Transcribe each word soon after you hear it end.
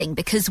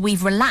because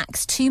we've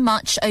relaxed too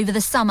much over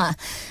the summer.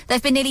 There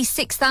have been nearly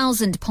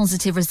 6,000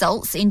 positive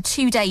results in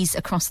 2 days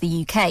across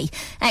the UK.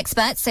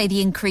 Experts say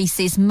the increase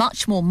is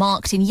much more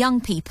marked in young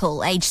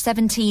people aged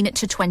 17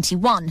 to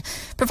 21.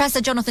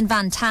 Professor Jonathan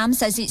Van Tam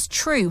says it's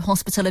true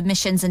hospital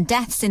admissions and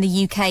deaths in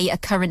the UK are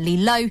currently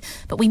low,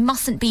 but we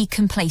mustn't be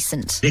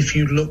complacent. If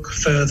you look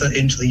further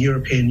into the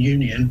European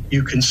Union,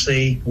 you can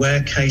see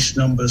where case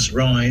numbers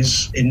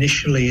rise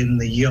initially in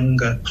the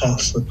younger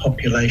parts of the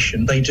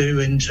population. They do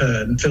in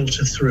turn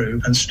filter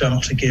through and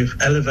start to give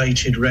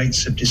elevated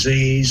rates of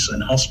disease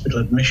and hospital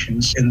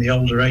admissions in the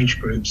older age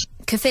groups.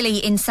 Caerphilly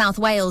in South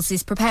Wales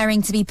is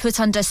preparing to be put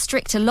under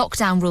stricter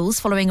lockdown rules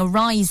following a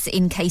rise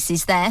in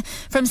cases there.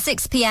 From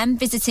 6 p.m,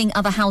 visiting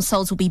other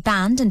households will be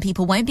banned and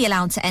people won't be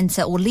allowed to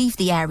enter or leave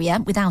the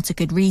area without a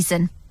good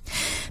reason.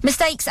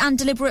 Mistakes and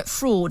deliberate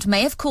fraud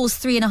may have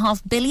caused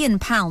 £3.5 billion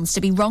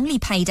to be wrongly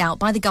paid out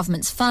by the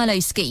government's furlough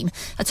scheme.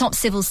 A top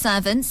civil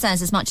servant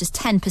says as much as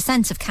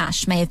 10% of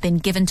cash may have been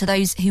given to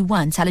those who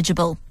weren't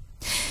eligible.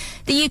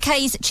 The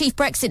UK's chief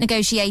Brexit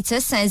negotiator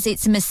says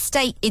it's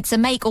a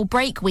make or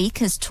break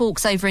week as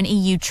talks over an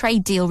EU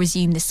trade deal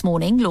resume this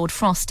morning. Lord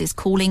Frost is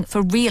calling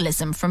for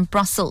realism from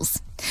Brussels.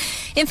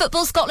 In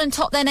football, Scotland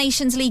topped their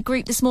Nations League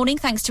group this morning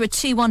thanks to a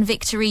 2-1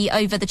 victory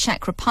over the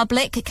Czech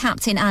Republic.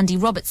 Captain Andy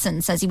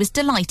Robertson says he was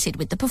delighted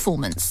with the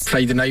performance.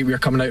 Friday night we were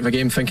coming out of a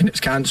game thinking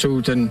it's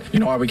cancelled and,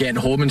 are we getting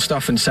home and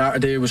stuff, and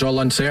Saturday was all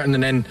uncertain,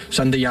 and then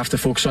Sunday you have to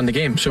focus on the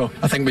game. So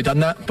I think we've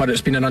done that, but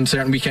it's been an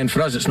uncertain weekend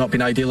for us. It's not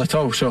been ideal at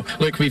all. So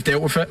look, we've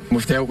dealt with it.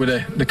 We've dealt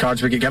with the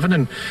cards we get given,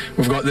 and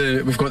we've got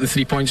the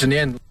 3 points in the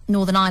end.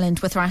 Northern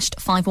Ireland were thrashed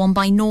 5-1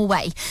 by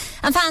Norway.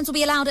 And fans will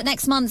be allowed at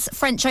next month's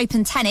French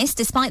Open tennis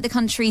despite the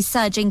country's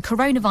surging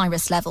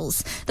coronavirus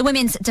levels. The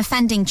women's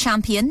defending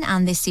champion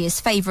and this year's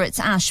favourite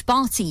Ash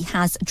Barty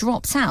has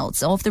dropped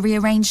out of the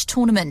rearranged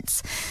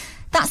tournament.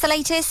 That's the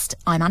latest.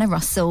 I'm Anna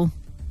Russell.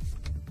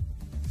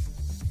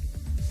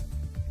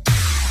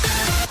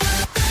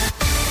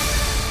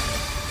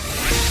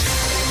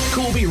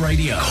 Corby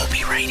Radio.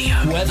 Corby Radio.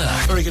 Weather.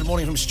 Very good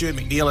morning from Stuart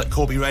McNeil at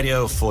Corby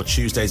Radio for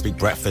Tuesday's Big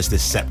Breakfast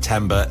this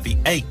September the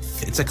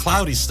 8th. It's a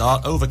cloudy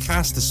start,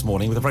 overcast this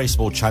morning with a very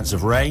small chance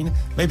of rain,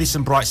 maybe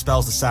some bright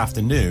spells this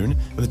afternoon,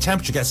 but the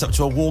temperature gets up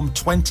to a warm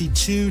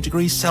 22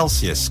 degrees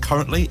Celsius.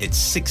 Currently, it's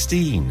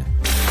 16.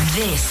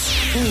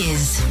 This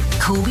is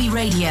Corby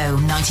Radio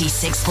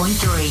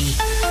 96.3.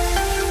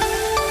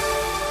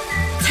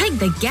 Take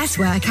the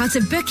guesswork out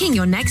of booking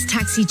your next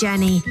taxi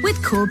journey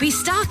with Corby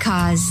Star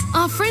Cars.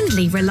 Our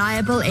friendly,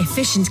 reliable,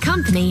 efficient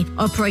company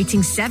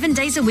operating 7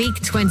 days a week,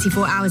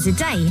 24 hours a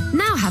day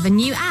now have a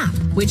new app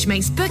which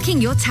makes booking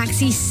your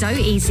taxi so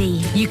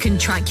easy. You can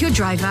track your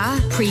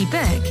driver,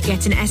 pre-book,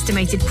 get an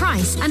estimated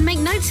price and make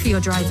notes for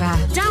your driver.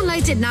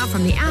 Download it now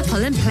from the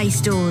Apple and Play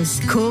stores.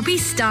 Corby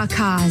Star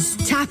Cars.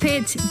 Tap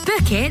it,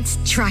 book it,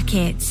 track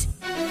it.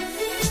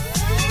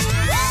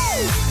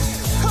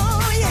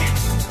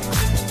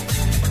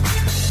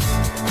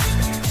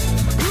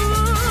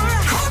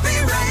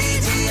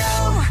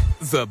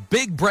 The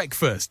Big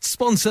Breakfast,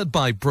 sponsored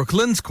by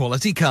Brooklands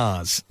Quality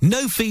Cars.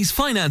 No fees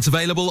finance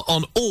available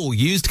on all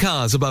used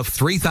cars above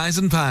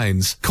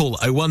 £3,000. Call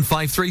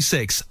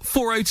 01536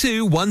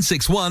 402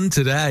 161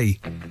 today.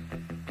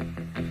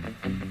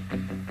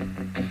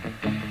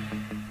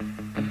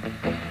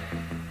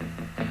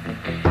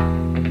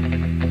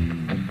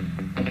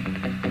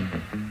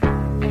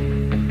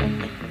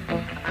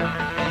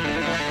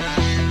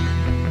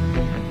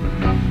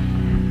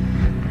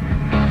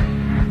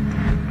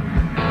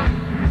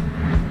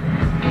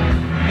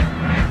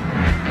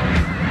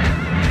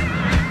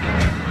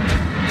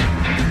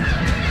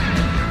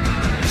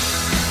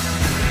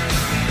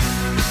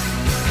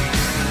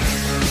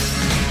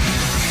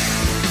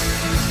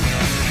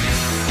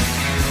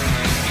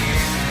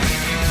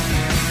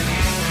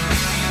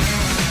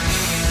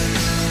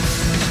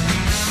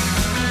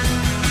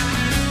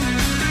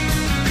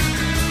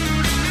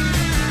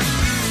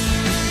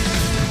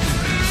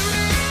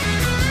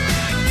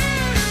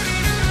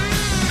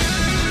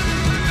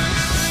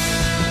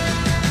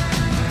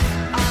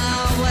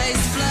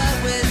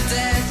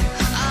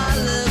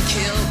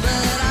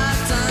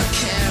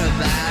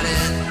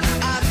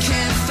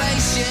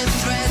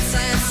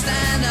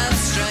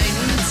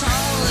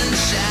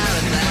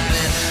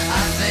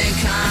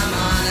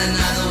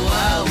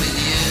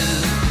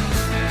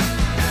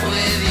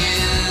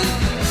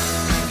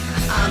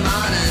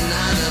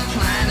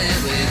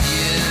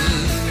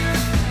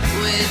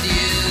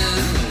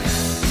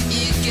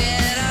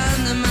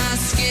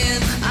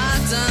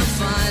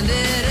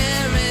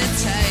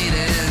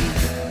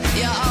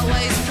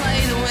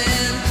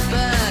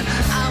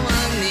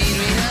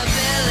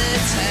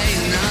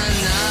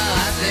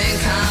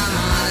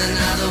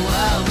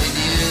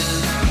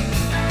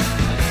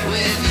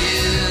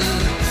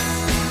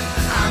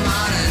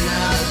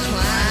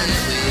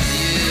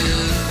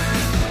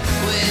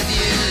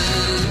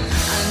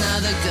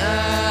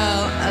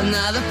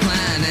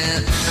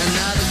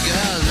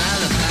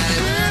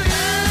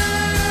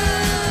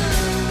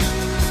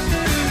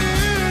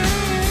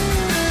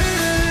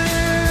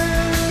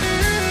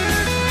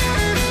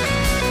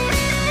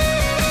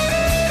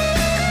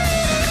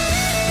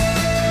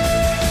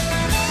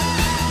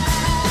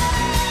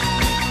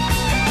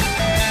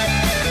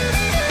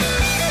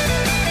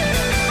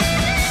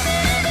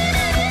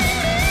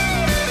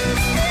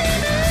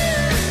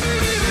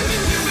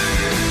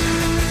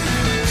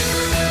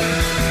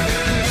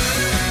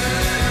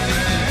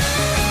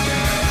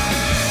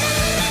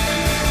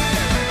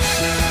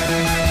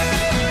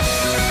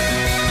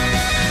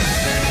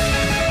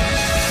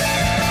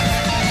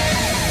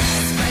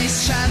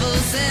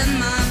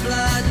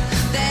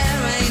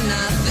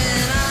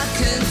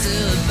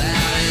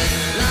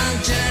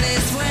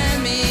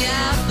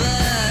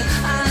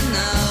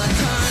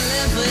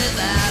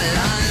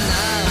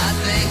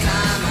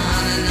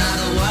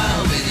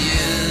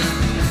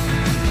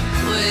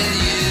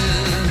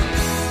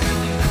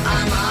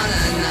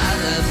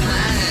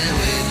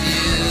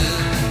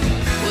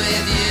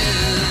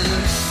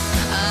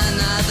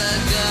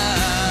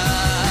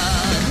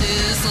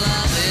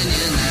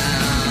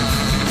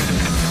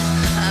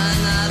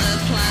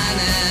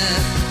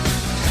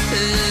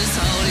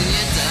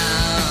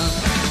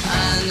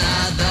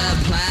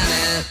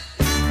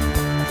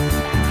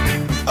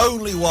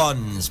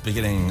 ones,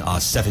 beginning our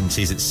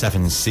 70s at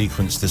 7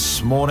 sequence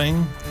this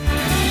morning.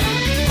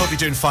 Hope you're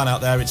doing fine out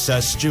there. It's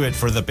Stuart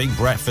for the Big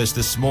Breakfast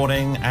this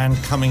morning, and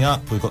coming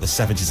up we've got the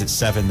 70s at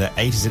 7, the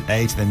 80s at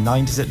 8, the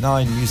 90s at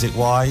 9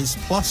 music-wise,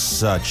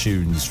 plus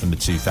tunes from the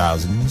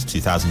 2000s,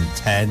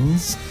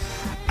 2010s,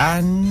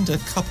 and a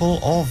couple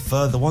of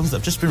the ones that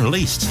have just been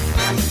released.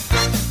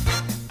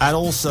 And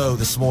also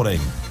this morning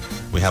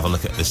we have a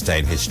look at this day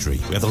in history.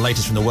 We have the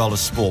latest from the world of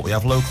sport. We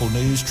have local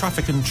news,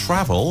 traffic and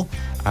travel,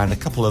 and a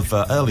couple of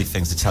early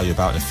things to tell you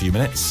about in a few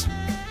minutes.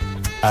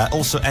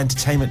 Also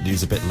entertainment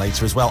news a bit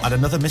later as well, and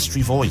another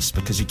mystery voice,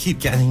 because you keep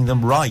getting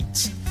them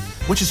right,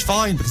 which is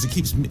fine, because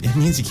it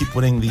means you keep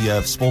winning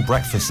the small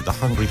breakfast at the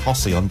Hungry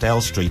Hossie on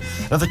Dale Street.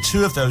 Another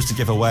 2 of those to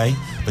give away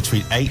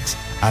between 8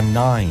 and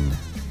 9.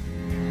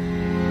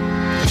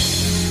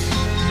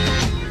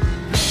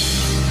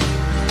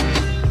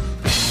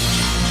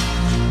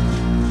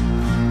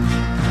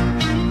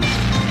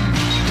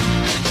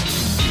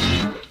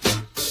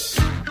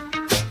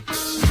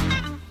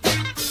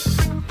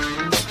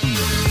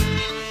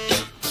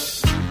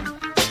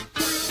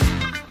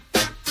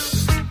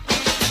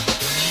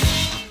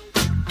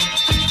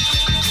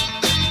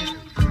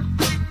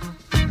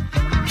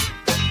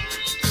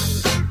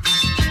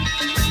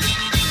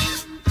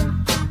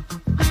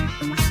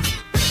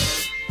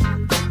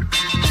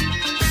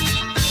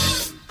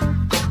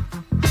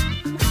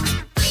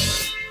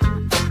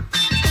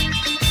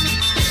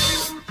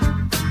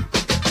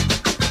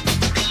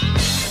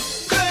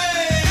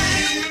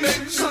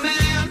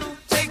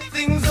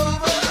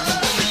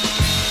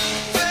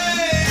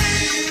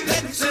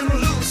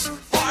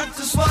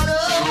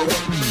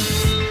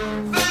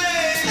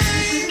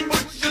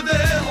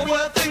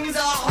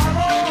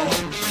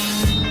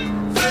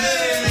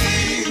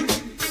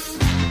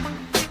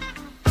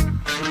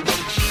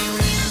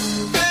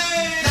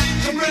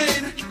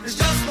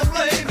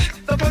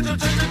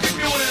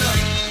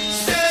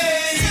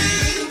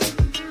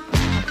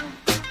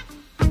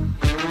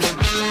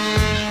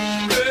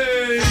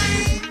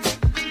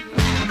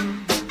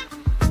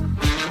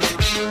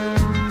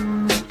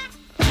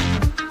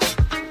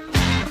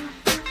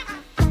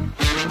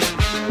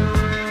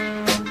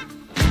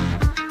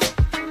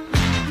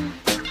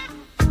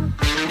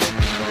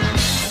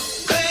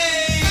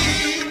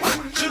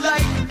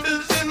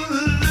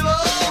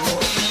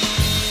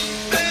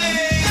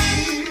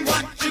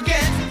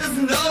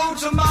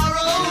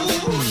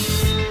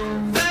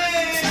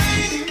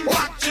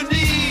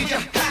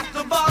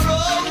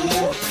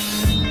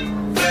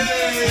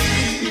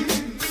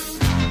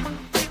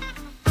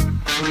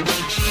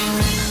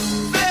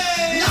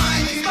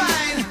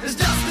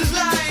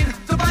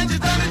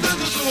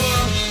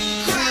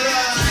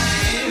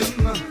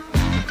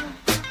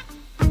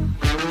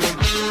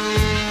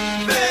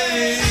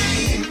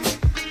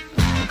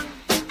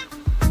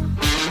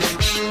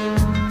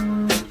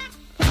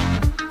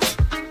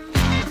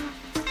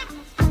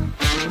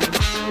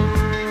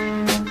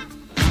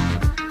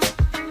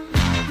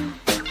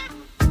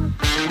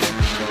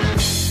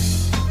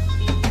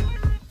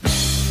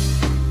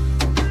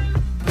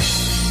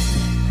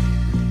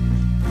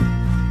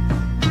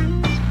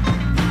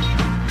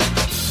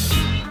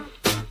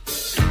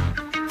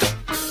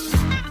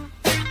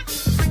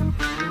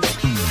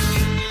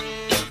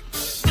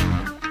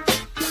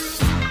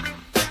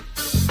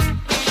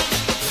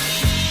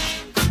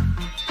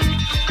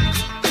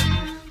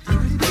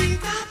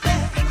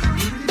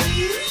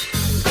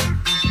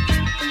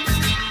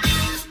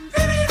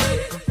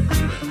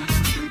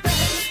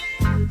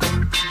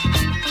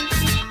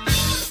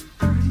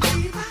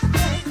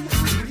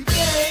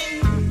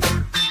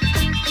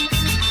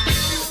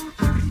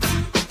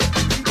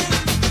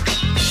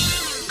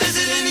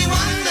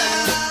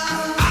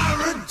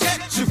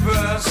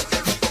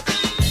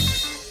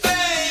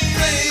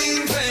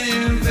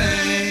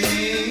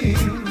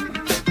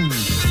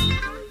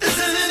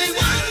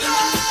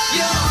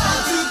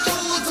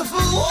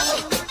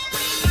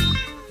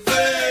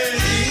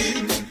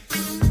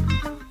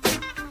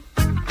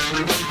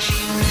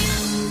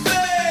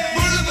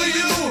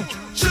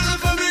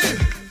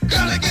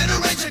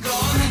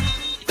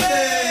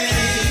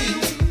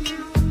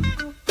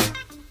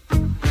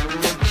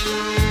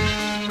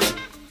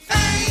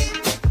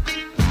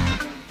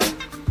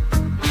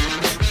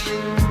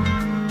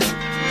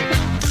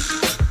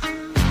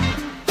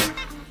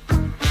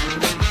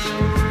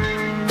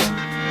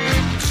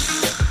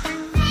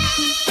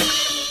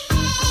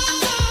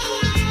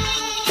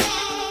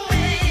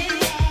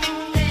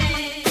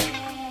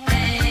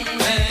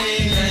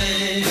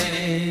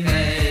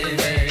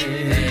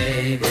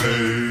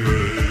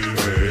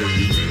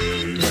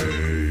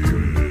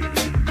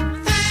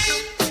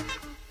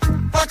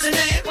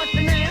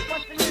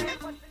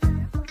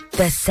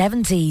 The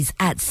 70s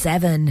at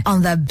 7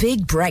 on The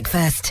Big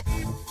Breakfast.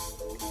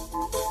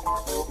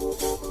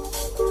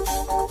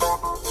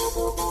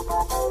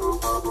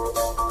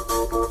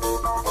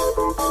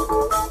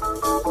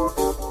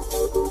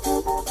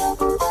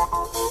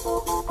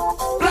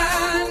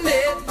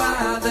 Blinded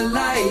by the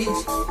light,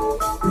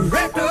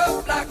 wrapped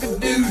up like a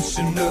douche,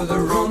 another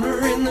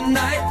runner in the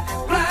night.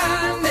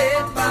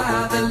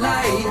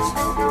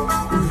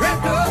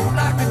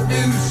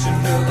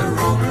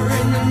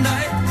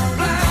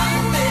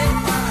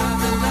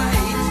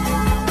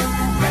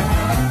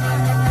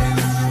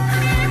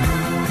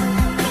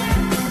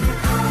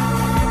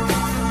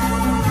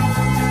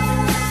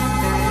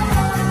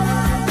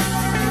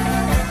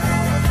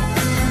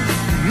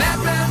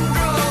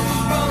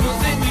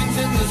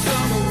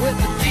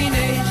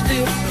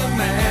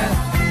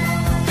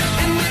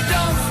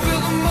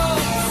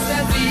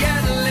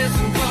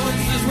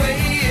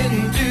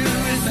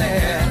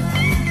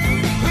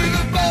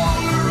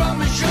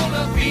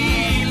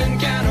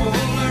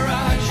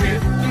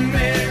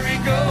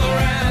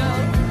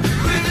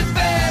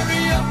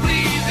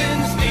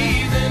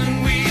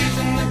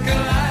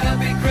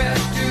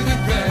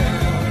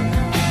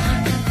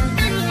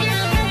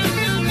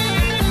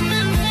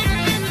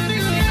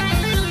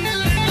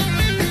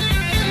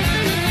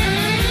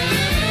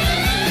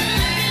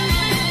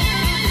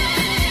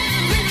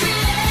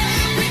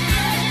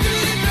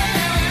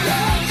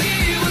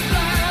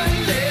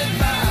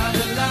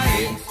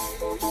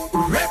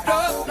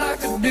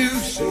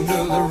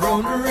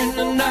 runner in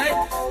the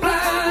night,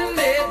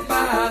 blinded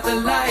by the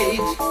light.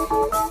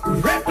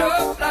 Wrapped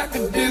up like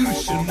a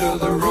douche,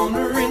 another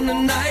runner in the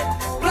night,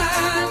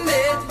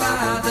 blinded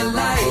by the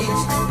light.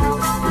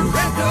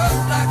 Wrapped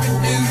up like a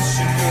douche,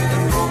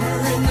 another runner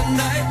in the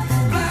night,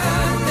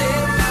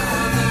 blinded by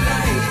the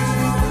light.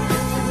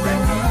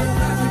 Wrapped up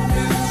like a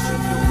douche,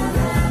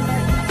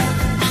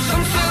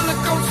 some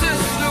silicone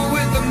sister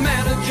with a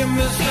manager,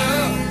 mister,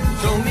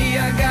 told me I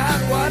got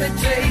what it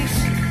takes.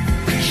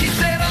 She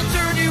said I'll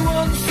turn you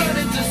on, son,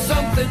 into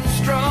something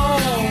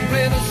strong.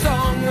 Played a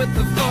song with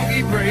the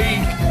funky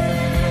break.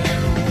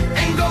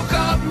 And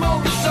go-kart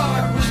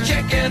Mozart was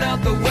checking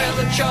out the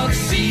weather chart to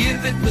see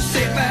if it was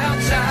safe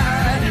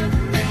outside.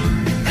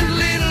 And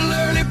little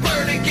early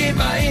birdie came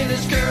by in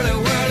his curly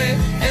whirly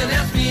and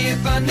asked me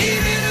if I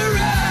needed a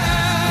ride.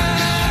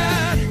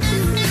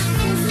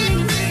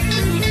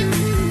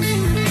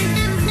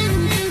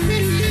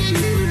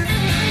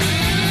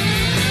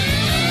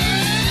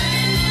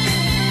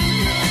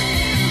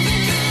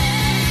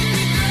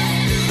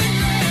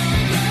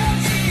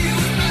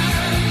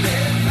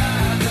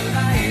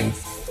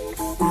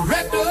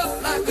 Wrapped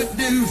up like a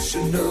douche,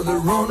 another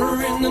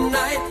runner in the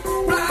night,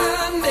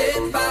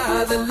 blinded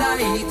by the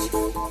light.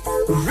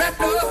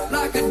 Wrapped up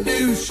like a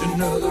douche,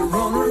 another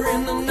runner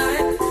in the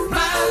night,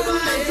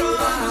 blinded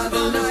by the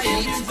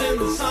light.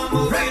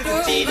 Wrapped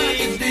up like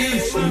a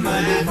douche,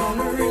 another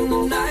runner in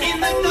the night,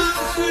 in the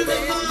dark with the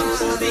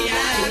bumps of the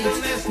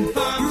adolescent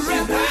bumps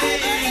and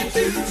waves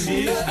to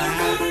his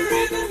back.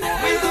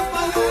 With a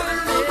boulder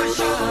on my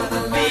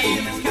shoulder,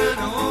 babe, it's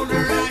kinda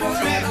older, I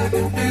drag like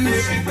a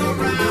douche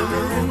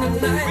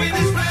around. With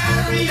his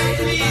flurry of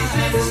fleas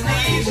and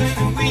sneeze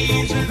and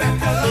weeds and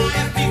back up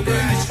empty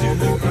birds to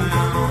the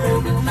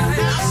ground.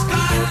 Now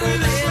Scott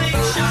with a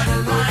slingshot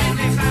blind,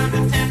 they found a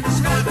tender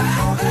spot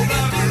over in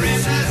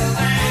his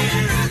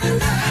land.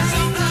 And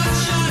some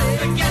bloodshot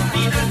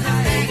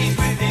forget-me-not ladies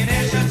with an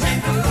edge to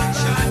take the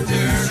buckshot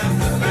dirt of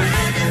the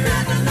band.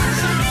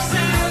 Some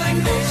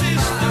silicone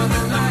sister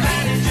with the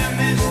manager,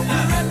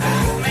 mister,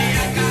 told me I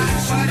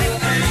got what it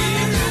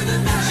takes.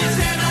 She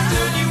said I'll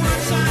turn you on,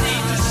 sonny,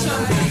 to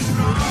something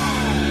strong.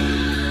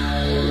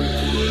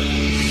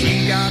 She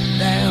got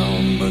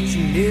down, but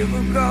she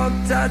never got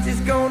tight.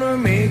 She's gonna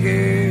make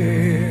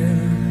it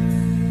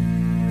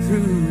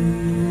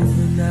through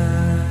the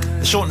night.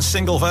 The shortened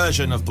single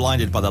version of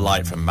Blinded by the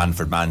Light from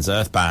Manfred Mann's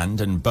Earth Band,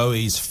 and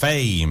Bowie's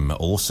Fame,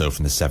 also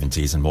from the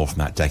 70s, and more from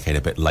that decade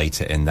a bit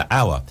later in the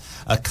hour.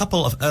 A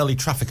couple of early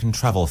traffic and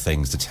travel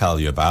things to tell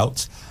you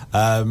about.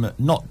 I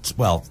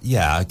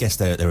guess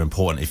they're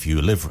important if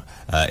you live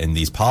in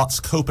these parts.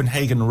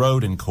 Copenhagen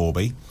Road in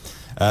Corby.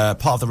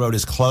 Part of the road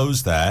is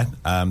closed there.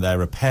 They're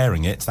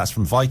repairing it. That's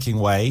from Viking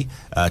Way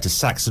to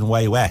Saxon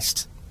Way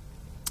West.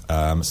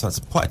 So that's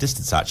quite a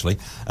distance, actually.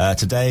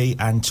 Today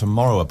and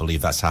tomorrow, I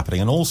believe that's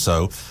happening. And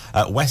also,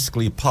 at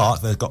Westley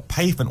Park, they've got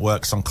pavement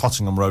works on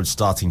Cottingham Road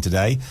starting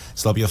today.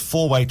 So there'll be a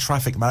four-way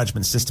traffic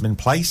management system in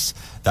place.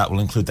 That will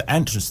include the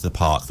entrance to the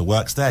park. The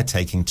works there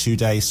taking 2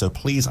 days, so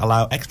please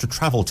allow extra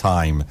travel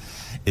time,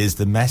 is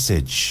the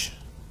message.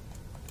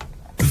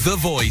 The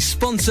Voice,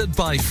 sponsored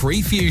by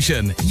Free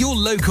Fusion, your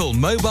local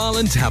mobile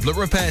and tablet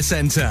repair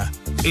centre.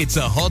 It's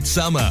a hot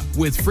summer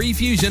with Free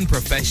Fusion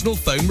Professional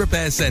Phone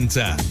Repair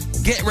Centre.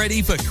 Get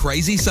ready for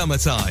crazy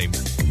summertime.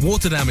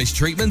 Water damage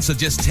treatments are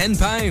just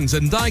 £10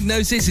 and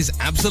diagnosis is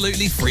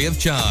absolutely free of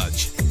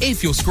charge.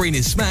 If your screen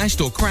is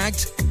smashed or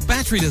cracked,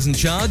 battery doesn't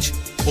charge,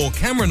 or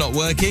camera not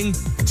working,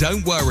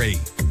 don't worry.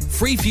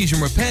 Free Fusion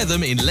repair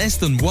them in less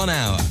than 1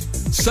 hour.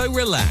 So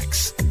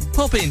relax.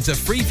 Pop into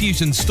Free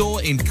Fusion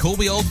store in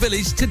Corby Old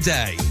Village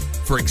today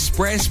for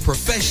express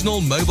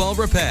professional mobile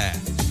repair.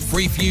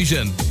 Free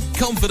Fusion,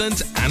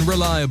 confident and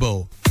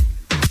reliable.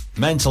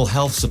 Mental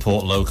health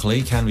support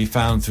locally can be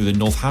found through the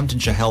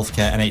Northamptonshire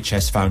Healthcare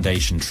NHS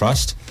Foundation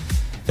Trust.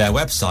 Their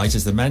website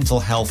is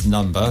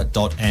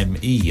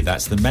thementalhealthnumber.me.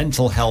 That's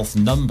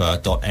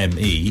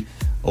thementalhealthnumber.me,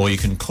 or you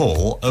can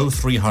call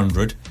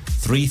 0300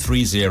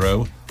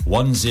 330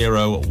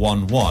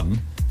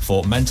 1011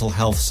 for mental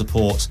health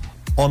support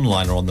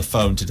online or on the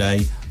phone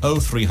today,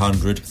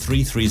 0300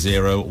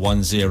 330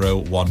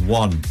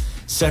 1011.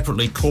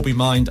 Separately, Corby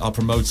Mind are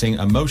promoting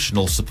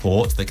emotional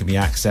support that can be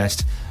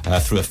accessed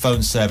through a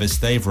phone service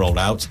they've rolled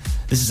out.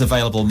 This is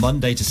available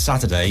Monday to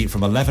Saturday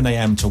from 11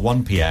 a.m. to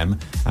 1 p.m.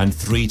 and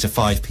 3 to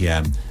 5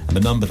 p.m. And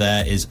the number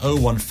there is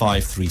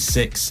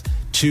 01536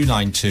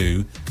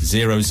 292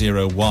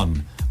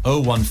 001.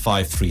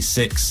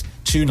 01536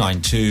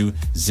 292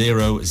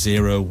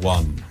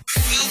 001.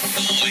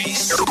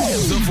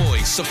 The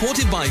Voice,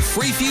 supported by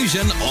Free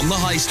Fusion on the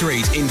High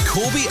Street in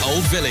Corby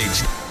Old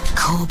Village.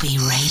 Corby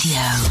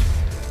Radio.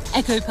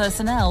 Echo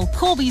Personnel,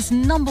 Corby's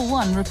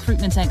 #1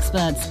 recruitment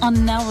experts, are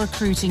now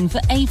recruiting for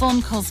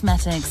Avon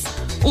Cosmetics.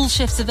 All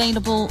shifts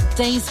available,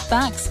 days,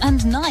 backs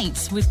and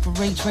nights with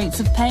great rates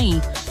of pay.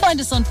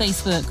 Find us on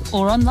Facebook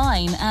or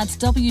online at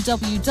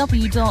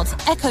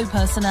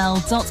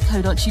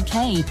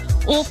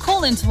www.echopersonnel.co.uk or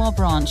call into our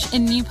branch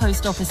in New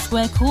Post Office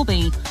Square,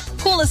 Corby.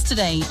 Call Call us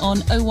today on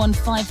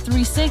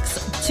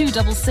 01536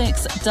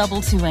 266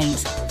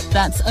 228.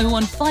 That's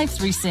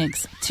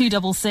 01536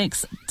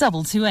 266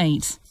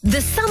 228. The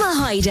Summer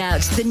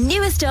Hideout, the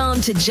newest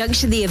arm to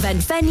Junction the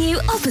event venue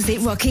opposite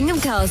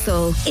Rockingham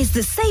Castle, is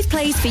the safe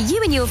place for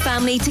you and your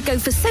family to go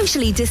for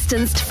socially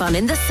distanced fun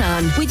in the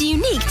sun with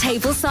unique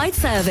tableside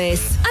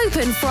service.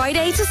 Open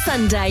Friday to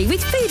Sunday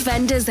with food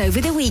vendors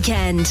over the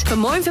weekend. For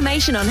more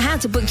information on how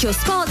to book your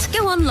spot,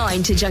 go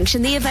online to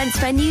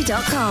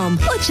junctiontheeventsvenue.com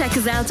or check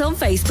us out on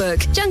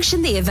Facebook,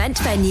 Junction the Event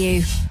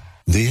Venue.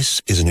 This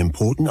is an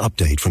important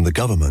update from the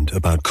government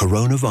about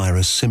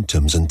coronavirus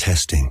symptoms and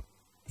testing.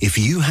 If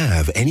you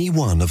have any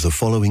one of the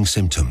following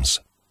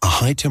symptoms, a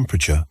high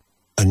temperature,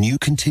 a new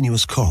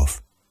continuous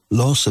cough,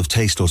 loss of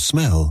taste or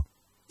smell,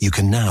 you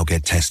can now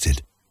get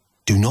tested.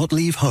 Do not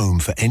leave home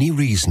for any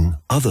reason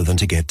other than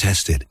to get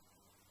tested.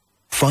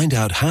 Find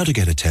out how to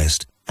get a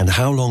test and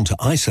how long to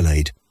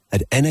isolate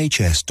at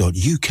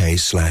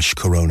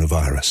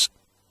nhs.uk/coronavirus.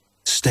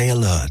 Stay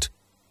alert.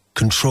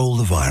 Control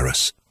the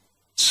virus.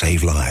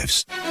 Save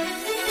lives.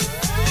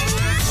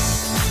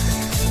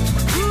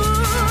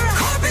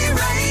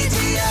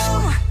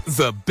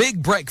 The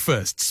Big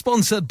Breakfast,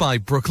 sponsored by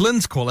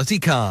Brooklands Quality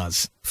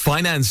Cars.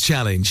 Finance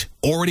Challenge.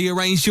 Already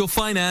arranged your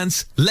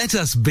finance? Let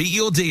us beat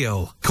your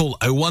deal. Call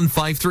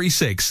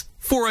 01536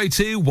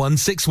 402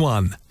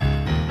 161.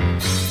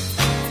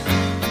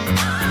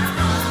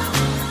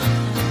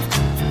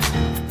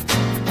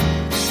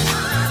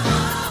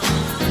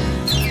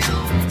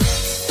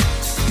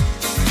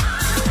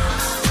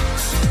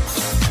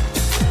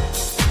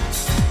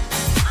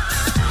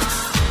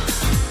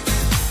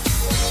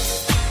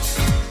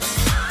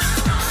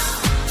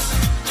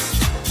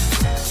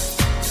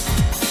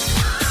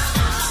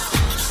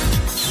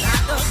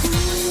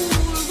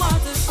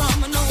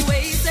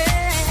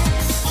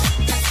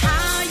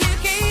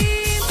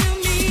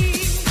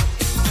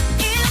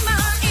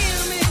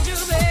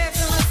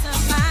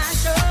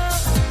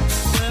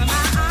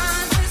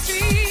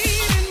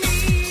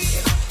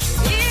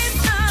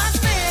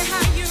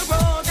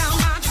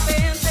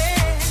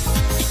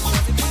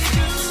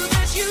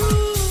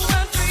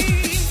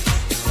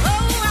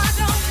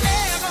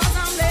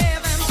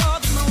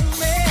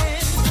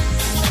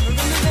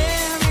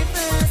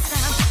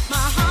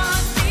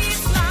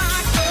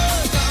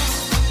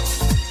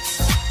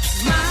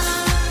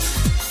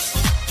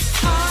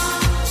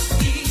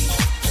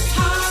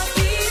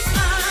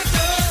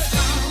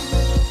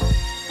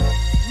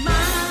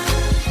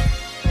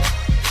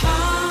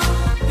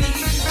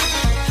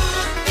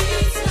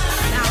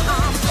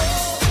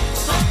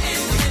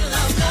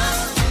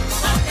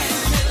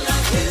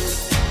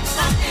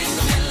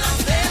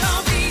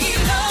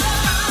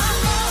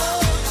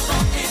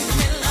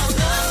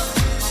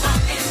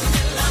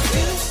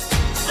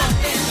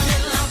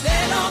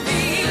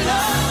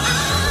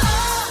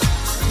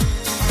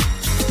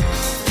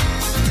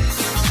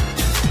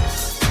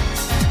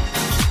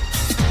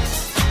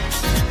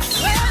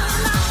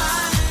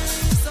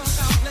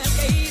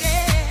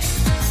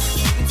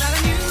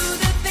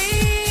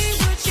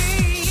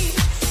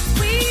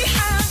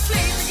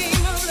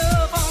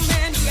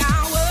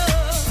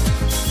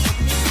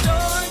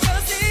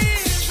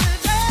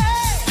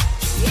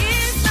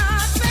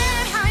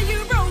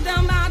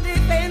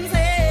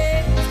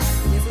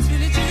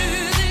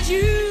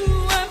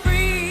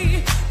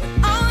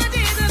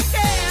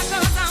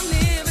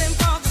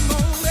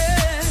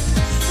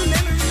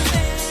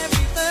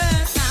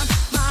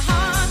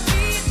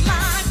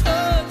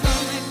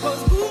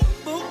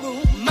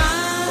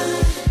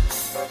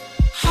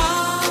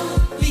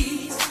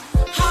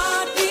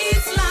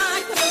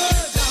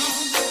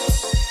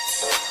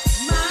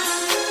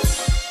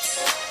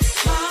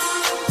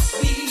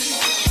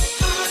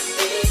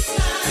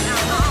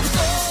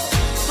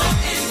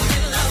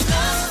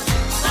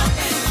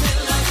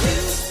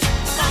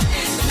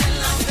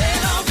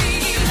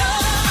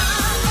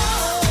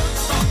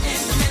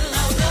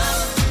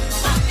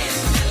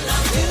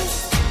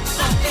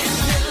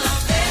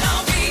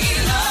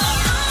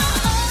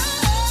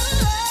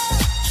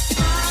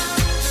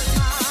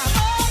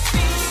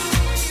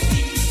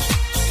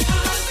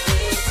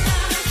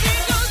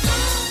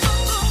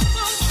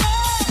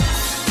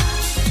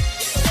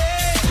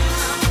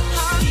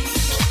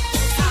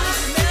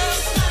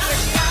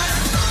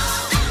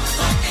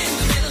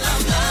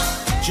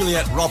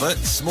 Juliet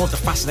Roberts, more of the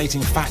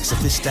fascinating facts of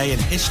this day in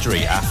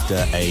history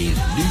after a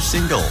new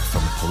single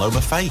from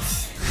Paloma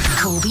Faith.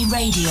 Corby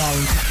Radio.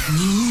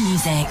 New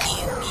music.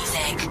 New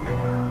music.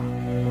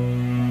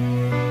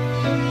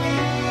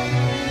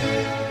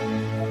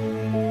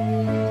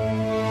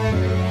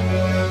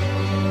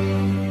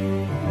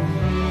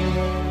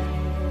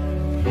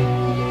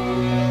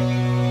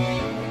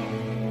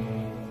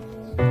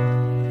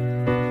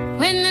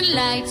 When the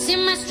lights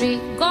in my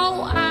street go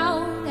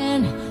out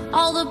and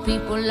all the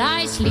people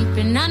lie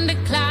sleeping under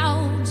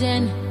clouds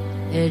and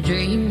they're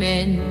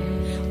dreaming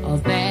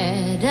of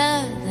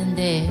better than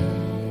this.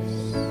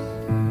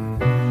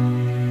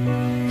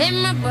 Then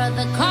my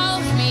brother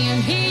calls me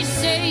and he's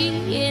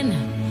saying,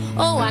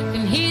 Oh, I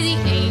can hear the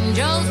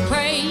angels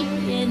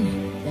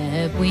praying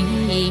that we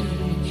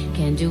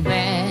can do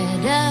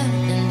better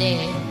than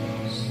this.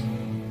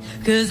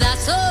 'Cause I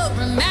saw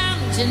a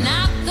mountain,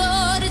 I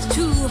thought it's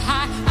too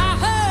high. I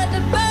heard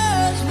the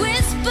birds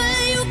whisper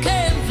you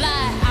can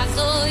fly. I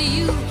saw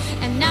you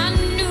and I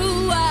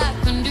knew I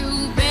can do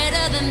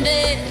better than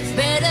this,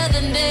 better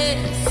than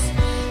this.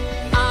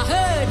 I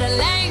heard a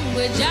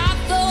language I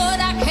thought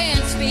I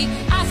can't speak.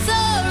 I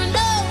saw an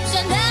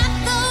ocean I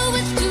thought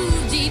was too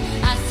deep.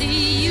 I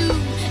see you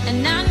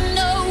and I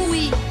know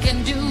we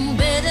can do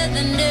better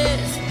than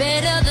this,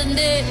 better than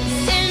this.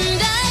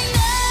 And I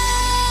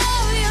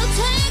know you'll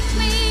take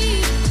me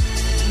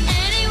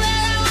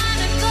anywhere I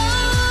wanna go,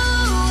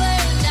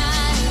 and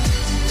I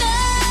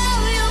know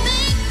you'll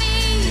make me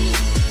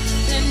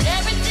and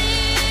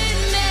everything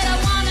that I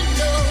wanna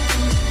know.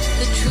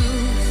 The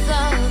truth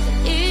of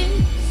it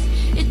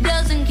is, it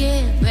doesn't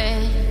get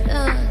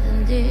better than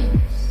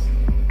this.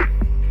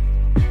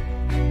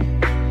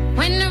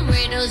 When the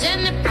riddles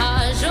and the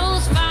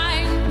puzzles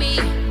find me,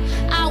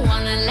 I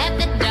wanna let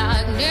the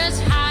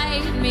darkness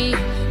hide me,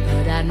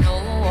 but I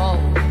know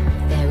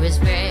there is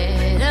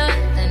better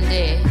than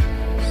this.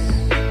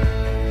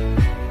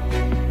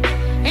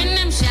 And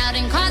I'm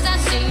shouting 'cause I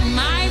see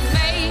my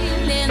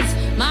failings,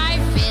 my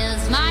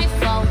fears, my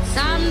faults.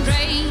 I'm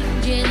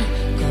raging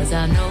 'cause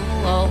I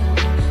know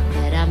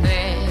that I'm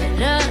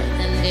better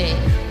than this.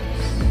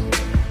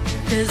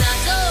 'Cause I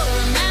saw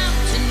a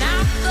mountain,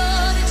 I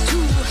thought it's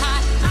too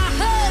high. I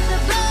heard the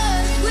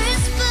birds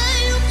whisper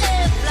you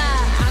can fly.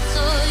 I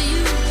saw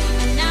you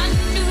and I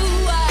knew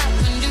I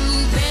can do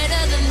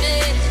better than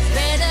this,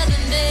 better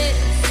than this.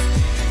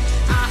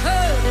 I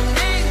heard a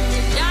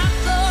language I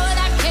thought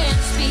I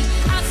can't speak.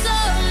 I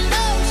saw an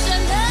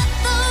ocean I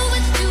thought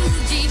was too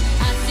deep.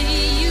 I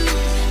see you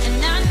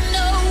and I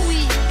know we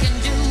can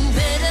do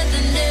better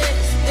than this,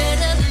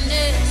 better than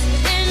this.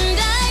 And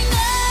I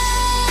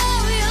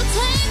know you'll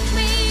take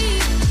me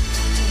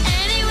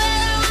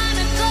anywhere I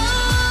wanna go,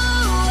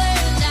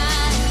 and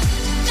I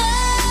know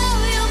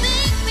you'll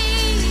make me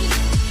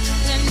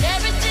and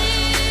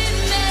everything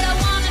that I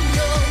wanna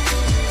know.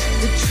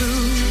 The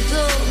truth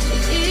of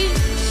it is,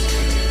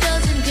 it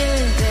doesn't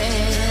get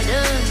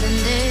better than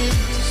this.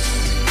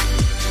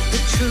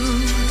 The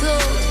truth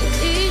of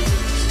it is,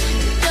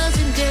 it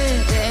doesn't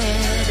get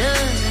better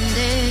than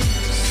this.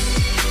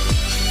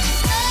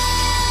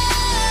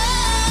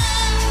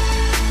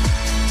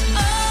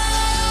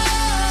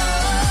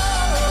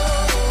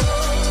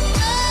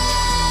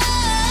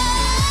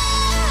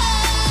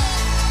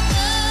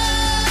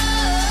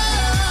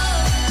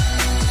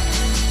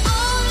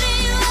 Only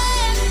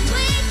when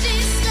we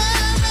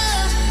discover,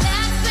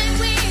 that's when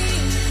we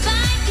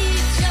find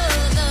each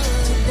other.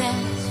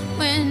 That's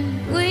when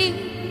we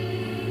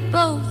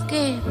both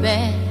get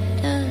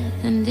better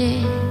than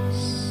this.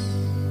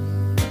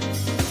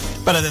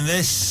 Better Than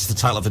This, the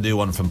title of the new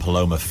one from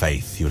Paloma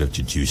Faith. You would have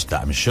deduced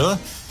that, I'm sure.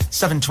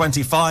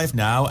 7:25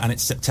 now, and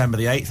it's September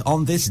the 8th.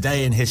 On this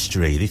day in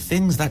history, the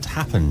things that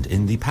happened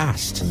in the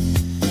past.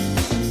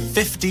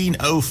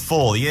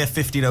 1504, the year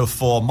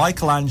 1504,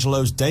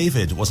 Michelangelo's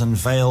David was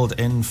unveiled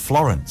in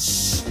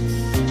Florence.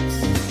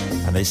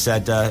 And they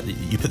said,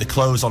 you put the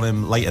clothes on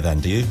him later then,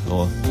 do you?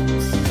 Or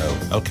no?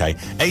 Okay.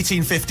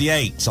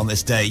 1858, on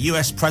this day,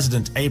 US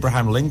President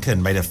Abraham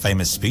Lincoln made a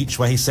famous speech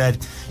where he said,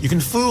 "You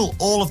can fool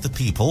all of the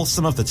people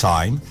some of the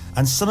time,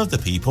 and some of the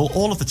people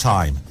all of the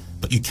time,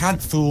 but you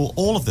can't fool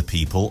all of the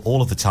people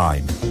all of the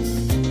time."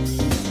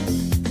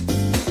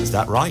 Is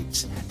that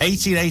right?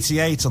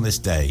 1888 on this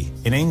day,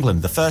 in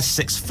England, the first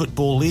 6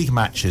 Football League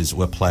matches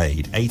were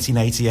played.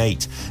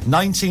 1888.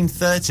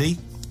 1930,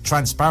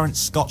 transparent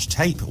Scotch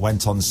tape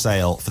went on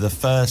sale for the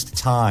first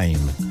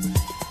time.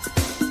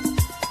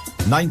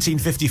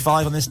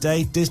 1955 on this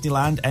day,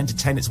 Disneyland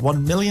entertained its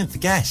 1 millionth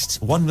guest.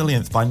 1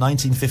 millionth by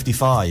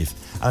 1955.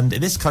 And in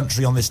this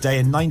country on this day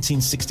in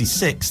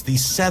 1966, the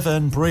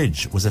Severn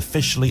Bridge was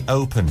officially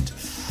opened.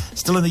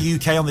 Still in the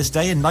UK on this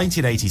day in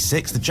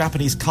 1986, the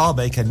Japanese car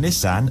maker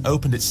Nissan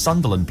opened its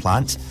Sunderland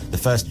plant, the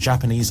first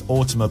Japanese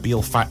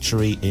automobile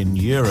factory in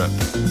Europe.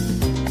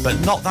 But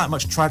not that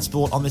much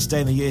transport on this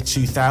day in the year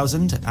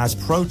 2000, as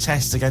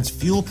protests against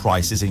fuel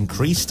prices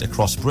increased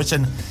across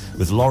Britain,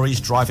 with lorries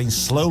driving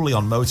slowly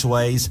on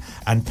motorways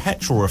and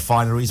petrol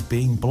refineries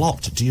being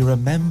blocked. Do you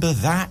remember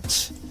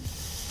that?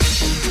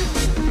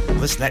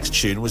 This next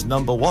tune was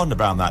number 1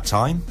 around that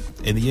time.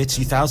 In the year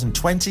 2000,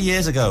 20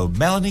 years ago,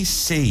 Melanie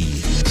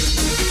C.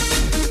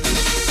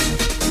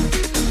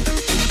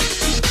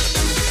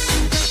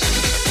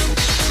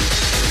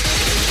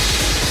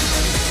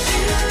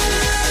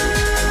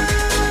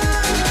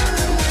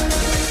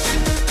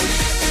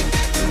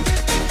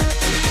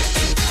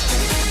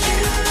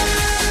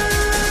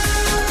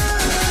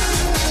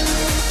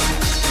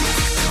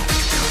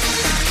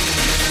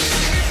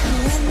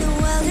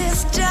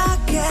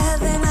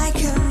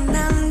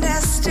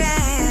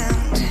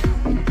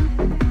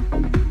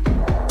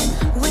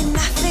 When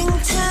nothing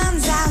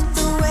turns out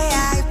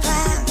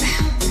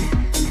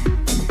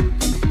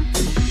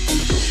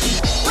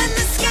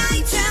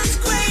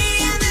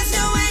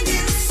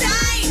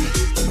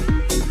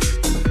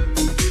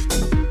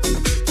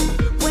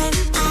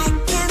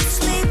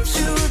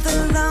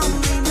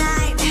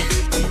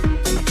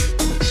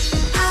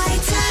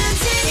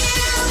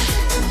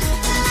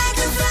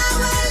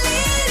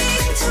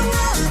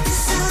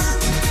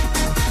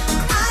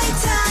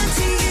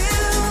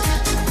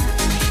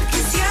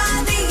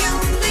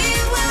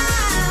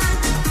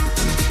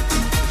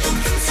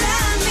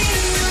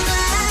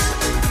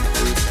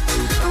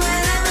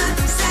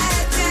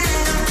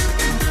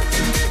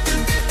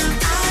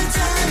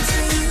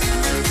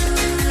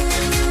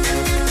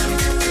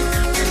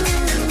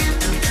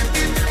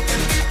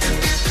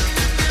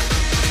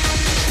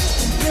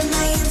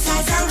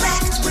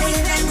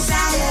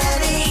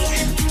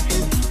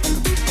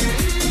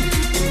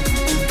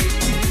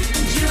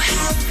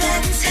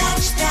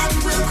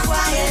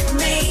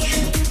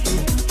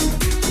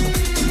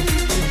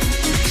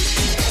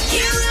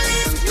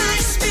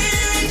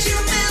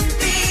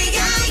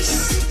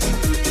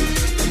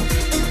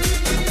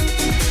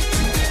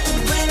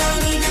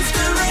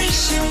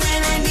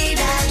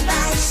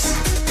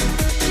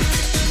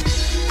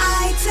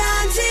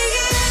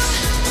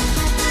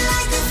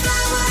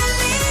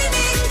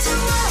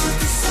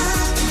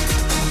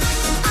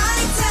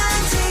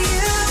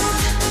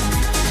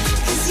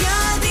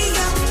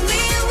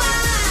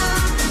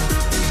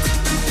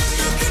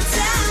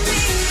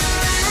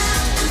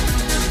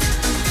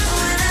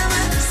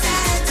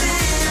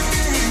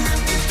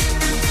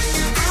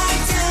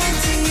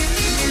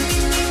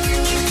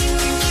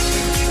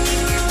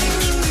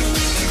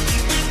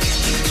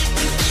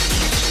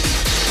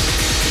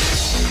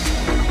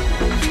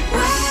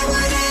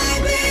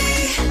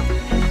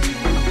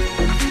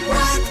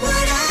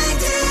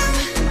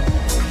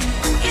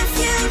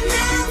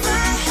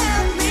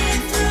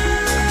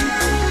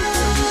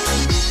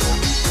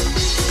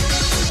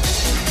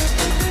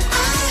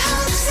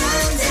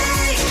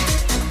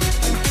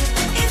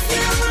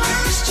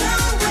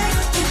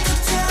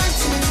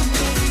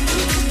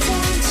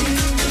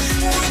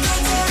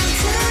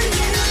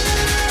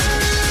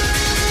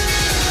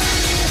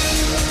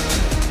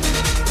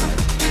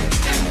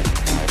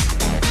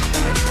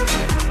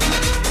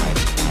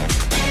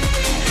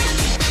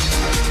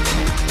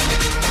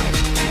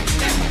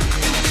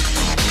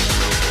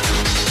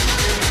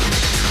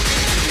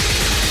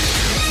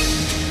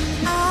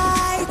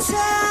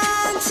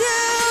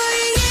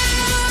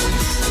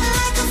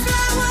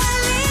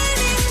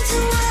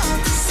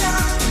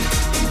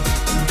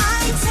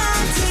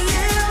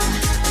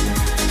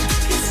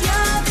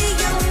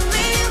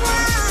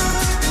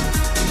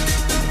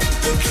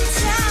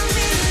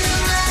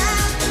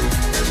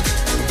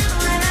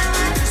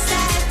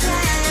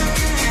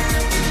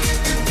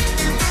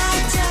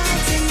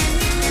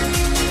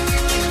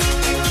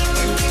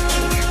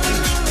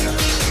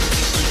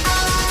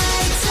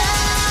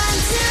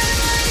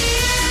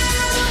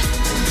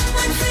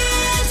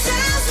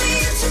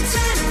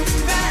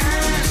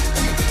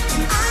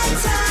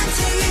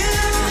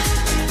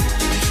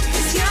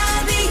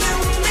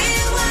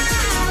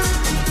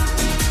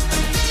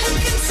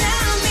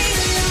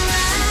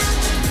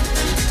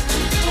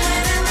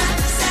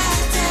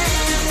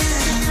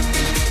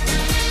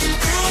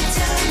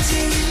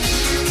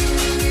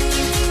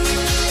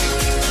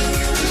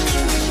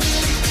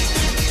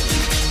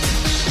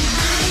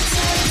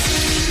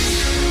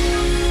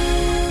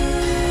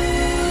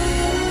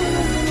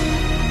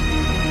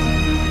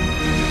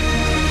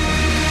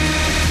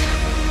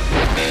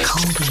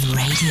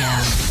Radio.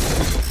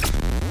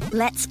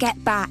 Let's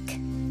get back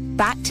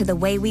to the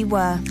way we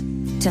were,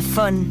 to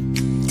fun,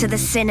 to the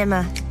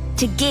cinema,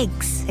 to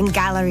gigs and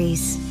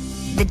galleries,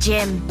 the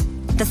gym,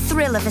 the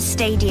thrill of a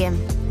stadium,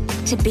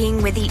 to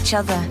being with each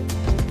other,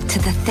 to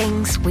the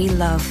things we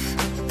love.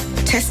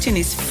 Testing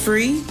is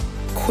free,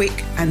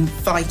 quick and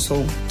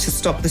vital to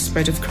stop the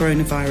spread of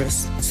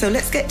coronavirus. So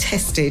let's get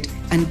tested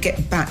and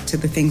get back to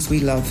the things we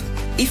love.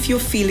 If you're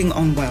feeling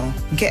unwell,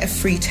 get a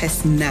free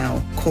test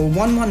now. Call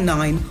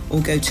 119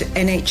 or go to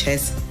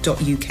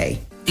nhs.uk.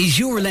 Is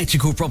your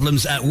electrical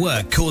problems at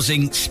work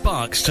causing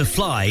sparks to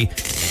fly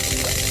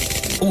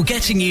or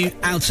getting you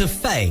out of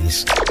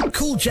phase?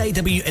 Call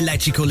JW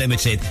Electrical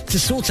Limited to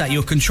sort out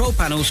your control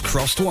panel's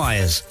crossed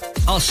wires.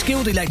 Our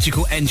skilled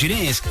electrical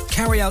engineers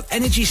carry out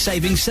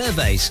energy-saving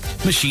surveys,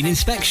 machine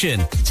inspection,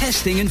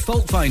 testing and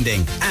fault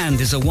finding, and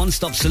is a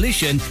one-stop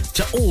solution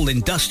to all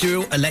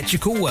industrial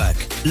electrical work.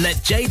 Let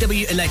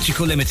JW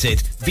Electrical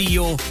Limited be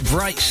your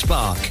bright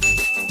spark.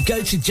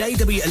 Go to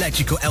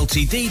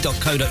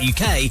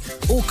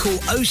jwelectricalltd.co.uk or call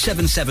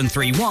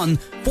 07731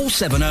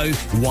 470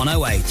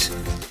 108.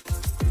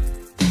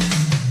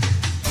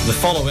 The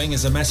following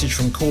is a message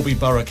from Corby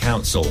Borough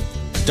Council.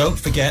 Don't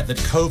forget that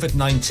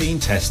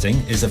COVID-19 testing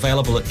is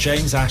available at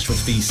James Ashford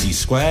VC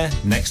Square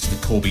next to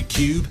the Corby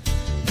Cube.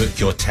 Book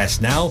your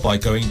test now by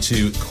going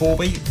to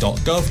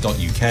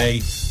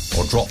corby.gov.uk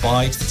or drop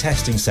by to the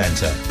testing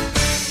centre.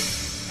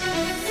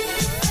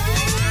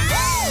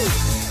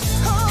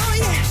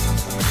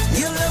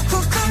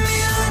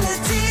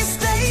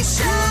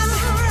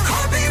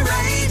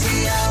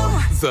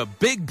 The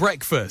Big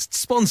Breakfast,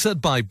 sponsored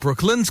by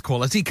Brooklands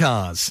Quality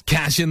Cars.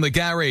 Cash in the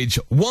garage,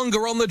 Wonga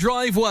on the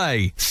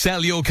driveway.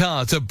 Sell your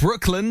car to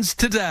Brooklands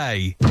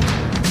today.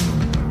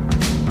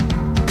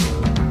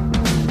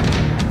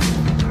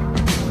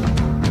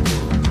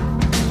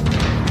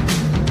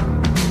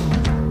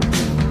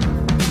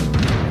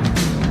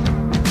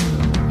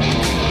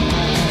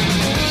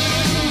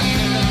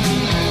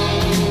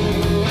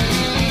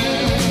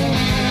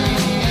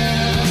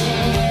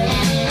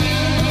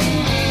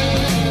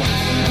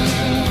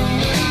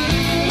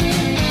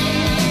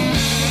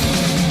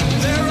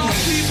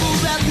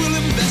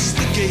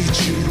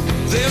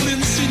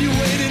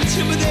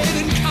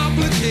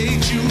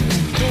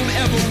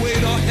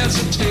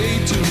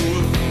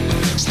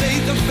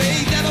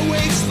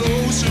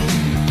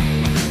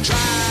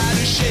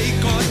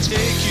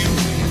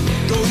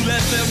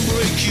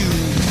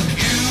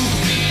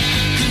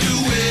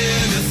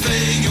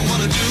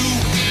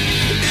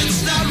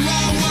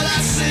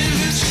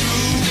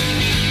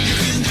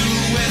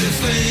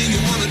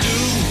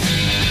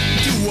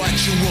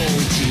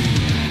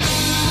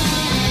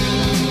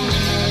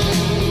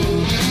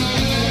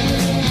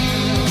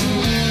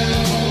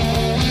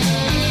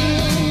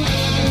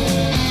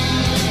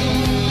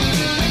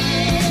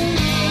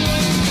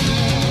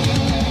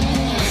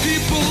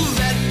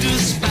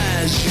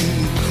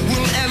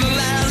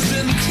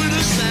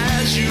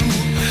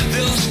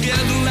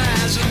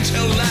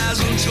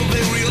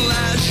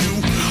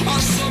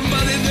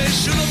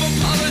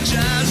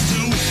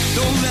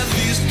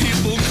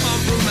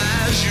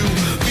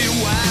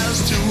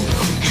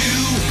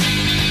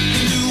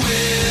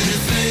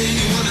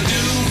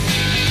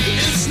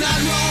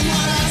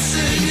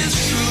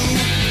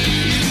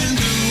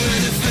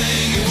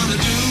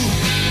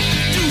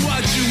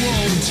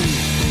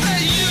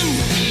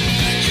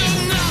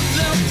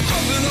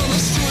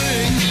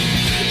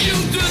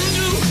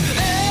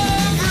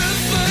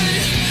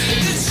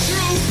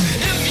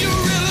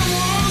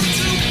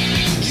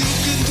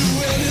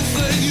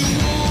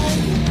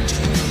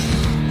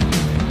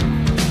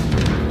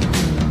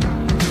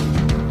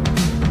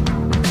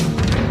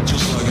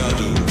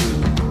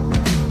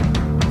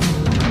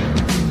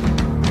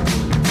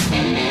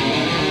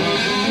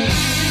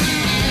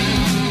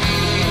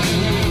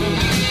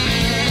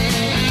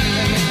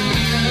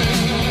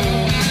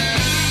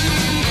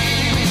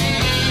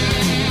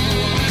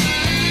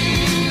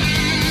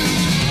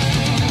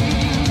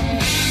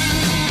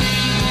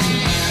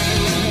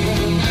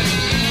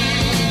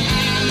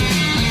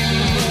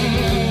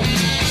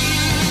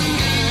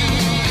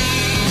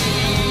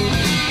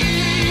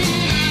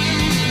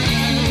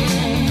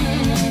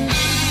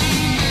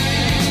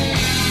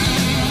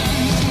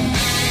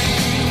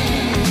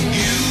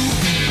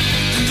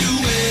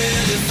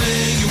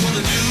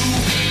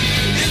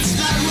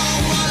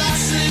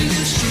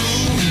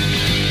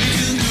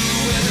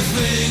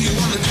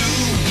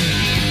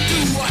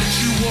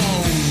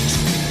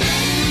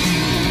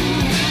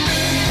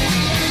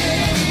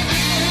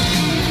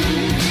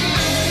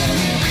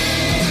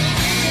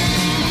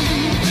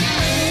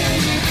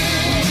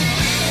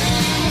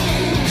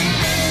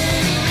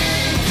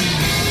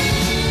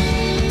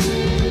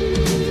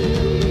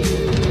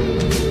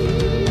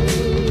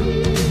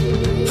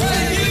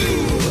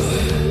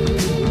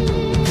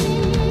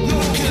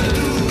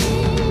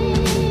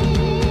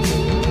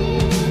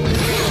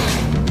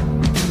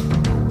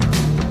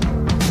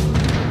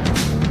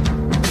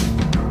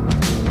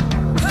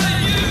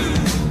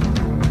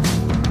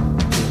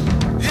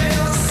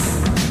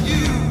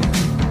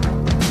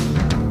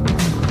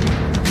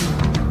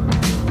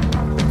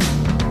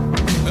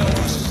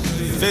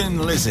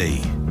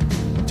 Lizzie.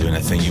 Doing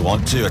anything you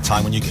want to, a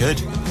time when you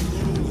could.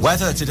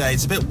 Weather today,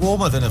 it's a bit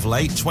warmer than of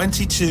late.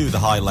 22 the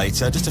high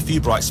later. Just a few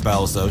bright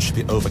spells, though. Should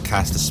be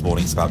overcast this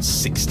morning. It's about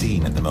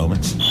 16 at the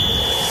moment.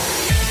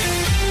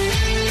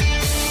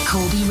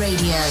 Corby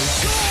Radio.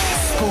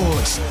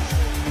 Sport.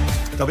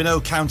 There'll be no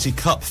County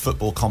Cup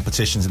football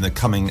competitions in the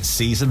coming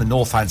season. The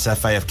Northants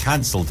FA have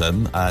cancelled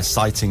them,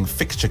 citing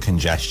fixture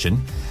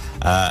congestion.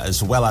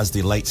 As well as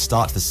the late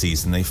start to the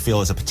season, they feel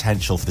there's a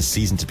potential for the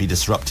season to be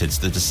disrupted,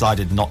 so they've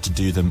decided not to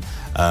do them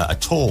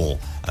at all.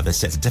 They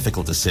say it's a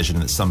difficult decision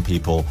and that some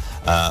people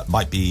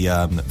might be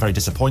very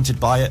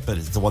disappointed by it, but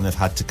it's the one they've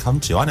had to come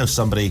to. I know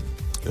somebody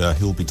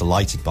who will be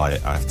delighted by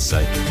it, I have to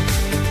say.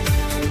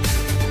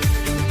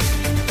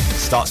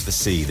 Starts with a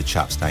C, the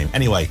chap's name.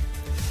 Anyway,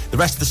 the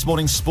rest of this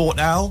morning's sport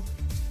now.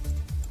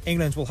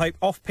 England will hope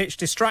off-pitch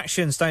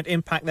distractions don't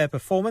impact their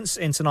performance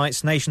in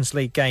tonight's Nations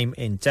League game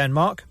in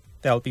Denmark.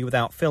 They'll be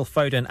without Phil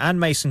Foden and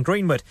Mason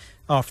Greenwood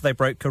after they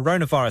broke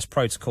coronavirus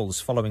protocols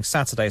following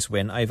Saturday's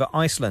win over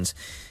Iceland.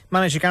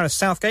 Manager Gareth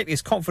Southgate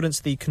is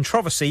confident the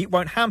controversy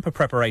won't hamper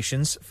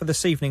preparations for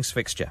this evening's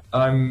fixture.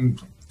 I'm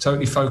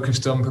totally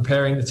focused on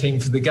preparing the team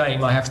for the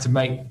game. I have to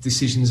make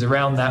decisions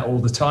around that all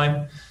the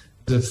time.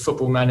 As a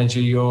football manager,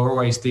 you're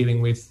always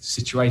dealing with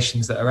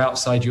situations that are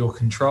outside your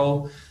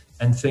control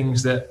and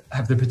things that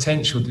have the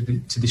potential to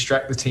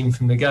distract the team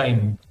from the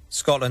game.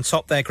 Scotland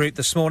topped their group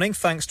this morning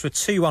thanks to a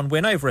 2-1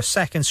 win over a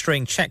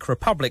second-string Czech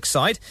Republic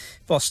side.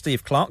 Boss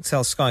Steve Clarke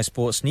tells Sky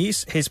Sports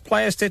News his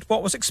players did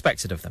what was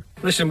expected of them.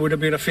 Listen, would have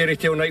been a fairy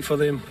tale night for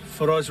them.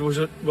 For us,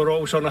 we're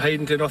all sort of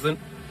hiding to nothing.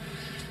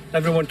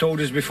 Everyone told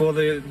us before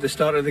the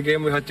start of the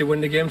game we had to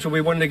win the game, so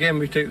we won the game.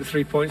 We take the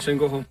 3 points and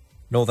go home.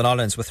 Northern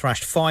Ireland were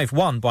thrashed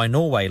 5-1 by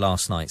Norway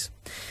last night.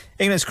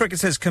 England's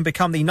cricketers can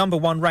become the number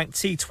one ranked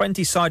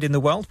T20 side in the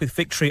world with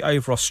victory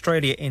over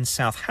Australia in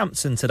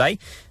Southampton today.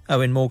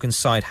 Owen Morgan's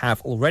side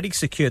have already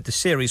secured the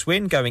series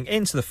win going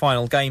into the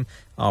final game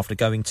after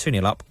going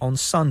 2-0 up on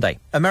Sunday.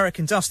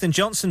 American Dustin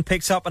Johnson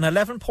picked up an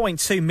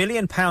 £11.2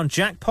 million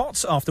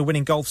jackpot after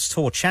winning golf's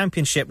Tour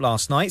Championship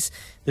last night.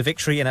 The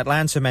victory in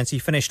Atlanta meant he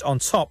finished on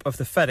top of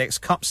the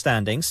FedEx Cup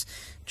standings.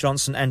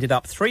 Johnson ended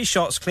up 3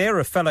 shots clear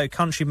of fellow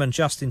countrymen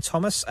Justin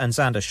Thomas and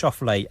Xander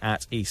Schauffele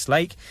at East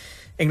Lake.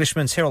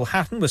 Englishman Tyrrell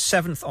Hatton was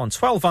 7th on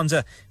 12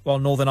 under, while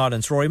Northern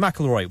Ireland's Rory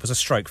McIlroy was a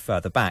stroke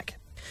further back.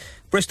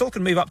 Bristol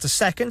can move up to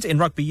second in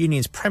Rugby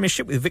Union's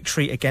Premiership with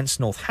victory against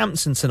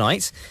Northampton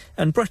tonight.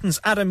 And Britain's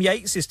Adam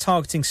Yates is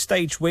targeting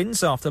stage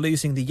wins after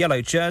losing the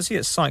yellow jersey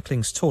at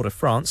cycling's Tour de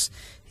France.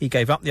 He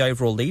gave up the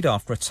overall lead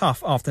after a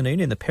tough afternoon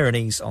in the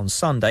Pyrenees on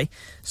Sunday.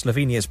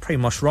 Slovenia's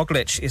Primož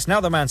Roglic is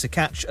now the man to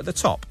catch at the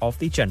top of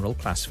the general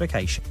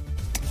classification.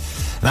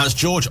 And that was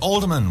George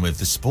Alderman with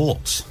the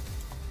sport.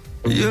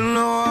 You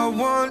know I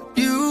want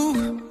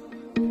you.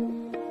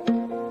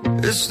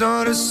 It's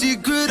not a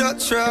secret I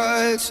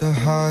try to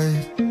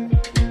hide.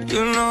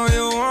 You know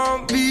you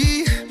want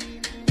me,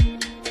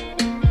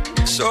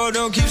 so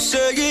don't keep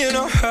saying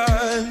our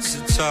hands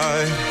are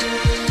tied.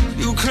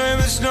 You claim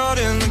it's not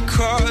in the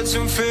cards,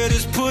 and fate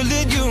is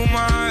pulling you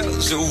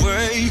miles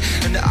away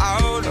and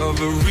out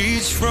of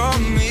reach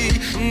from me.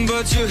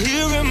 But you're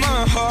here in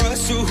my heart,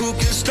 so who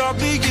can stop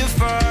me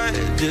if I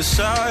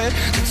decide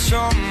that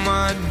you're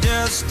my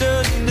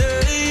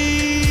destiny?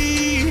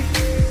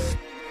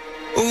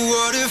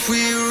 What if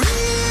we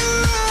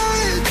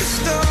rewrite the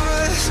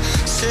stars?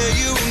 Say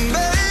you were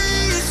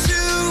made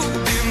to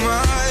be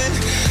mine.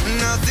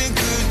 Nothing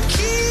could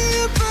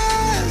keep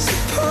us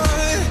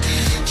apart.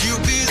 You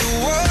be the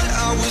one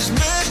I was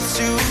meant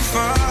to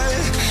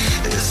find.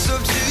 It's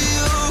up to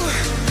you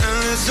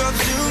and it's up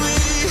to me.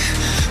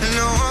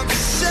 No one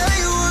can say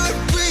what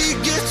we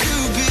get to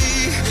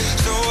be.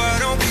 So why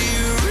don't we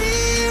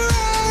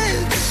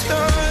rewrite the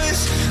stars?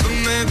 Or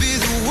maybe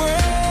the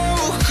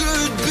world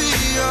could be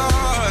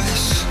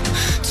ours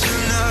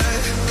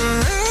tonight.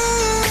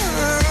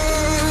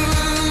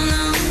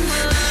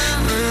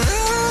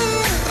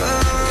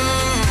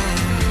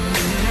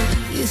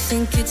 You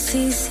think it's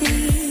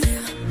easy?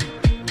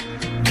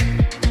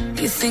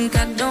 You think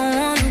I don't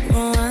wanna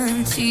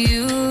run to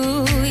you,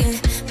 yeah.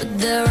 But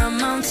there are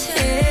mountains,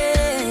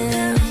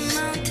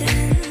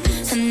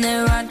 and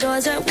there are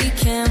doors that we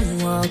can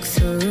walk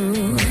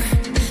through.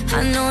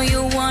 I know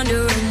you're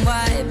wondering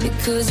why,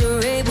 because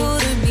we're able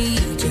to be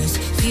just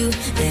you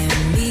and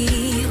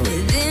me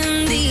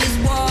within these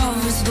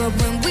walls. But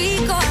when we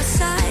go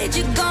outside,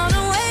 you're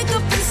gonna wake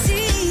up and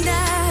see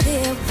that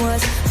it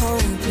was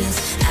hopeless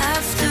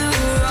after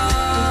all.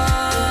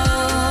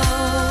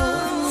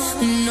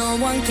 No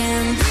one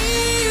can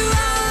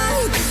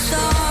rewrite the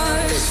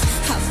stars.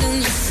 How can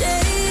you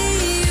say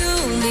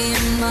you'll be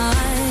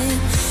mine?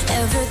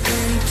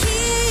 Everything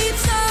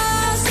keeps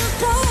us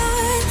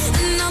apart,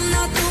 and I'm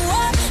not the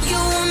one you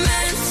were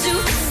meant to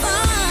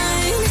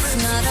find. It's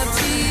not up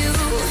to you,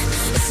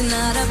 it's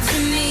not up to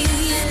me.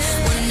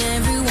 When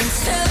everyone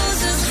tells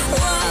us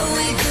what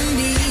we can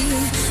be,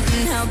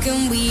 and how can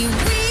we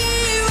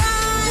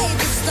rewrite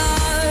the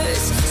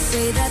stars?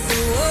 Say that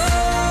the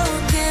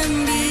world can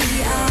be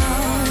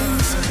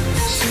ours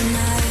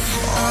tonight.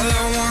 All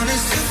I want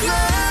is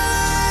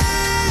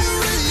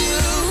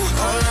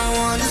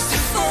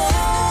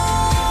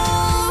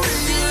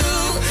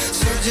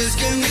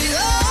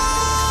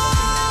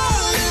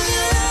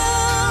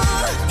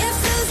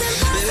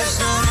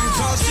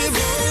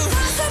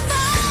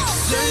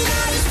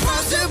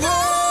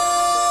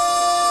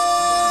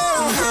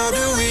How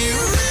do we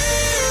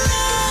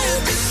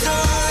rewrite the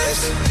stars?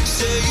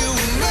 Say you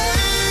were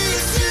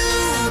made to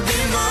be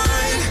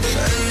mine,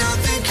 and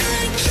nothing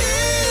can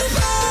keep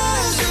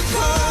us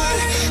apart.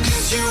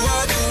 'Cause you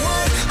are the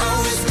one I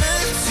was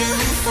meant to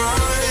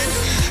find.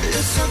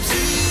 It's up to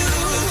you,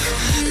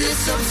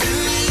 it's up to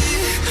me.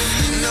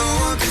 No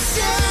one can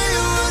say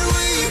what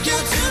we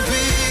get to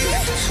be.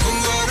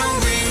 Why don't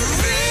we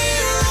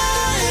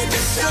rewrite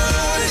the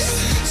stars,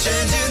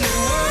 changing the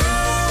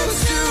world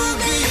to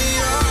be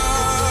ours?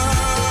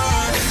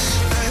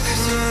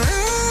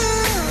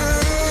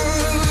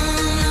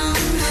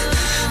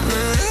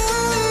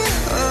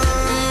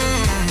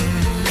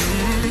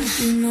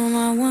 You know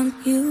I want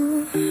you.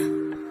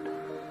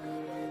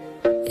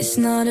 It's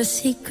not a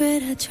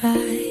secret I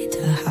try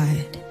to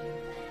hide,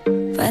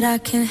 but I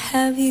can't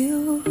have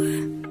you.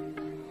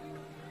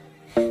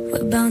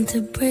 We're bound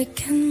to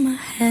break and my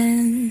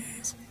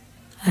hands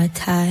are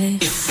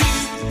tied. If you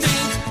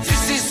think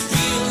this is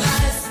real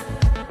life,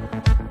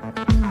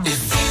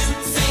 if you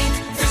think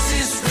this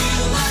is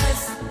real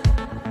life,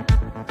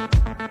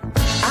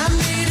 I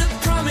made a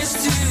promise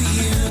to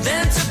you,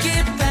 then took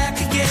it back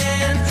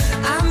again.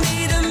 I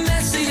made a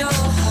mess of your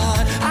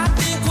heart, I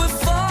think we're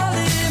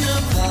falling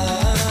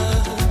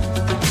apart.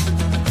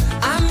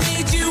 I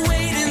made you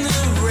wait in the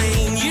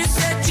rain, you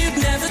said you'd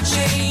never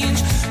change.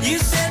 You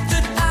said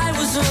that I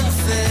was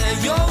unfair,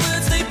 your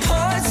words they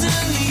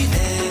poison the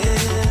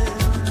air.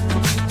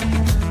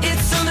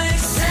 It's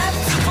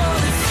unacceptable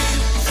if you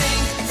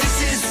think this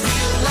is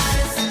real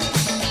life.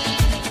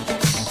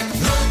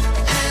 Look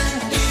and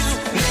you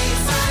may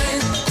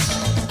find,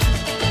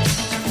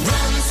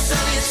 run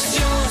son, it's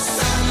your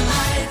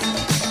sunlight.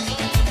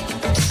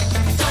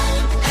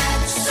 Don't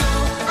act so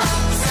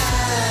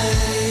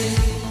uptight.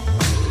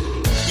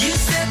 You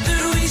said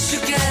that we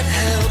should get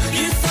help,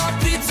 you thought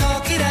we'd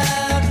talk it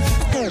out.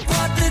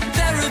 What the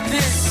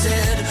therapist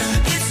said,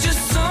 it's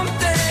just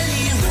something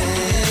he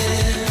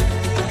read.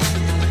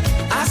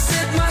 I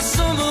said my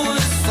summer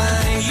was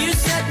fine, you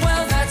said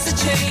well that's a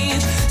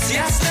change. See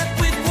I slept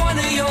with one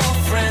of your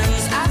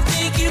friends, I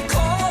think you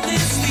call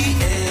this the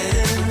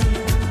end.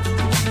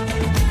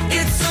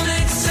 It's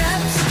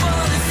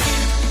unacceptable if you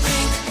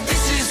think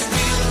this is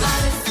real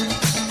life.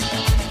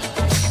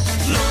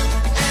 Look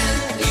and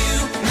you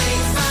may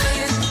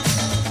find,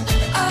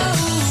 oh,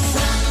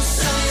 run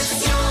son, it's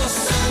your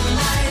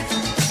sunlight.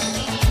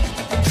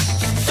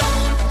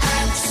 Don't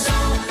act so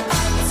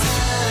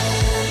uptight.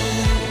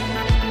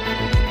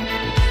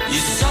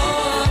 You're so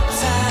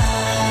uptight.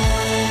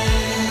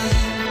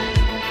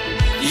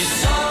 You're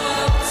so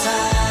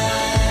uptight.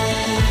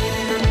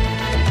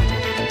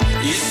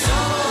 You're so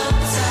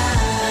uptight.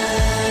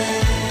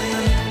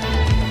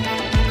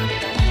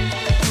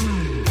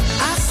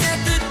 I said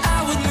that I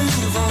would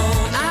move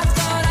on, I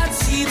thought I'd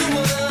see the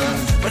world,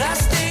 but I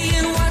stay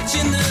in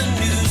watching the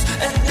news.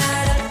 At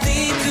night I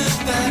think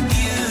about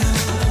you.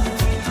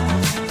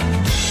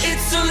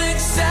 It's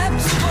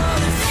unacceptable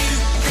if you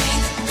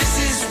think this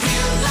is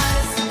real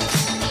life.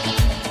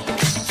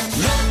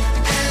 Look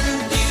and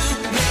you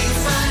may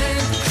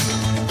find,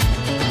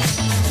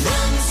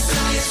 run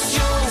son, it's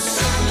your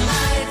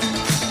sunlight.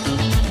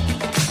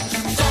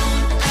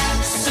 Don't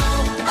act so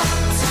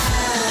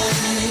uptight.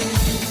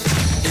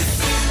 If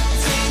you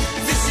think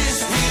this is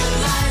real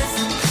life,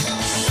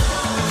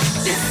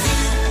 if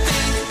you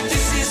think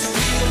this is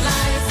real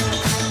life,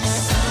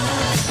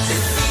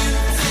 if you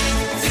think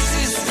this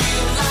is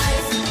real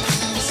life,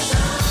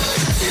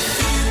 if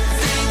you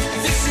think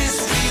this is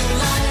real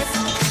life.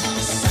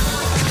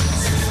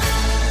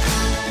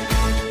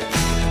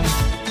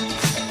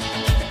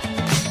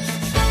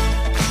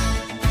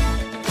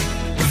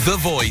 The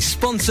Voice,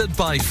 sponsored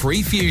by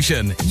Free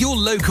Fusion, your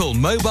local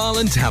mobile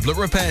and tablet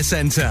repair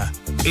centre.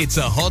 It's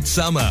a hot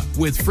summer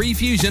with Free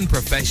Fusion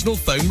Professional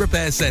Phone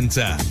Repair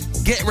Centre.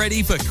 Get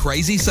ready for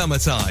crazy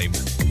summertime.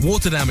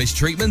 Water damage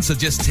treatments are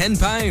just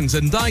 £10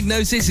 and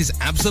diagnosis is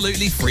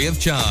absolutely free of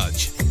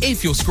charge.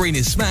 If your screen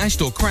is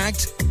smashed or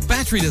cracked,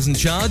 battery doesn't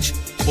charge,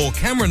 or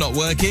camera not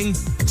working,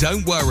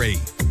 don't worry.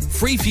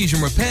 Free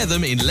Fusion repair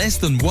them in less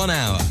than 1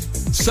 hour.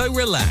 So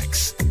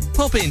relax.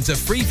 Pop into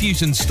Free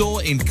Fusion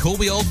store in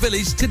Corby Old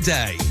Village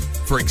today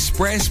for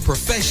express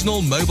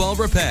professional mobile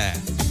repair.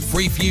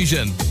 Free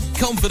Fusion,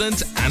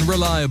 confident and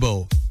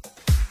reliable.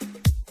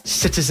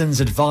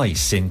 Citizens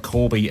Advice in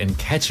Corby and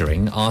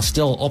Kettering are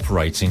still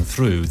operating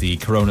through the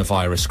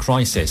coronavirus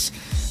crisis.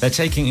 They're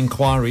taking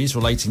inquiries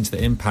relating to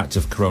the impact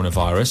of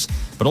coronavirus,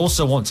 but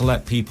also want to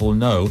let people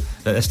know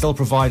that they're still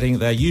providing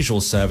their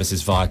usual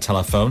services via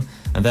telephone,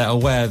 and they're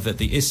aware that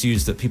the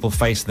issues that people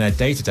face in their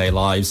day-to-day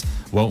lives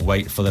won't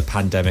wait for the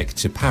pandemic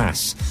to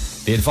pass.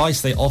 The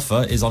advice they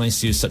offer is on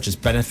issues such as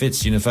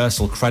benefits,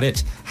 universal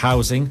credit,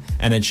 housing,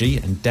 energy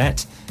and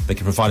debt. They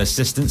can provide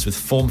assistance with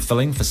form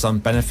filling for some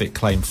benefit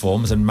claim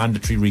forms and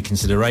mandatory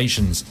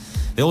reconsiderations.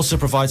 They also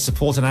provide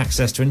support and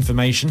access to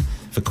information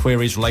for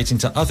queries relating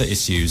to other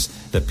issues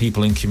that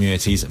people in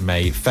communities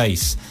may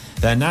face.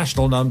 Their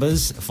national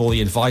numbers for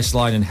the advice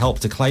line and help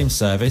to claim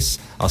service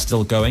are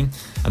still going,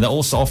 and they're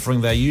also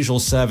offering their usual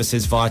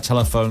services via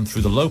telephone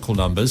through the local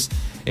numbers.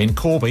 In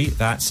Corby,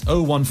 that's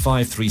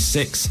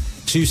 01536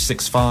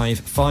 265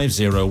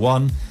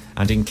 501,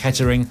 and in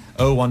Kettering,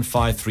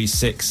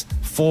 01536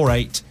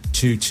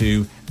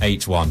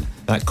 482281.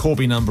 That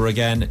Corby number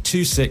again,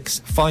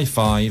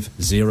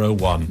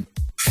 265501.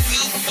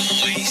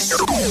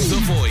 The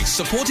Voice,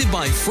 supported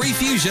by Free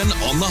Fusion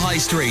on the High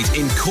Street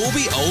in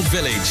Corby Old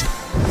Village.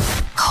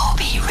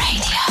 Corby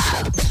Radio.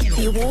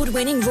 The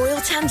award-winning Royal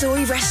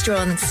Tandoori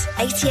Restaurant,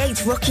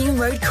 88 Rockingham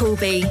Road,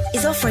 Corby,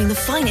 is offering the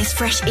finest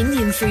fresh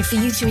Indian food for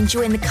you to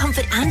enjoy in the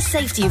comfort and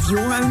safety of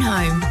your own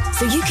home.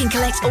 So you can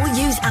collect or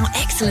use our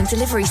excellent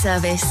delivery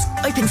service.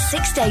 Open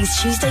 6 days,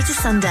 Tuesday to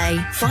Sunday,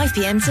 5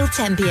 p.m. till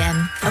 10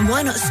 p.m. And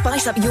why not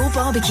spice up your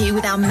barbecue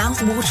with our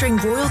mouth-watering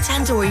Royal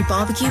Tandoori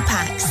barbecue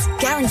packs?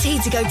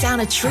 Guaranteed to go down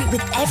a treat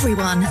with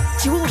everyone.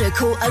 To order,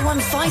 call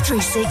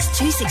 01536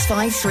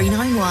 265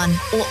 391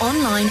 or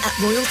online at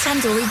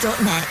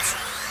royaltandoori.net.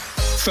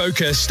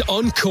 Focused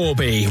on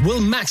Corby will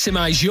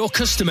maximise your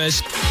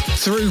customers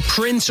through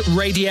print,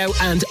 radio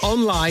and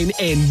online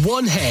in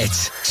one hit.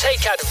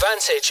 Take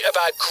advantage of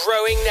our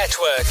growing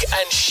network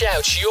and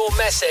shout your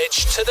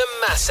message to the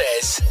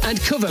masses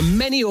and cover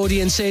many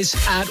audiences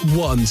at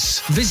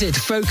once. Visit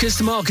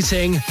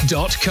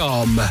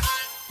focusedmarketing.com.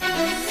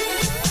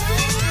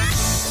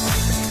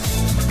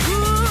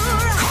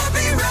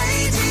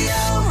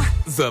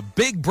 The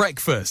Big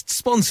Breakfast,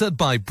 sponsored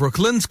by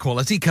Brooklands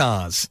Quality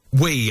Cars.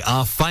 We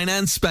are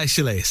finance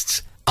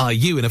specialists. Are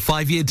you in a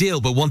 5-year deal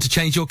but want to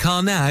change your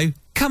car now?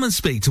 Come and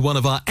speak to one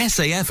of our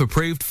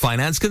SAF-approved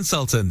finance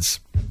consultants.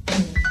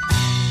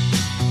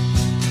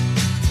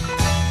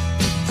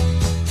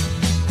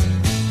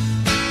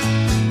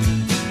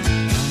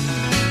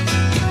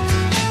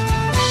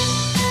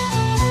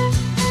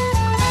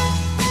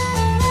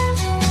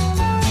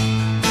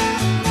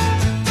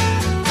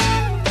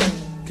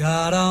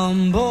 Got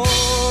on board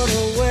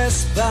a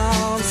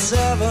westbound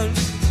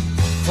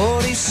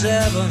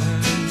 747.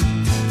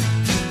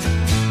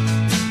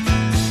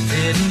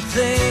 Didn't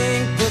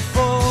think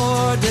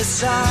before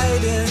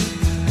deciding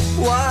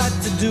what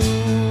to do.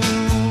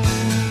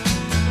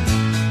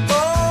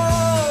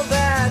 Oh,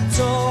 that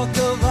talk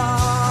of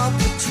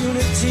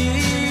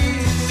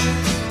opportunities,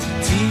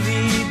 TV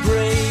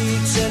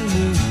breaks and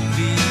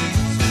movies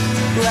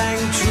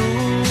rang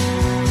true.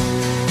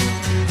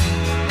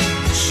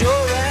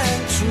 Sure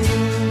and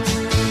true.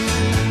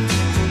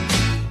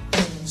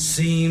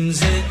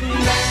 Seems it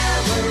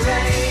never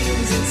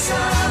rains in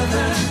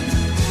Southern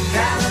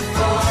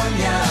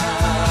California.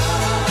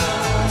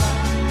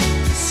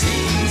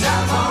 Seems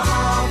I've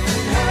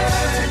often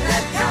heard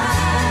that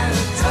kind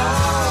of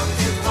talk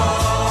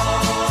before.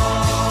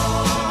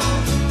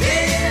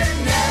 It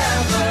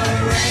never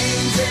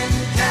rains in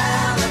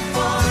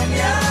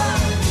California,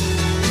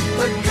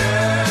 but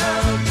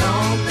girl,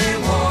 don't they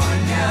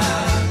warn ya,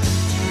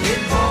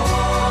 it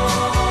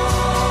pours,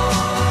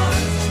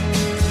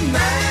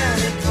 man,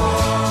 it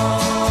pours.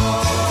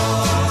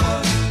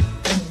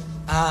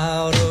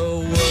 Out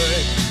of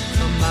work,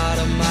 I'm out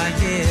of my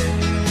head.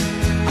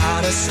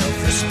 Out of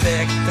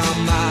self-respect,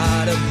 I'm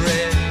out of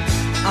breath.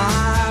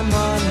 I'm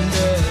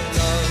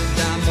underloved,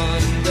 I'm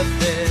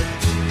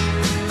underfed.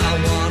 I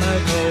wanna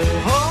go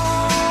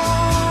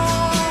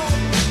home.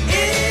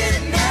 It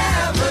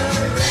never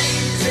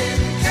rains in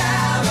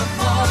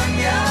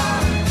California,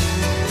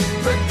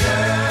 but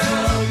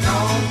girl,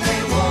 don't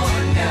they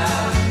warn ya,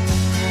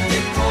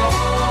 it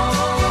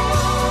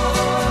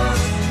pours,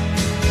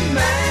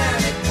 man,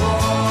 it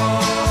pours.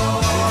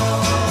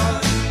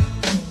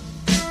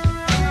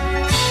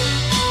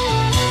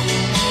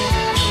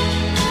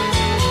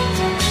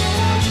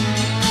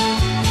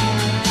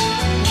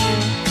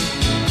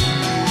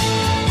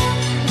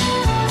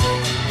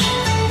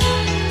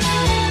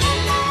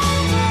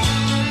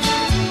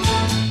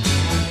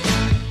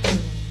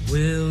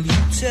 Will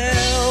you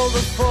tell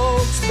the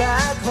folks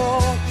back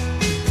home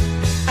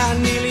I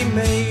nearly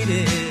made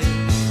it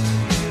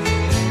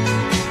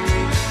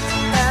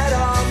at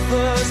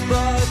offers,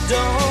 but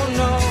don't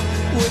know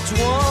which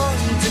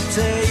one to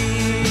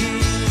take.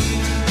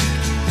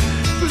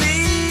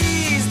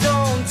 Please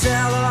don't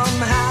tell them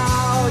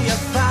how you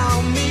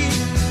found me.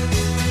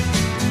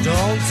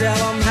 Don't tell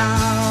them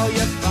how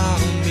you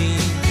found me.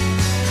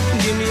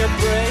 Give me a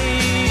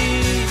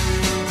break.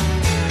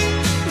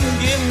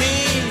 Give me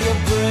a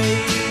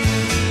break.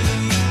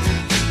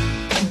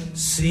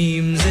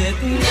 Seems it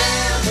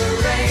never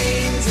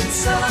rains in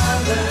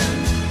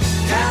Southern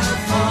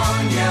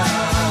California.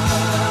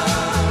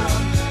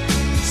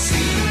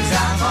 Seems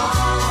I've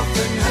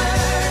often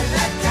heard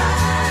that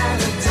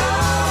kind of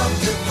talk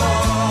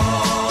before.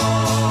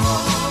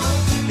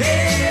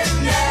 It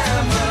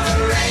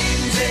never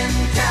rains in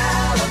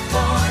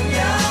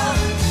California,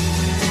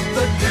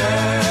 but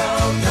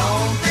girl,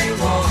 don't they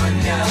warn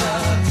ya,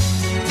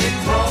 it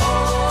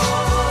pours,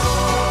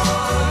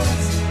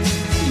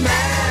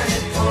 man,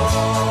 it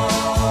pours.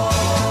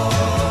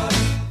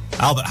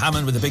 Albert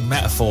Hammond with a big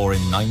metaphor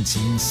in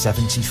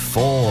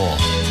 1974.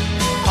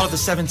 Part of the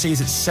 70s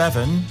at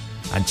 7,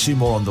 and 2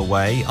 more on the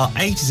way. Our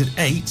 80s at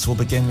 8 will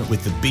begin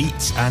with The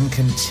Beat and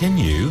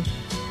continue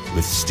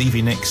with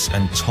Stevie Nicks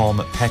and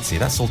Tom Petty.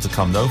 That's all to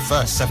come, though.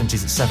 First,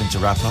 70s at 7 to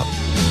wrap up.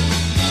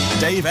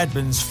 Dave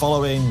Edmunds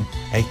following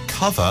a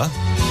cover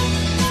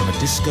from a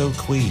disco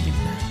queen.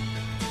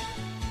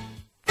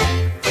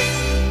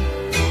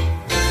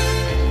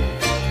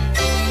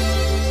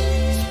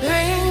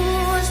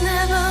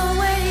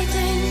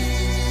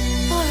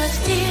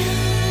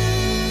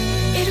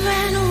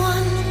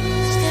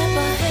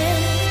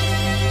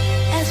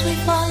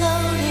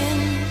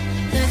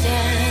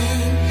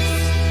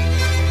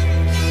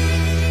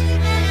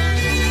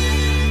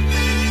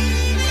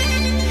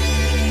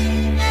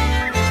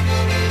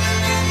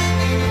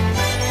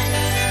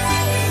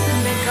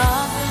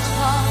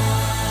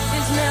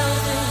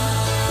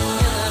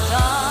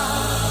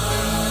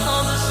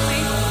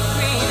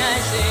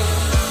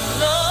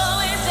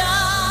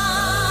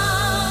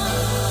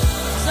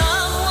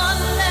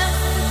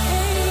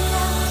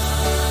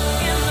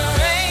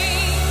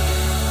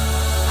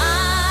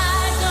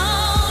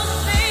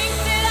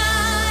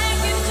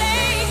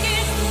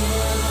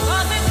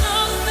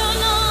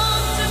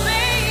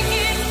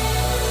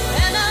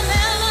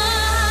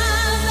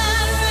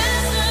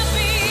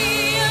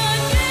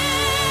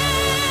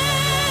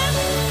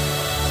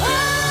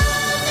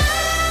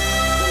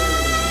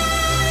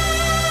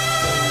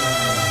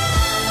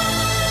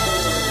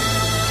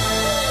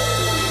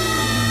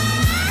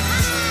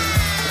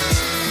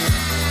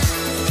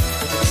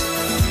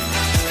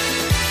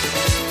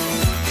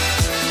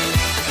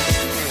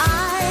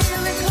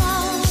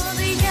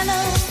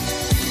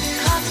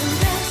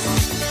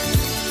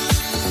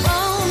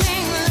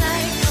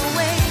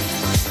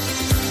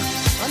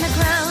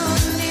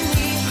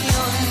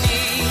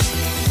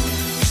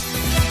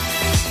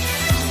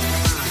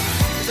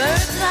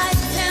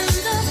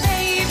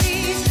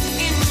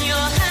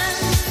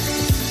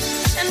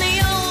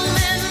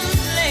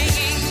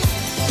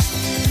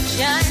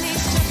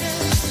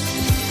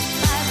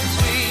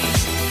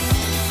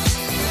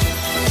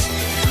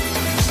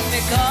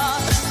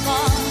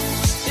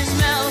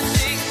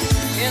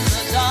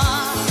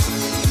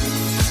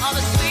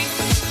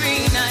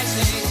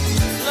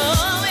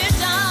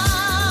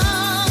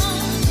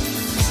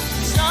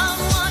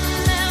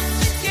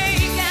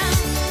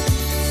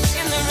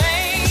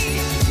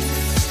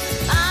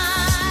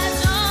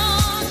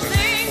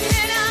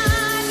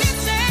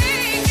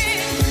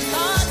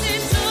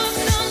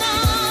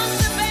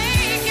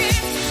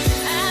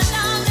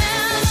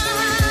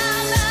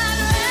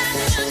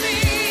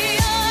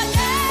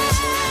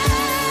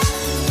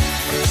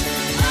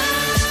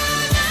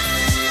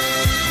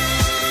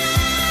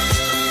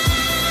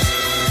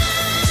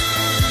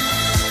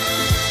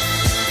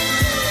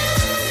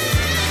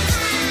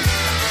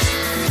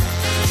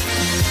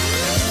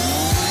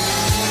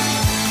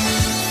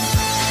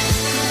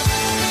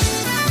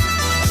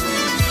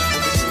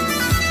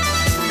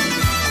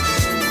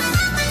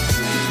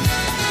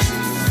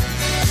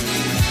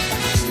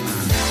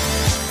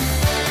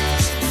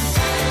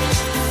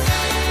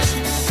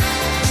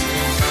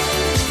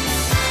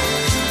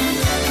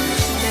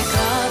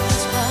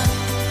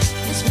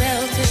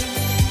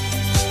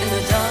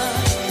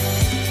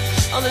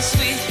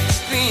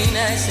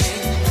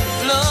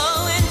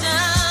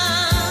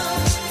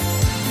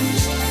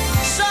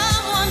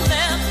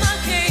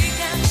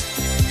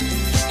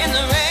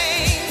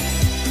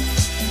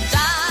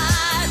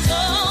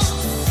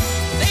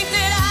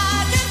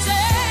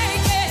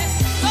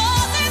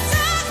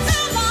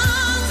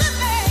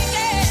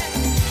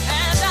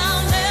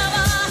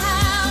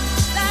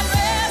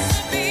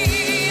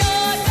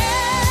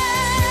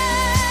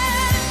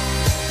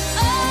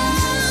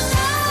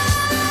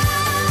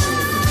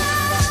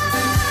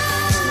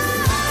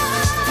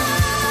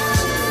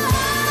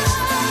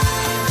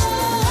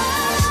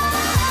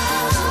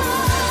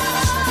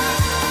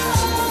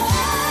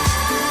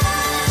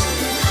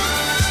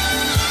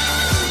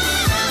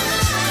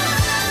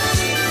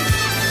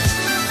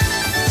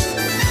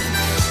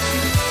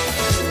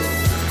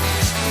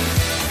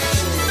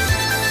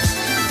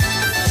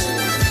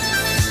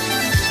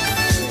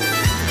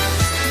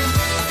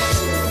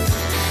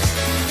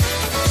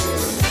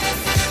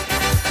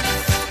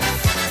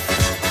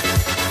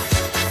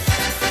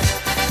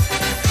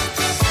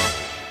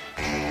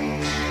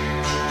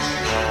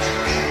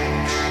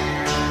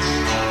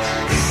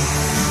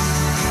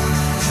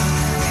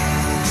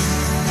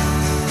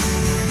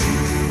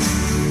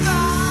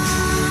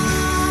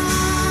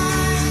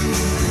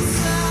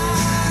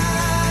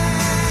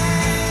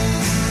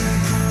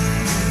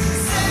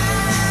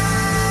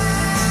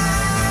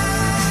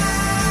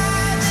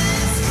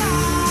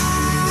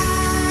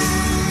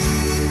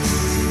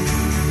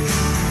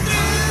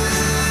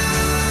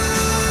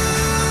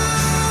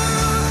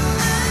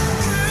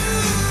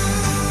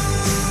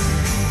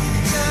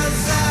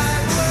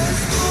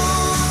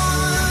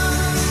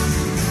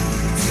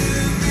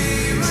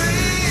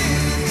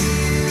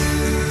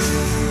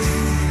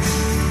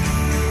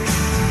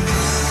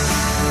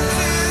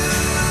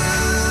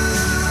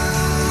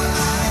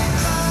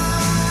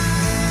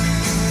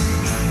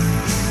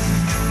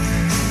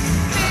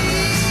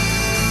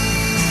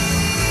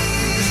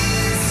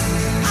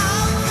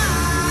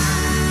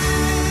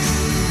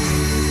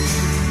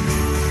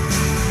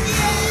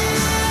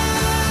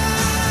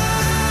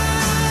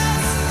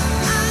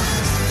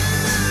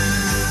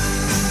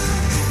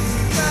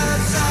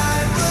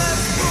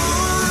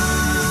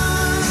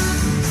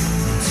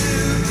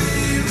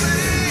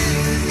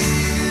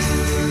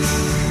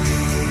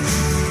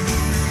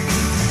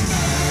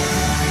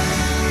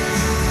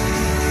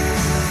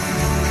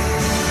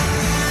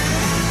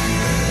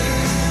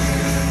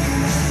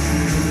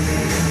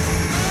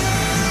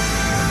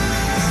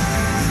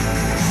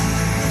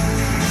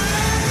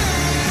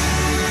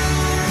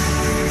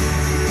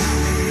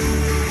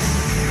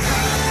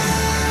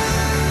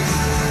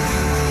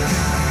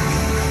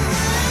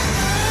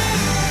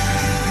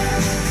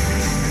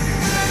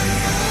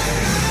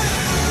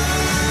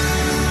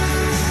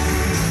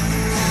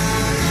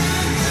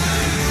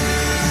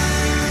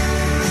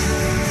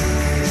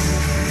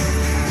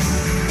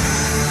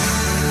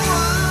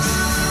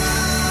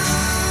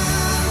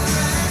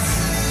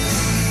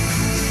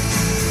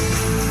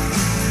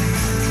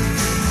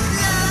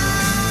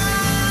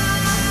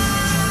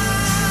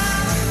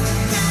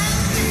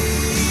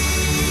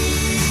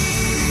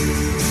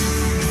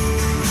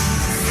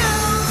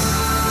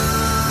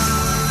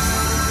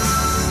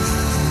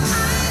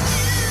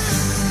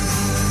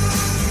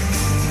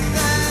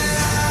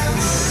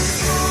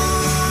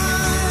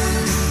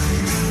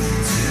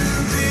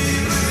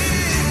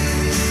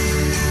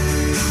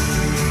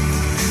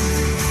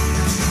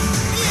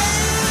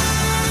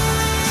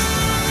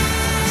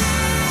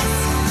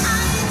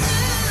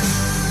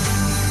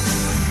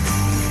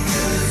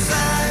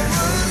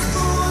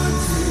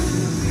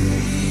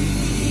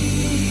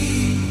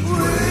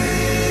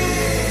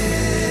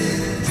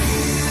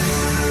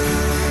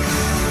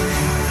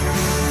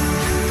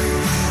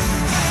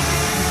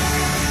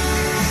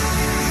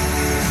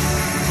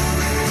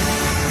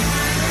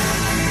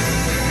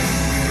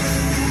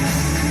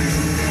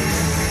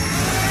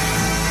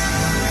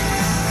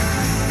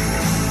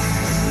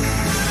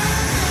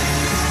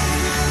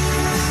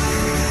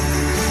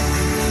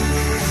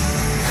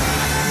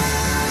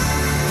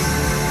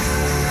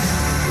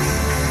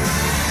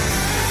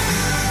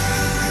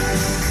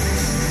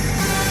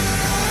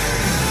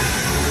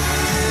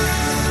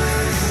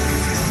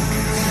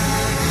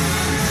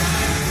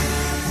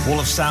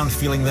 sound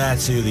feeling there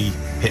to the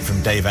hit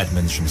from Dave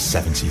Edmunds from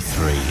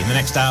 73. In the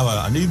next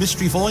hour, a new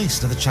mystery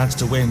voice, another chance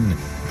to win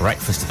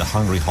breakfast at the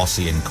Hungry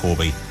Hossie in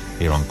Corby,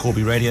 here on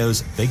Corby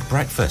Radio's Big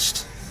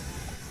Breakfast.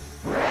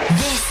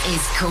 This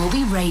is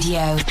Corby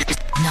Radio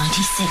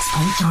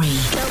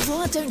 96.3.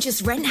 Belvoir don't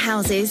just rent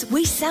houses,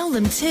 we sell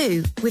them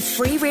too. With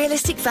free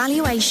realistic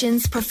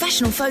valuations,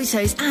 professional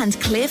photos and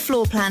clear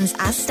floor plans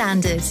as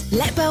standard.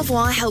 Let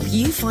Belvoir help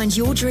you find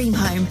your dream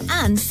home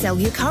and sell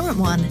your current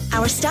one.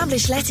 Our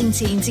established letting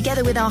team,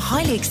 together with our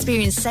highly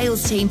experienced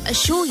sales team,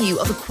 assure you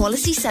of a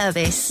quality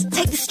service.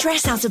 Take the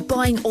stress out of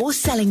buying or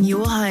selling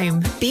your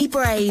home. Be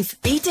brave,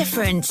 be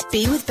different,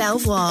 be with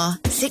Belvoir.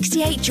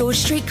 68 George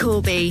Street,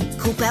 Corby.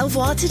 Call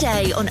Belvoir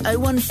today on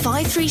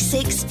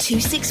 01536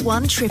 261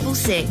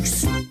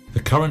 666.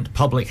 The current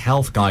public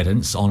health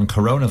guidance on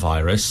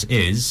coronavirus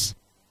is: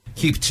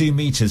 keep 2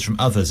 metres from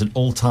others at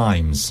all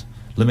times.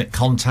 Limit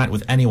contact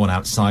with anyone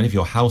outside of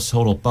your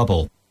household or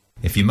bubble.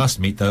 If you must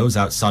meet those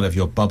outside of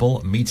your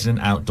bubble, meet in an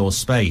outdoor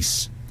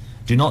space.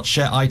 Do not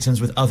share items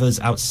with others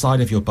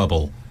outside of your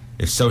bubble.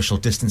 If social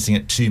distancing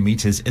at 2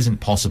 metres isn't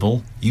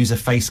possible, use a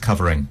face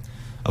covering.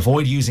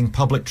 Avoid using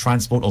public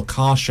transport or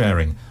car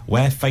sharing.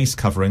 Wear face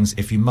coverings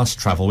if you must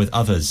travel with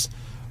others.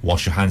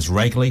 Wash your hands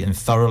regularly and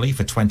thoroughly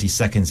for 20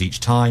 seconds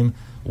each time.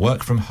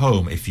 Work from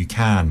home if you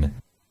can.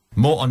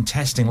 More on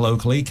testing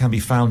locally can be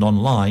found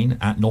online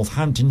at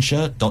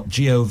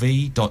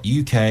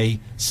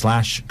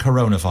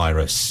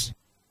northamptonshire.gov.uk/coronavirus.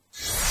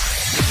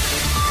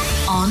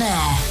 On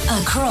air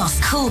across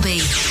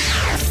Corby.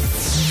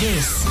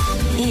 This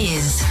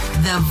is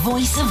the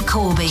voice of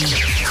Corby.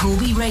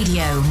 Corby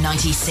Radio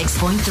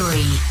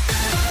 96.3.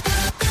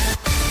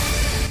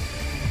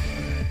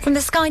 From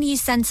the Sky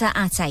News Centre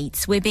at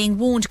 8, we're being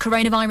warned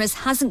coronavirus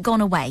hasn't gone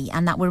away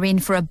and that we're in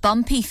for a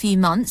bumpy few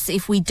months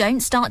if we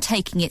don't start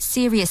taking it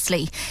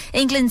seriously.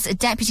 England's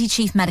Deputy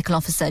Chief Medical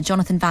Officer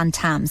Jonathan Van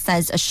Tam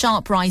says a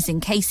sharp rise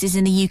in cases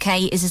in the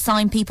UK is a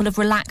sign people have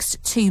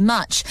relaxed too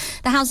much.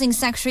 The Housing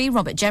Secretary,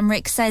 Robert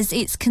Jemrick, says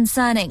it's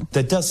concerning.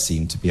 There does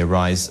seem to be a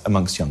rise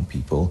amongst young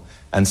people.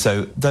 And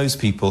so those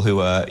people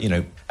who are,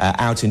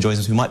 out enjoying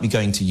themselves, who might be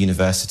going to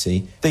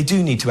university, they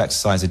do need to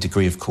exercise a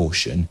degree of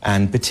caution,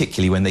 and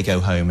particularly when they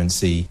go home and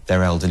see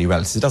their elderly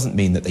relatives. It doesn't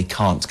mean that they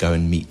can't go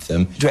and meet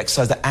them. To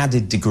exercise that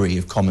added degree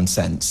of common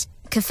sense.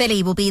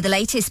 Caerphilly will be the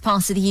latest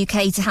part of the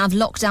UK to have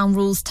lockdown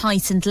rules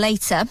tightened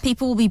later.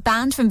 People will be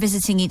banned from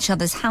visiting each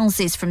other's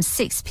houses from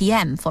 6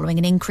 p.m. following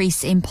an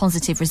increase in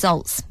positive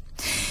results.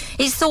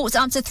 It's thought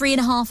up to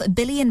 £3.5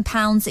 billion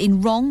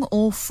in wrong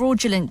or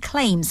fraudulent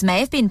claims may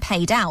have been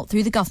paid out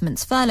through the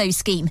government's furlough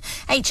scheme.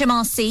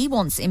 HMRC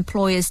wants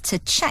employers to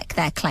check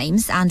their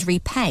claims and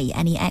repay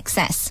any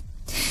excess.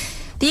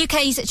 The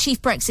UK's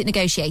chief Brexit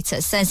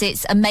negotiator says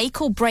it's a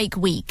make or break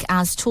week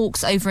as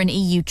talks over an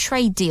EU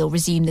trade deal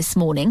resume this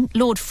morning.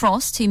 Lord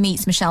Frost, who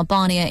meets Michel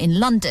Barnier in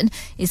London,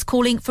 is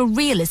calling for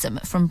realism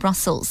from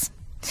Brussels.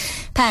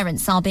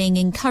 Parents are being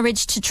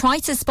encouraged to try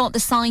to spot the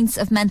signs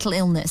of mental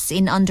illness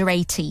in under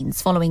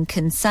 18s following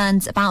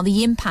concerns about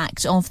the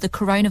impact of the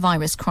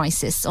coronavirus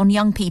crisis on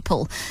young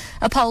people.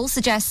 A poll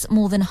suggests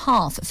more than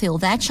half feel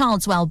their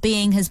child's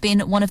well-being has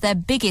been one of their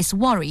biggest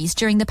worries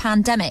during the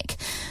pandemic.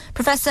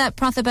 Professor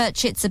Prathabha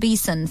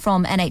Chitsabeeson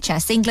from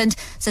NHS England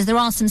says there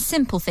are some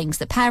simple things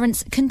that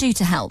parents can do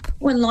to help.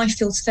 When life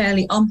feels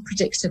fairly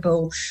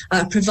unpredictable,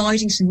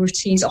 providing some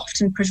routines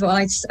often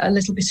provides a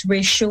little bit of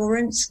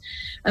reassurance.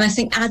 And I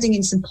think adding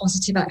in some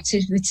positive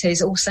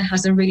activities also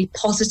has a really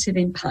positive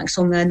impact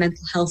on their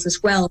mental health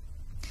as well.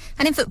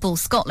 And in football,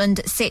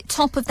 Scotland sit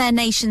top of their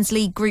Nations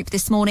League group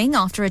this morning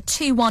after a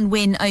 2-1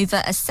 win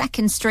over a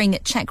second-string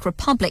Czech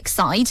Republic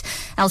side.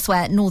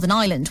 Elsewhere, Northern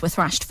Ireland were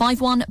thrashed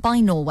 5-1 by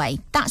Norway.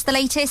 That's the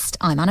latest.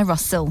 I'm Anna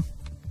Russell.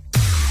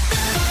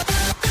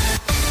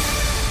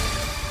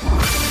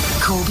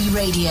 Corby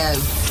Radio.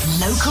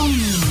 Local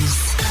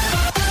news.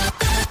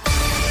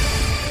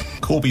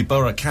 Corby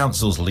Borough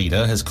Council's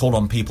leader has called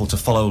on people to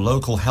follow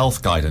local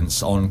health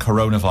guidance on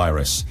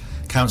coronavirus.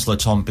 Councillor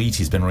Tom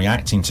Beattie's been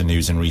reacting to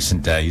news in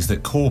recent days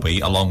that Corby,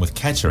 along with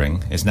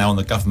Kettering, is now on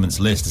the government's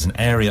list as an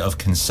area of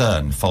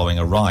concern following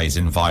a rise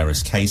in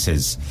virus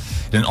cases.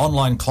 In an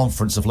online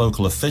conference of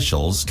local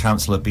officials,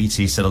 Councillor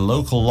Beattie said a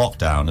local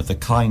lockdown of the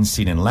kind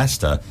seen in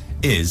Leicester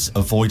is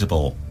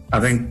avoidable. I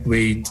think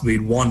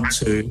we'd want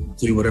to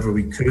do whatever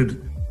we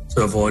could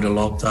to avoid a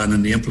lockdown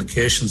and the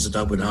implications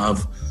that would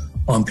have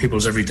on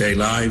people's everyday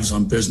lives,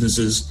 on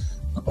businesses.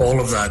 All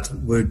of that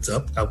would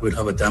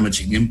have a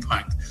damaging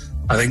impact.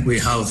 I think we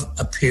have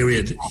a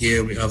period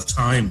here, we have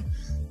time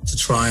to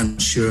try and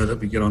ensure that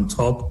we get on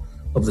top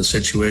of the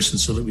situation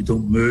so that we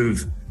don't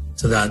move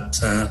to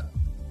that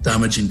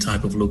damaging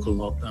type of local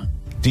lockdown.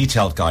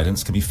 Detailed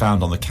guidance can be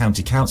found on the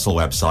County Council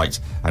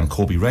website and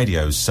Corby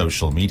Radio's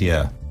social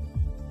media.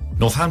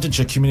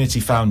 Northamptonshire Community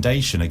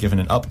Foundation are given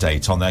an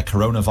update on their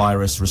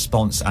coronavirus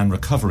response and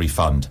recovery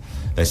fund.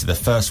 They say the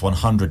first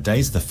 100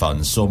 days of the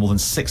fund saw more than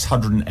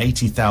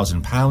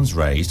 £680,000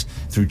 raised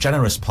through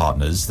generous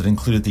partners that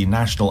included the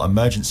National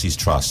Emergencies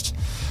Trust.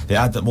 They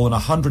add that more than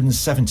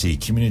 170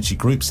 community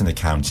groups in the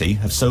county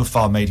have so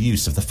far made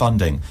use of the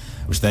funding,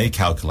 which they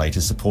calculate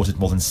has supported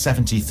more than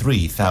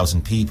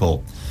 73,000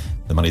 people.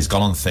 The money's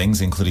gone on things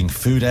including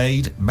food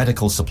aid,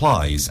 medical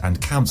supplies and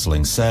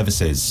counselling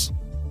services.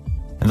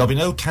 And there'll be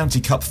no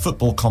County Cup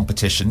football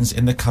competitions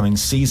in the coming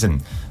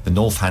season. The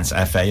Northants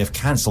FA have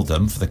cancelled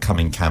them for the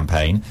coming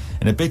campaign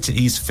in a bid to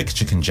ease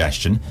fixture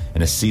congestion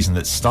in a season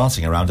that's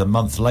starting around a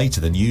month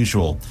later than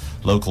usual.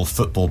 Local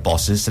football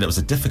bosses said it was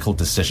a difficult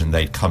decision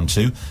they'd come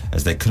to,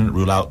 as they couldn't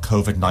rule out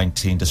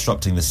COVID-19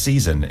 disrupting the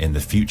season in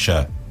the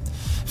future.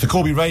 For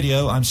Corby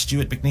Radio, I'm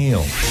Stuart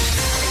McNeil.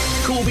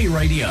 Corby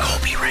Radio.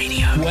 Corby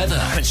Radio. Weather.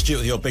 I'm Stuart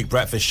with your Big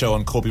Breakfast show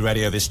on Corby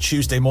Radio this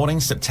Tuesday morning,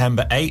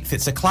 September 8th.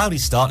 It's a cloudy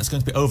start. It's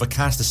going to be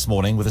overcast this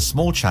morning with a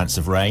small chance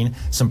of rain.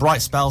 Some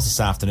bright spells this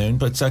afternoon,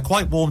 but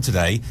quite warm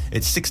today.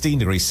 It's 16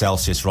 degrees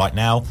Celsius right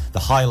now. The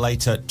high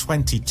later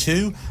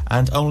 22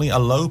 and only a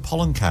low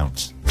pollen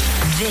count.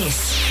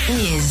 This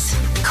is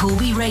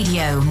Corby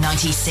Radio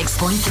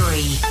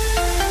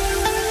 96.3.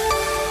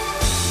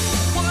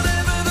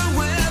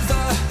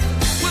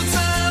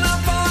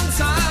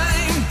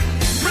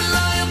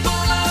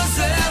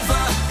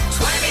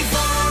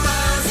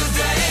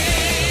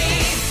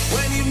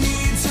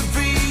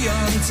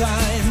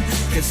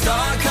 Get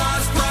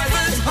StarCar's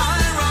private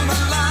hire on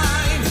the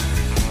line.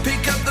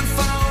 Pick up the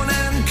phone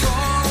and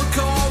call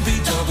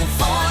Corby.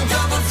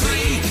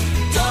 4433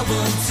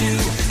 22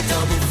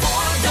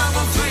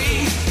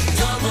 4433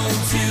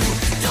 22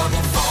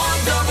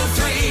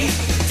 4433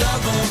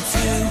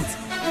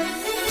 22.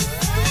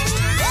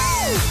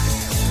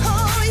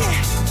 Oh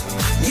yeah,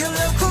 your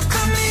local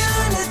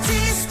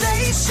community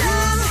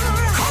station,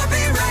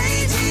 Corby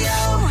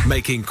Radio.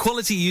 Making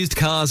quality used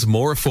cars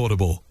more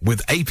affordable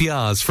with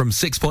APRs from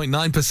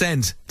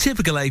 6.9%.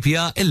 Typical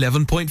APR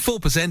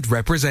 11.4%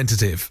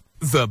 representative.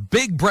 The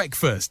Big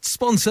Breakfast,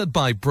 sponsored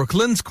by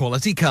Brooklands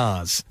Quality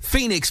Cars.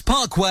 Phoenix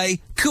Parkway,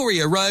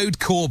 Courier Road,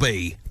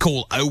 Corby.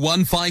 Call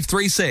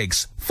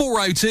 01536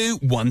 402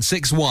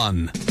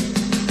 161.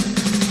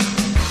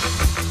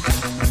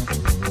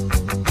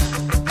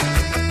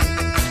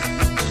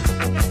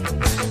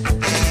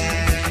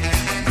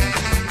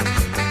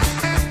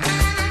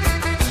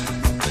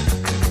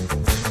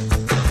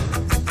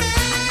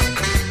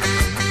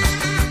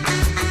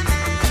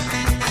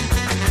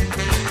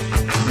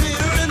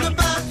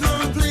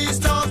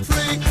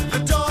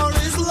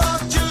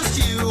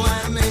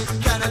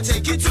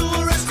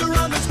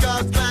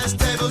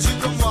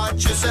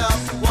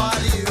 Yourself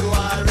while you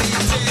are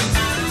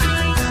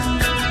eating.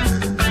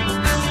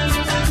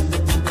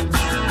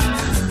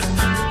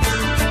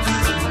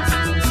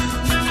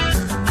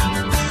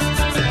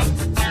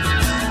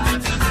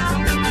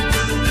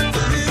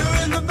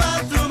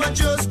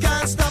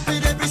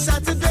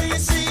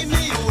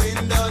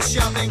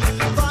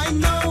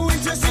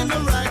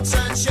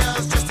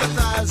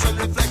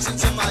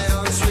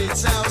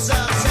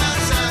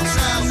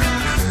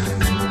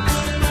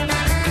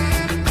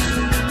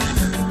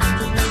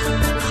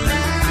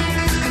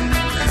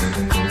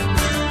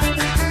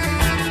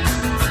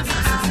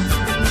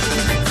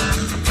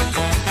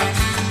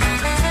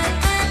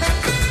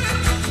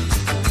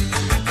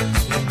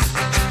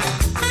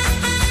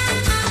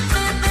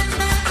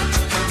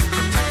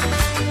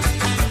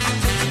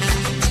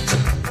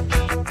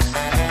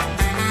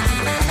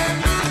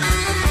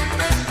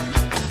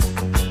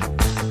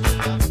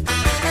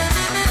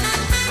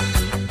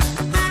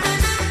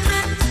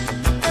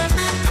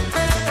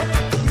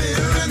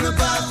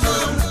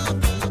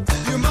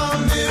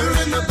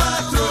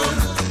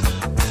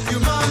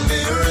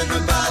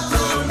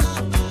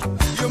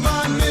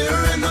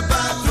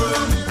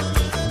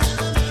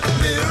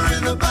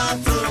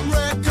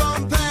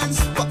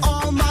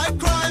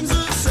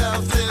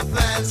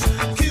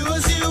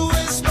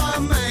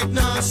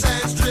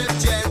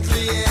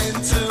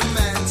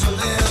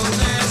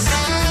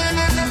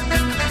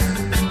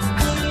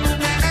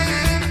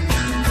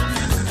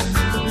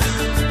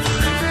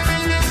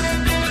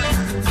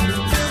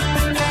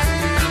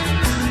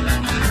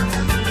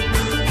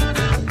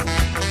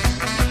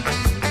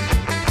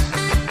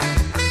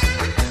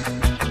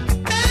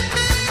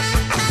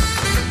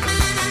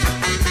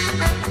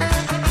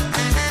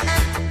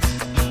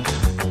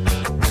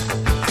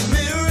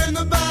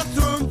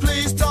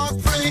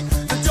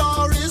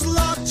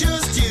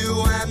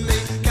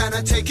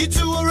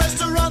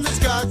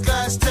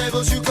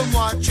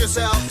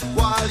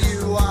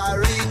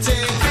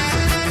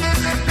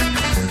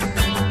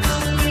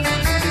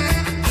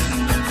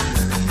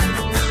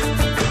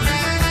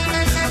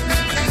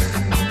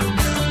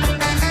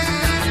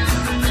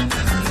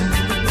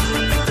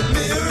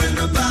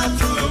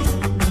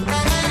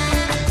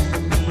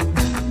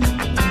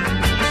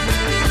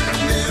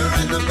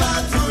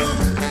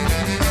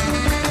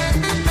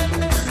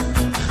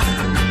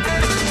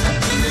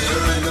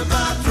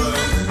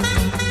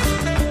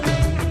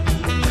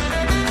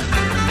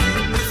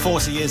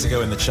 years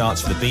ago in the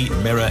charts for the beat,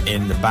 Mirror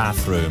in the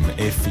Bathroom.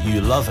 If you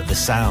love the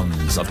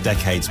sounds of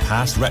decades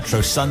past,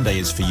 Retro Sunday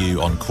is for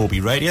you on Corby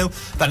Radio.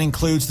 That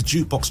includes the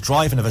Jukebox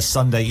Drive-In of a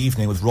Sunday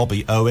evening with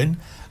Robbie Owen,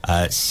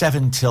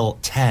 7 till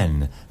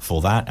 10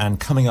 for that. And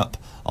coming up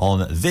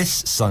on this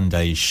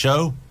Sunday's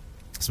show,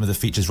 some of the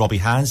features Robbie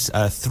has,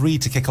 3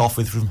 to kick off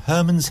with from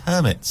Herman's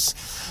Hermits,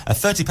 a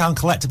 £30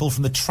 collectible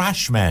from the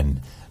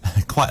Trashmen,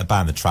 quite a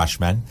band, the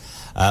Trashmen.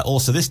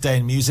 Also, this day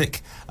in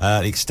music,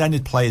 the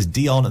extended play is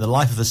Dion, and the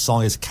life of the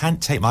song is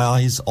Can't Take My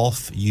Eyes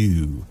Off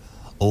You.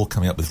 All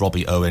coming up with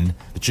Robbie Owen,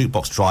 the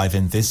Jukebox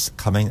Drive-In this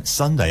coming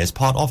Sunday as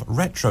part of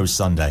Retro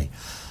Sunday.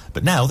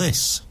 But now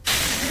this.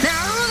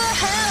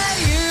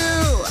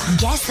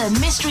 Guess the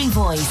mystery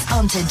voice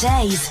on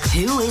today's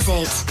Who Is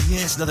It?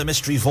 Yes, another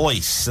mystery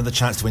voice and the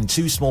chance to win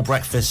 2 small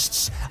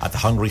breakfasts at the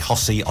Hungry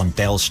Hossie on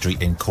Dale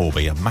Street in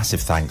Corby. A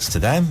massive thanks to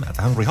them at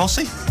the Hungry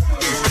Hossie.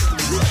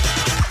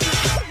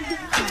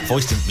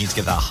 Voice didn't mean to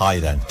get that high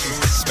then,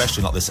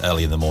 especially not this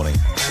early in the morning.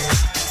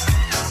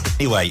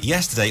 Anyway,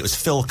 yesterday it was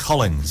Phil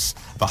Collins.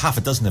 About half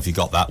a dozen of you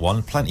got that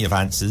one. Plenty of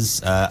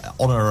answers on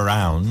or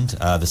around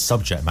the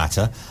subject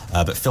matter,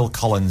 but Phil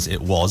Collins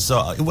it was.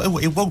 So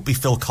it won't be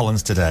Phil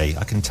Collins today,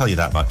 I can tell you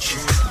that much.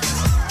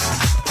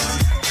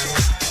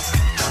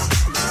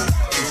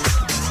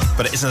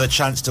 But it is another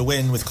chance to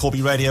win with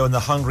Corby Radio and the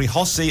Hungry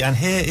Hossie, and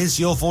here is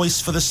your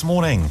voice for this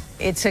morning.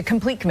 It's a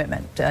complete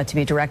commitment to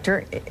be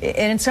director,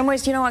 and in some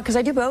ways, you know what, because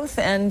I do both,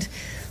 and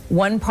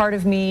one part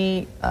of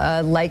me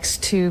likes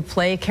to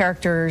play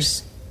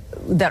characters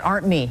that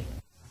aren't me.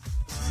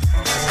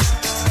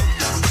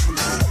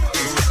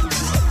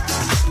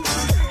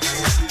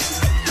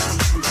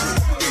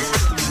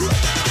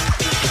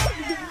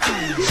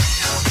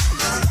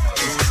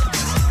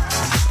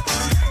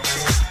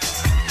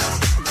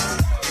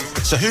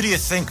 So who do you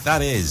think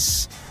that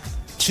is?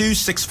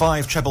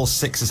 265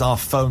 666 is our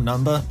phone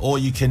number, or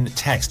you can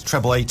text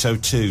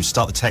 88802.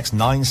 Start the text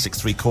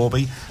 963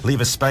 Corby, leave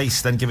a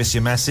space, then give us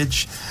your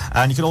message.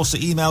 And you can also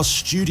email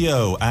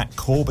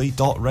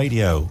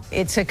studio@corby.radio.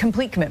 It's a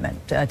complete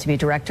commitment to be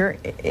director,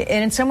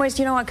 and in some ways,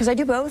 you know what, because I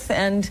do both,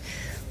 and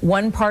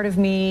one part of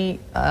me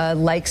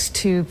likes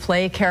to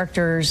play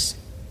characters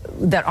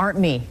that aren't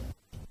me.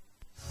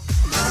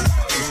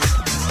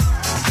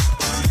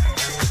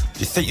 Do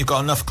you think you've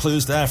got enough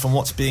clues there from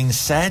what's being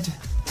said?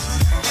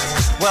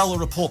 Well, we'll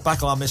report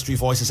back on our mystery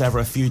voices ever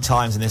a few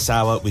times in this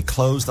hour. We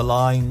close the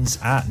lines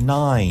at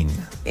 9.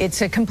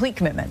 It's a complete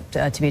commitment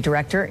to be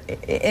director,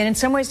 and in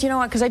some ways, you know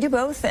what, because I do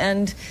both,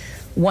 and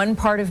one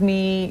part of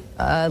me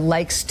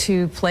likes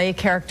to play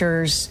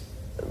characters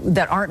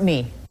that aren't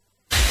me.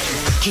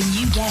 Can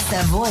you guess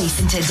their voice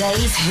in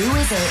today's Who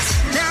Is It?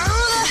 Now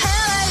who the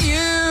hell are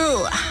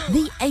you?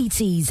 The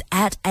 80s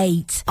at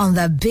 8 on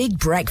The Big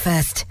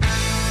Breakfast.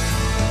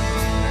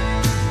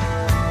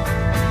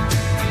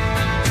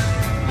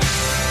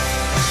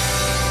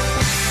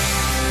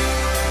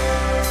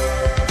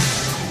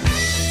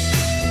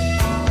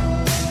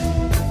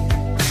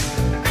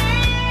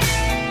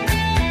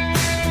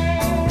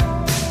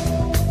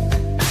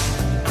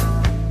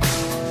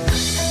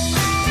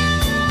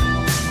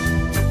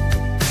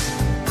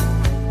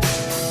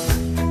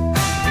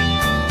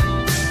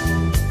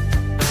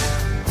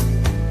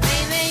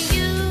 Baby,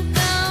 you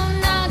go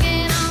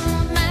knocking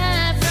on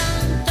my front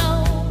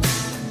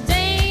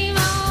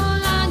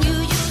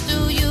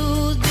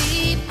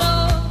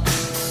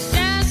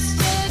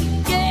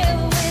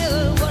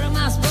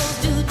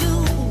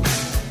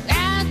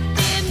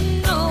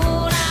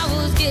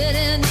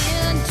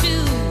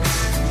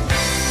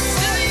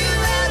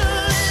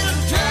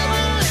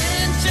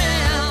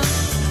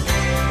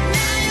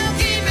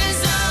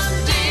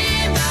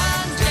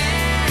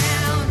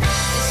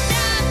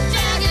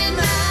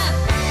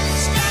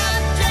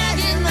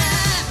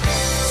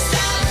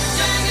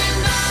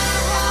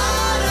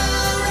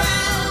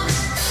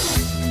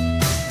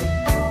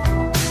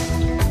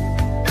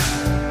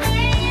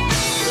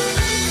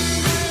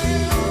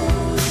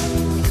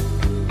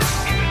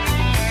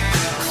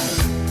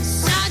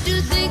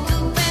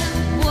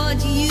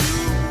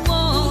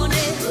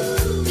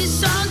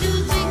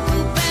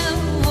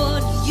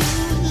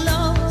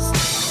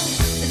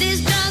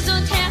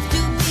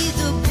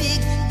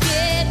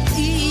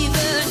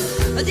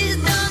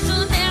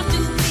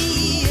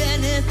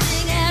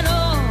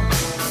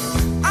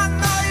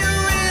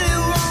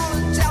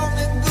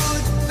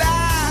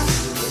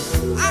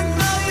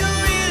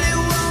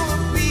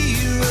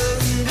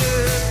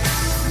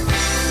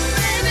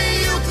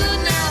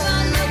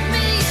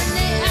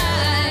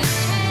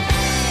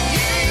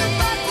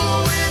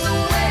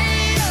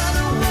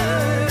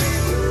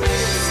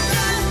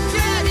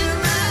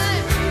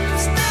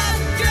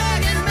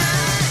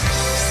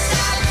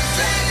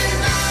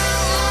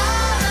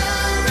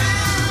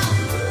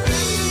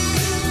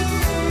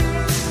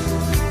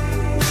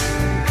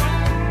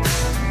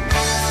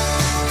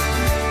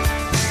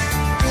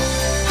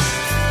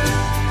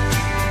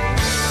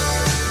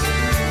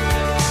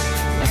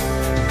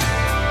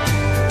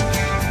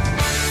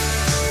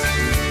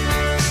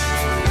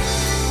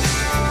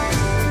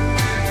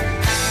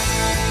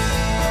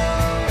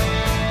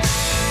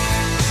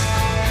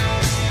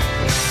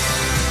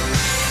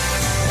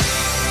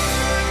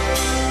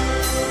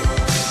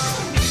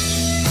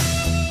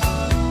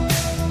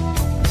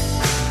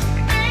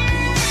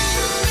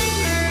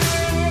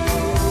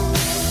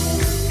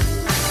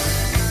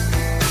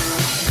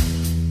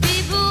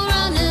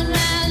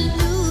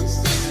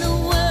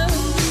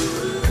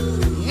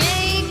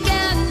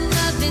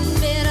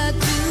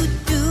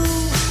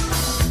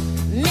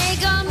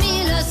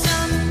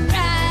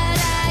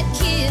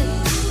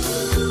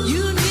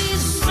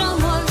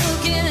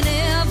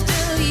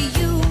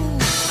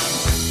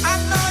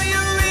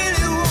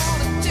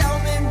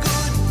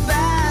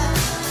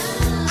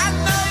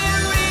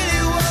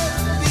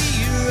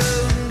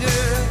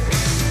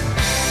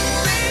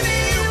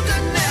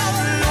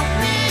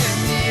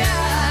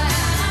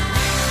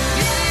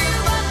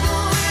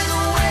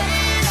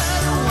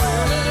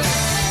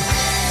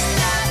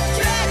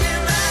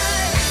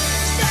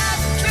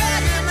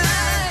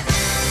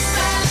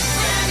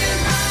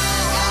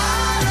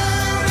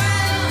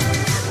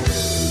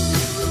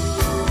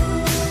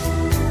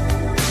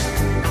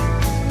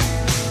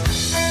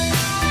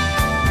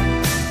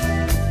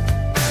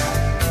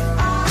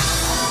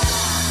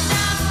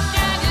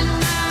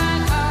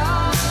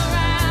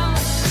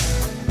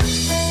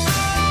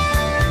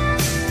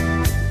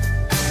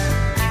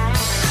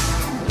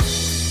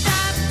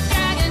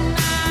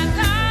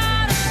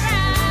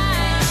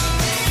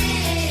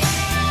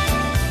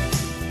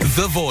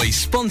The Voice,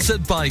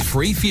 sponsored by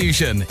Free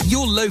Fusion,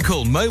 your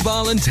local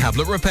mobile and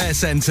tablet repair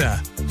centre.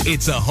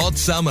 It's a hot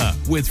summer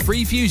with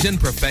Free Fusion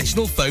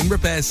Professional Phone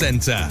Repair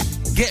Centre.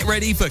 Get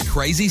ready for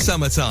crazy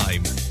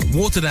summertime.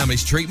 Water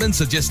damage treatments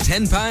are just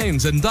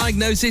 £10 and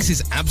diagnosis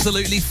is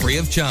absolutely free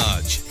of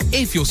charge.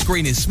 If your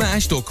screen is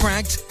smashed or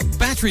cracked,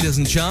 battery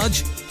doesn't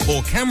charge,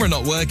 or camera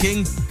not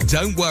working,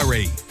 don't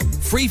worry.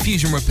 Free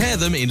Fusion repair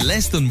them in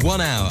less than 1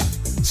 hour.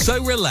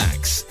 So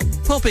relax.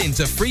 Pop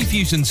into Free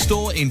Fusion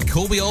store in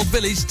Corby Old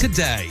Village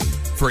today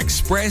for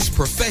express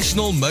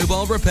professional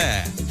mobile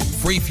repair.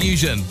 Free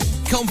Fusion,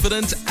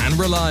 confident and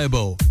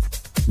reliable.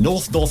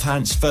 North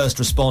Northants First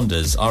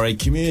Responders are a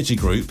community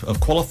group of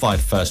qualified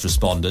first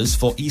responders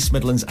for East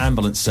Midlands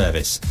Ambulance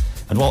Service.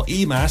 And while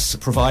EMAS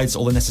provides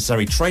all the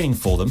necessary training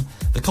for them,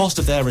 the cost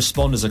of their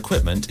responders'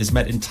 equipment is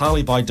met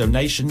entirely by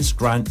donations,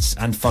 grants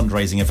and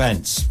fundraising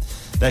events.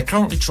 They're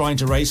currently trying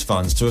to raise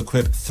funds to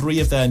equip 3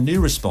 of their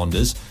new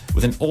responders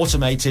with an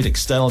automated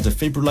external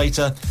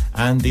defibrillator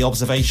and the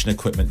observation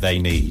equipment they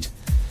need.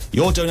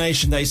 Your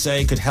donation, they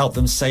say, could help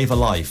them save a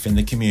life in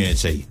the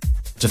community.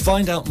 To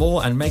find out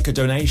more and make a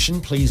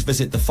donation, please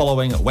visit the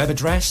following web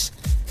address: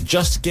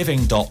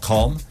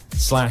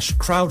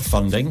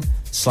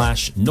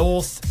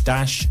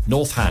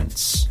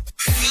 justgiving.com/crowdfunding/North-Northants.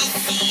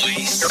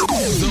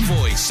 The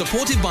Voice,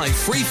 supported by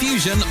Free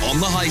Fusion on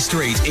the High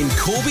Street in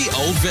Corby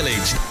Old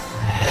Village.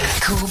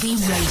 Corby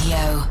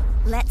Radio.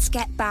 Let's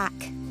get back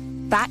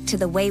to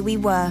the way we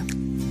were,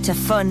 to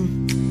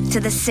fun, to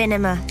the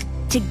cinema,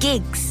 to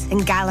gigs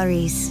and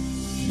galleries,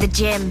 the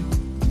gym,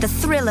 the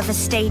thrill of a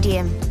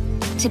stadium,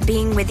 to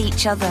being with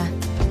each other,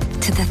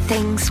 to the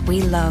things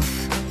we love.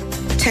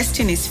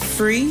 Testing is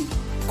free,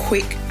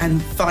 quick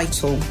and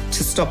vital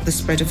to stop the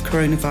spread of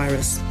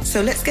coronavirus.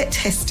 So let's get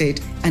tested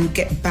and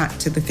get back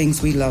to the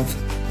things we love.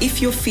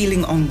 If you're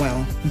feeling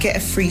unwell, get a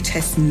free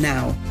test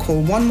now.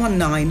 Call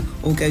 119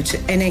 or go to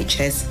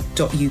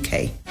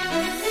nhs.uk.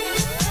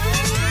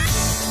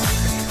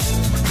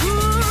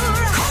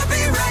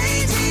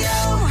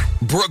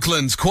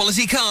 Brooklands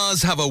Quality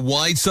Cars have a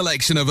wide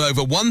selection of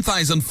over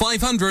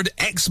 1,500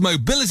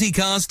 ex-mobility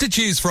cars to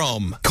choose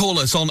from. Call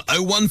us on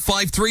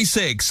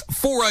 01536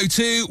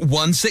 402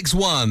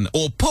 161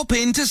 or pop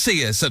in to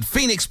see us at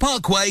Phoenix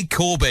Parkway,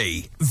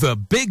 Corby. The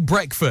Big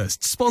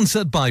Breakfast,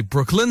 sponsored by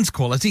Brooklands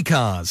Quality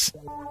Cars.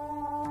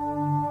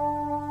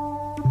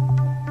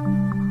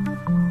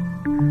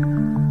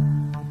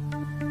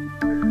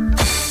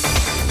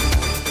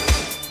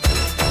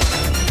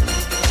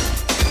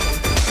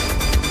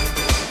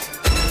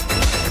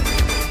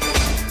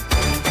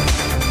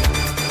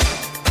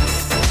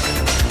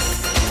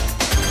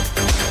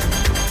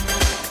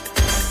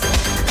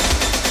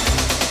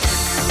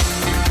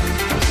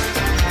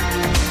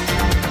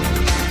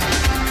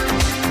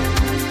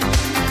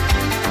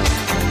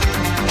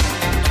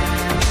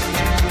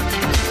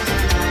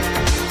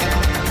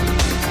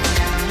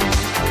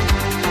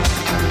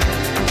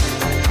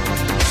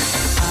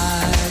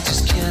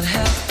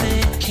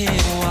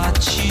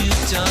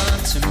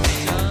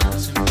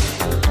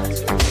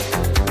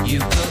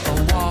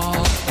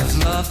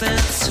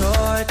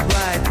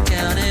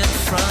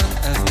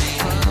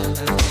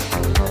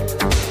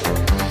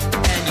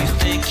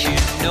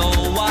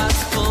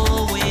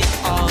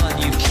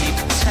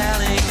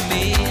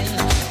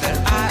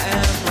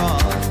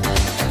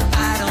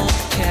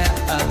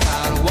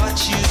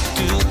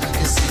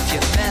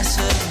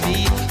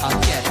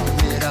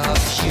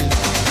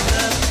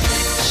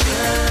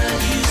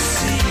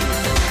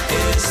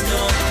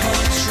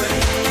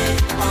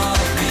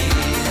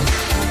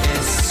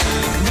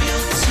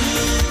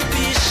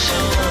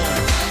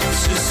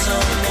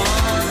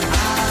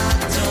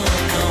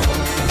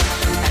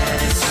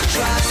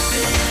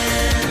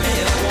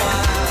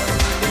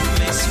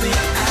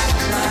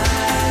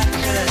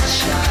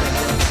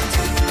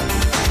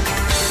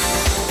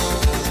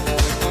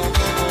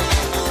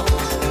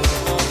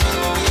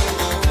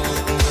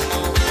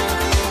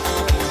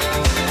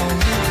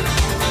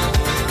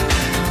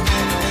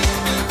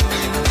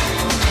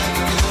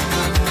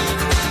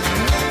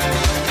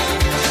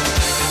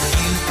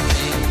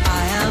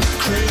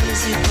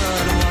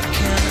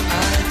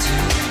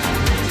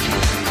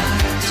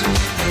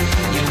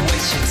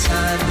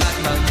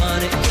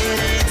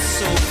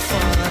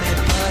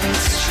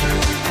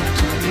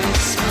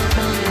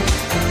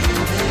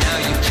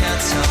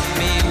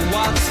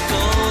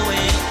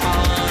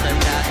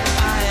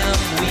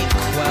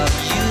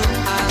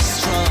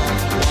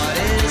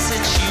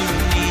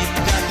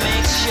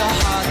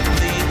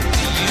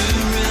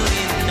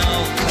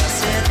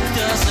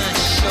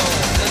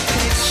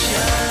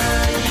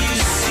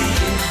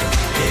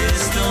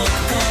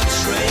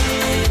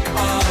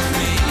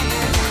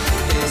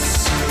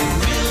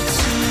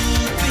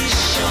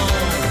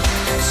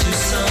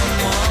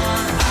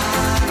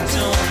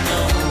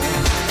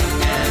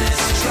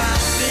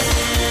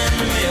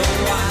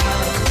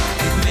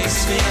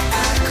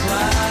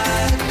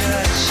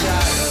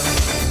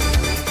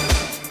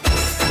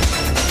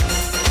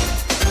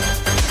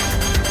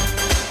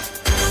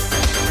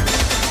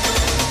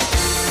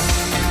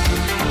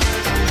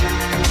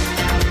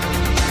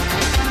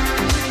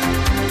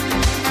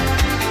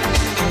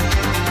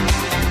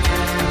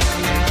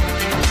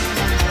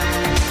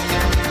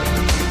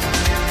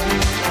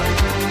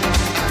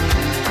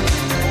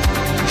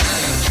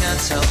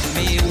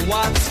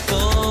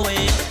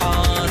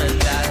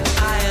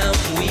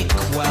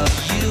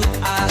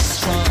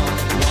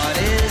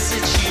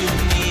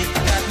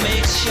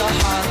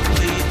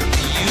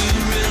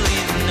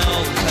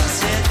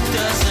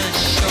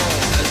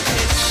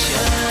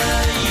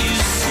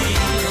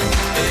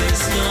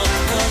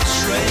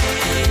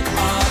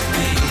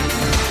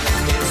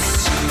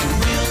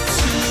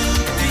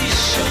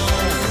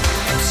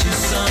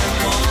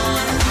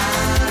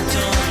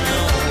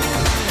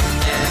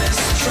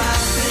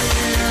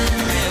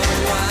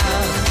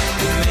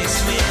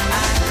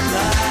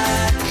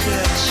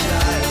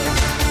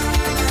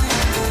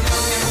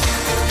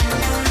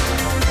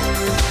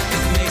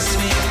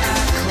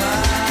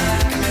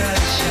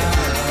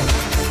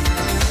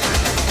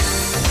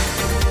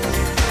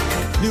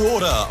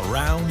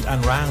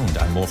 around,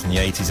 and more from the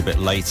 80s a bit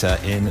later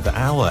in the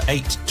hour.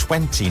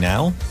 8:20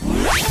 now.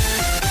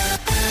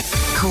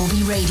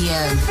 Corby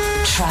Radio,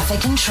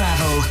 traffic and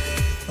travel.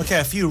 Okay,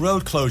 a few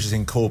road closures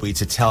in Corby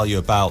to tell you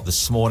about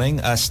this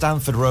morning.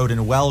 Stamford Road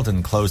in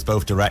Weldon closed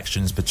both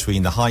directions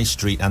between the High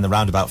Street and the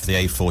roundabout for the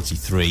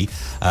A43.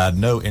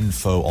 No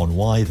info on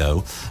why,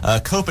 though.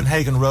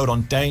 Copenhagen Road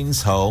on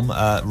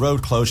Danesholm,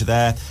 road closure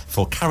there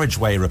for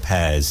carriageway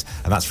repairs,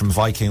 and that's from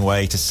Viking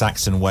Way to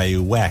Saxon Way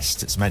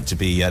West. It's meant to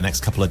be next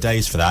couple of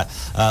days for that.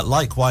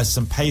 Likewise,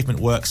 some pavement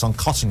works on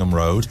Cottingham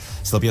Road,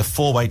 so there'll be a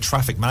four-way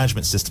traffic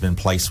management system in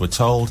place, we're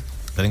told.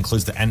 That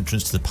includes the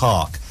entrance to the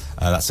park.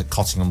 That's at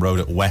Cottingham Road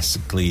at West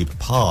Glebe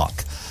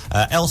Park.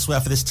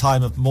 Elsewhere for this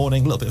time of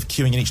morning, a little bit of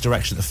queuing in each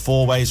direction at the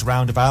Four Ways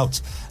roundabout.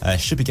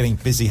 Should be getting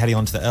busy heading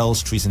onto the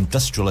Elstrees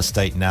Industrial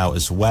Estate now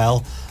as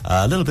well.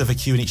 A little bit of a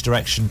queue in each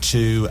direction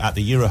too at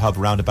the Eurohub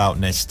roundabout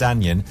near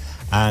Stannion.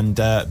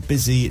 And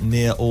busy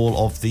near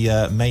all of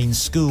the main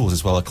schools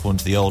as well, according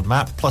to the old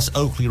map. Plus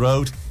Oakley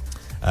Road.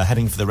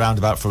 Heading for the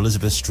roundabout for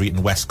Elizabeth Street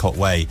and Westcott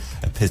Way,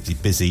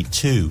 busy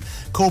too.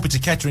 Corby to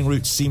Kettering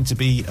routes seem to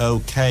be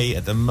okay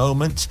at the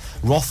moment.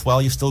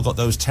 Rothwell, you've still got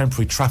those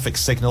temporary traffic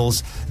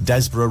signals.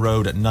 Desborough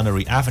Road at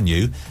Nunnery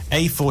Avenue.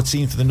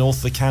 A14 for the north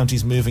of the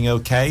county's moving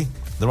okay.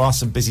 There are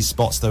some busy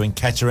spots though in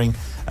Kettering.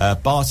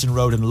 Barton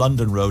Road and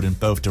London Road in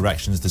both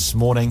directions this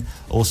morning.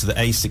 Also the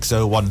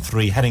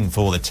A6013 heading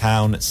for the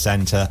town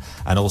centre,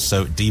 and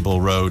also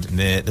Deeble Road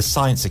near the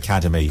Science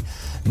Academy.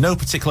 No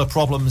particular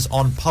problems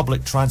on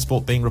public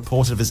transport being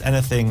reported. If there's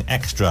anything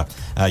extra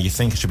you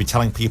think I should be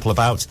telling people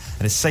about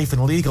and it's safe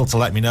and legal to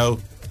let me know,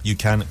 you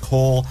can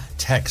call,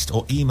 text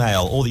or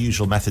email. All the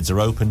usual methods are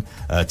open.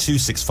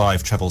 265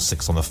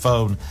 666 on the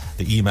phone.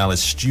 The email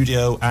is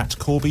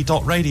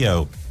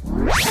studio@corby.radio.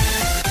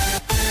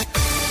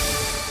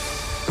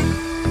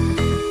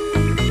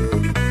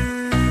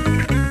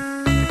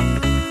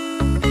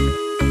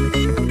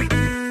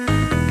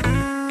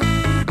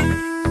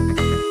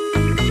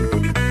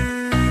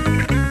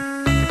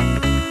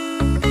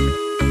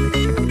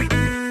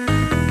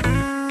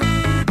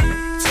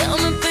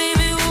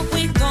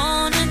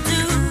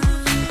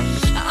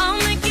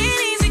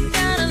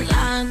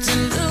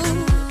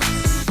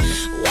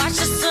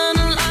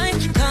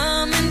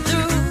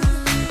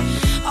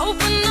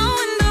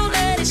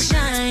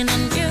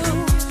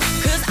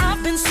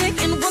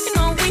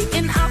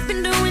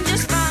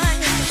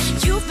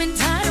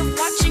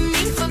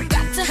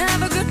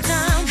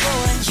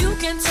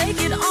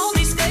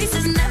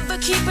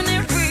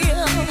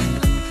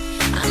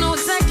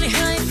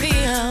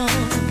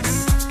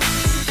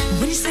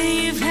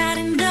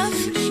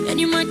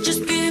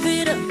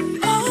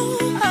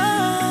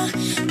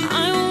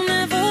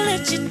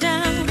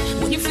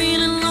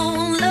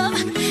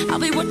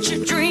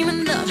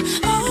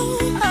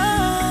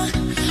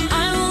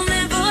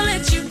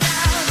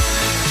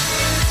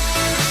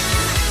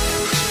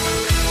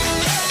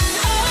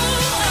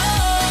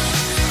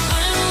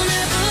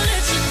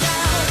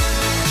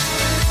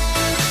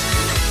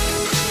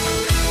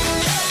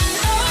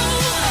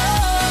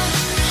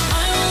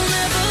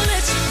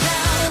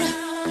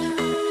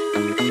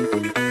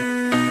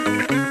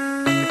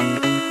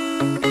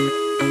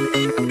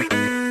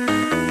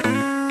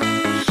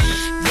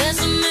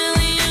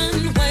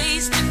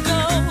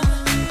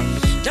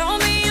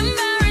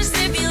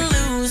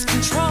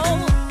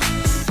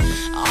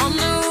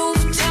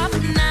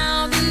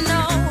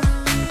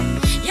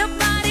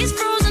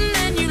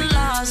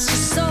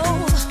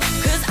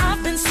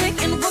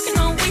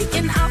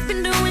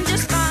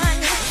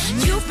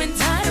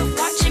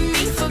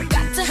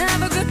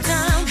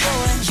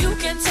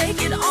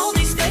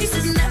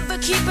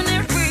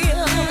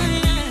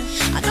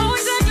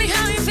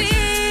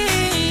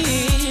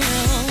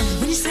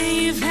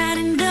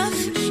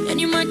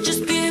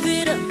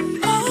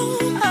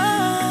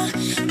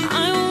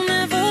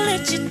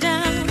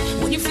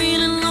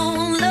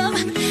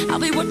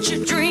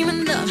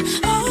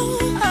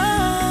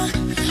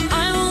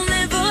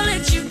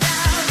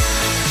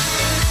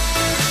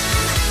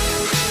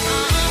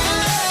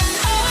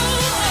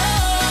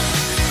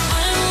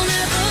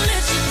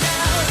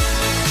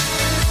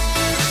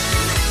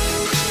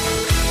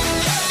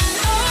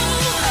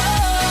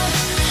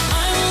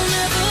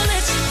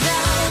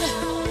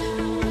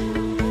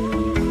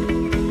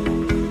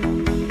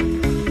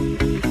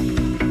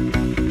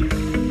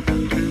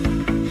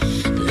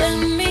 Let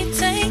me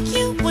take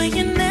you where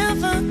you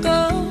never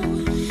go.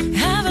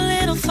 Have a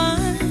little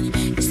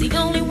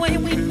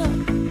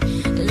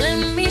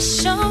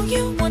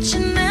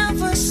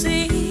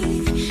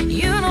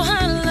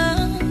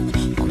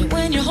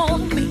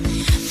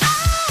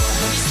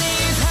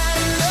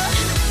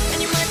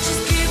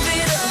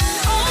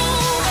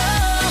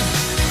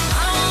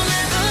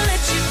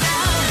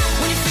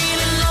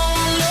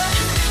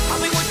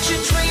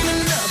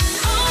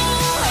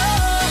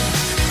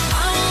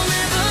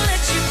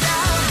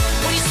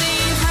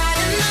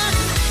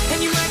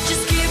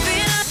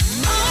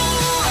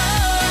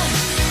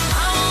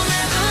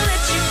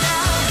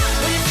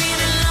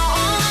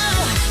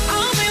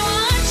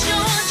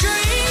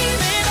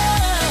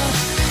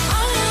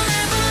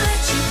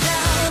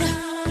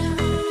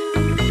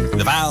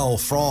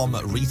from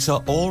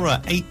Rita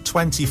Ora,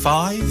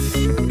 8:25.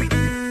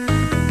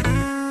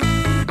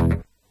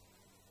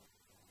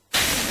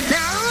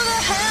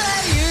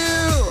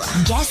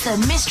 Guess the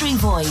mystery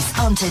voice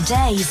on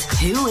today's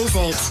Who Is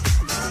It?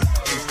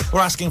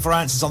 We're asking for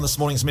answers on this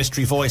morning's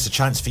Mystery Voice, a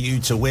chance for you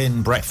to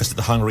win breakfast at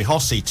the Hungry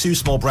Hossie. 2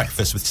 small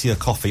breakfasts with tea or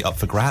coffee up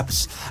for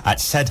grabs at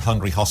said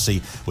Hungry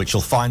Hossie, which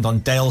you'll find on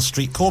Dale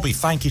Street, Corby.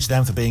 Thank you to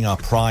them for being our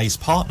prize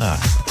partner.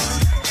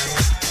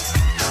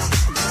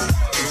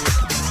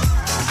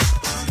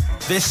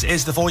 This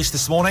is The Voice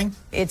this morning.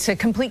 It's a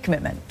complete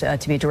commitment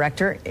to be a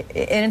director.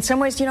 And in some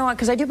ways, you know what,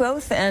 because I do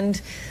both.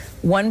 And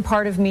one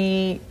part of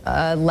me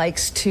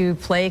likes to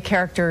play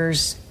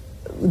characters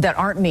that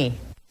aren't me.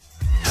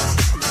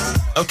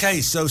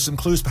 OK, so some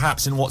clues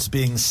perhaps in what's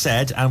being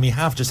said, and we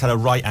have just had a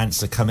right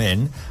answer come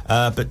in,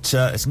 but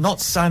it's not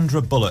Sandra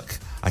Bullock.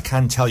 I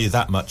can tell you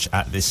that much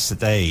at this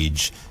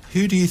stage.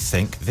 Who do you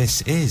think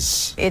this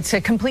is? It's a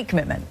complete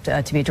commitment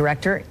to be a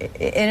director.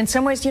 And in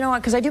some ways, you know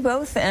what, because I do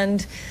both.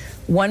 And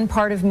one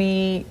part of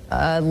me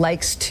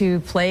likes to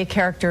play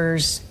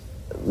characters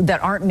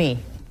that aren't me.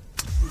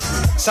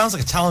 Sounds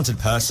like a talented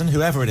person,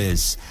 whoever it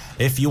is.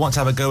 If you want to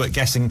have a go at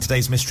guessing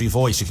today's mystery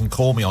voice, you can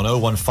call me on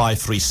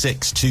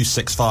 01536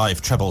 265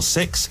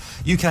 666.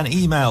 You can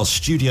email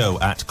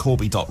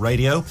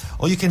studio@corby.radio,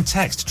 or you can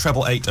text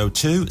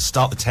 88802,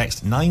 start the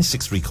text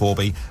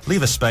 963Corby,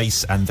 leave a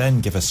space, and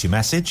then give us your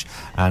message.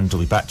 And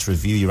we'll be back to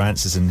review your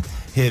answers and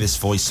hear this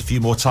voice a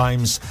few more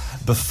times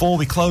before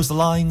we close the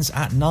lines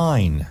at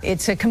 9.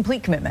 It's a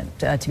complete commitment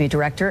to be a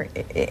director.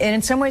 And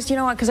in some ways, you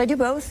know what, because I do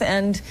both.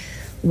 And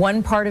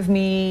one part of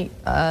me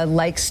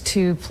likes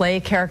to play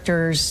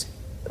characters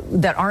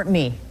that aren't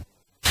me.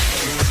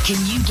 Can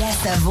you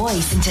guess the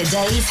voice in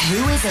today's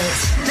Who Is It?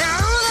 Now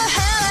who the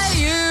hell are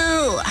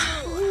you?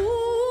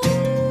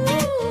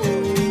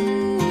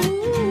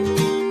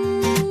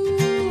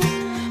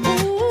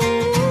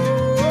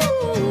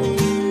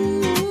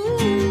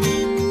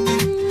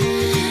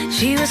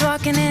 She was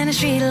walking in the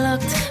street,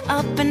 looked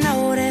up and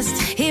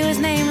noticed he was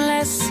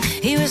nameless,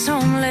 he was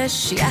homeless.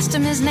 She asked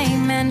him his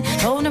name and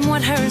told him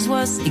what hers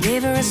was. He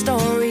gave her a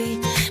story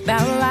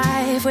about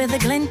life with a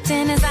glint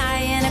in his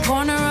eye and a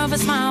corner of a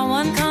smile.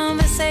 One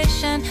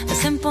conversation, a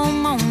simple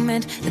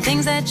moment, the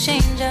things that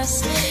change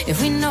us if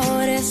we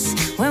notice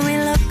when we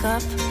look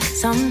up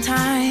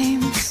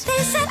sometimes.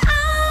 They said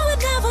I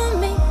would never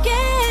make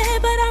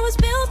it, but I was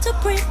built to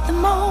break the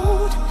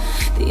mold.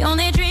 The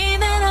only dream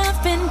that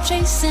I've been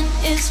chasing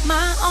is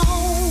my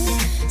own.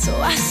 So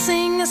I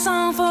sing a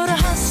song for the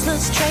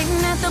hustlers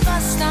trading at the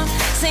bus stop,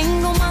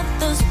 single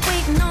mothers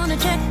waiting on a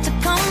check to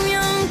come,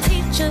 young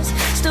teachers,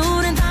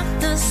 student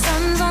doctors,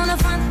 sons on the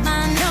front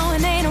line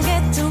knowing they don't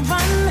get to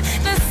run.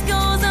 This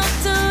goes up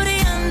to the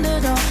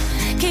underdog.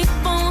 Keep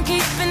on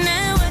keeping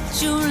it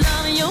what you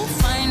love, and you'll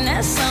find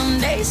that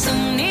someday,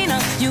 soon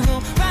enough, you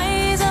will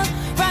rise up,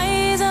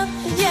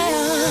 yeah.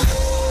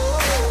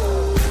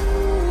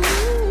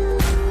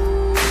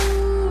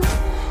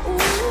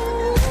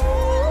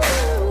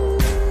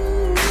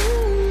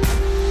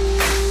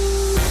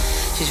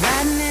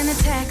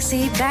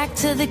 Back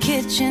to the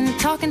kitchen,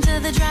 talking to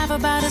the driver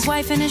about his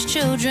wife and his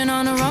children,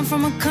 on a run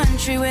from a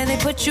country where they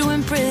put you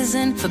in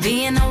prison for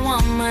being a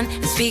woman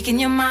and speaking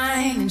your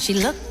mind. And she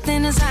looked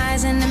in his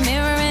eyes in the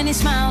mirror and he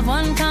smiled.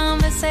 One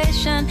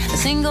conversation, a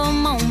single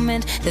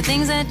moment, the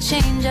things that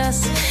change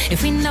us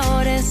if we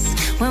notice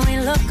when we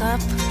look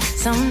up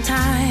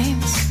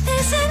sometimes.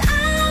 They said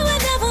I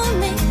would never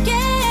make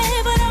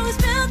it, but I was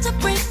built to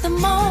break the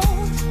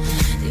mold.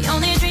 The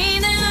only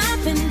dream that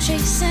I've been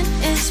chasing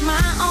is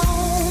my own.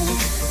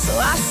 So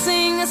I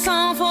sing a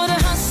song for the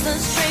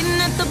hustlers trading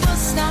at the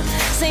bus stop,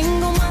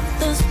 single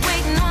mothers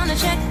waiting on a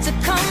check to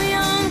come,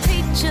 young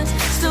teachers,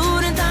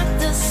 student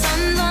doctors,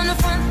 sons on the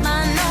front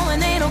line knowing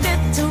they don't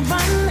get to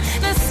run.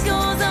 This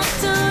goes up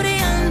to the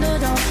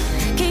underdog.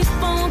 Keep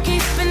on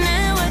keeping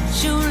it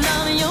what you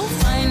love, and you'll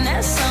find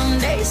that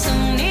someday,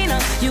 soon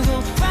enough, you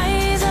will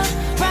rise up,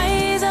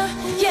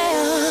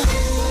 yeah.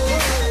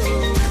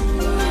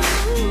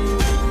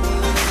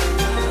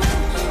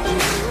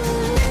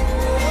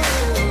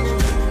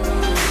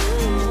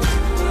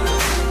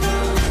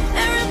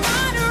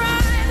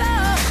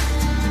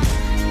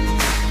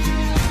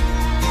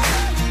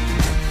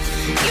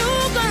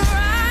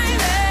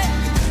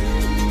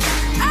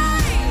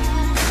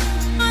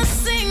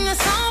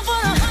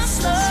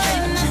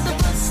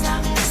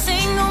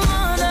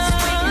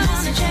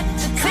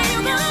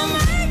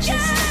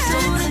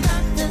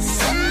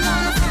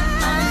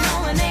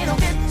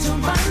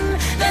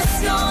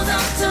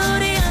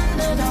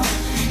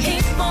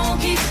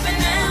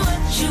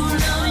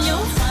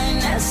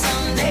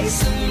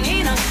 Soon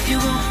enough, you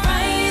will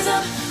rise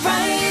up,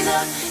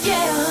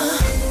 yeah.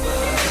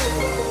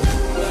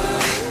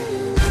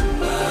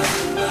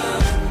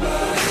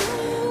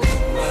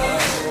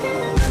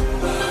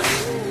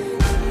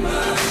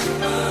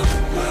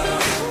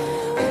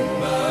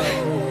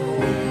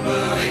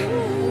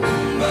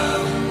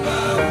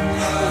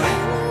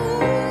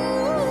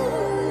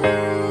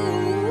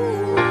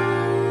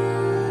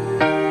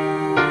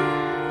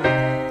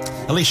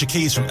 Alicia Alicia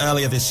Keys from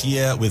earlier this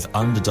year with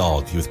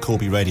Underdog. You're with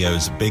Corby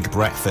Radio's Big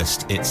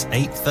Breakfast. It's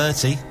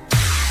 8:30.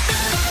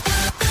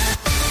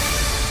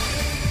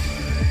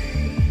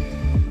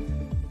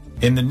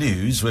 In the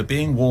news, we're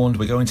being warned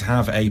we're going to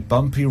have a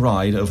bumpy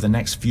ride over the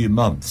next few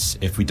months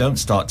if we don't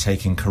start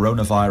taking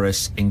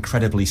coronavirus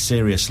incredibly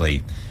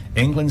seriously.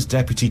 England's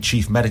Deputy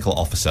Chief Medical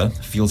Officer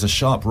feels a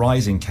sharp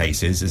rise in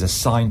cases is a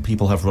sign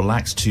people have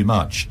relaxed too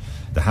much.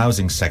 The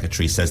Housing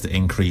Secretary says the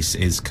increase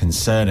is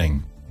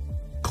concerning.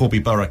 Corby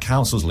Borough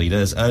Council's leader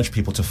has urged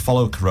people to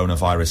follow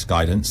coronavirus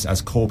guidance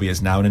as Corby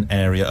is now in an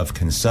area of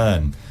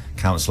concern.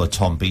 Councillor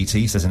Tom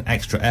Beattie says an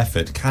extra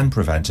effort can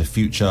prevent a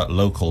future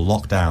local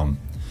lockdown.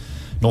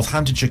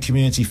 Northamptonshire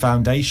Community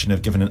Foundation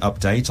have given an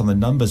update on the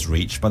numbers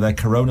reached by their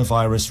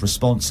Coronavirus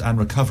Response and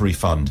Recovery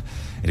Fund.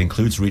 It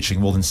includes reaching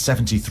more than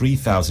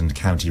 73,000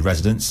 county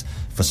residents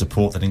for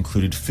support that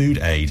included food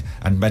aid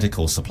and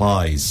medical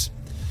supplies.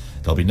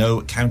 There'll be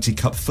no County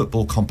Cup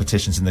football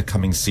competitions in the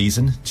coming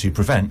season to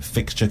prevent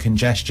fixture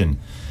congestion.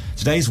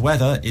 Today's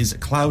weather is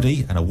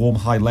cloudy and a warm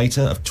high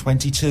later of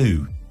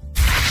 22.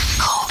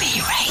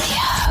 Corby Radio.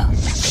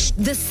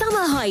 The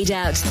Summer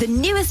Hideout, the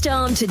newest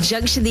arm to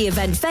Junction the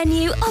event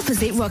venue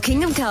opposite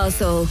Rockingham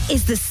Castle,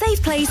 is the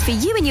safe place for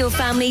you and your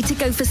family to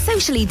go for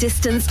socially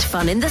distanced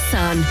fun in the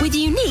sun with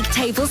unique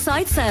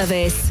tableside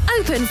service.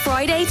 Open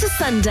Friday to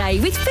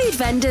Sunday with food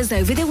vendors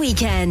over the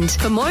weekend.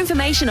 For more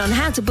information on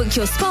how to book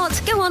your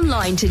spot, go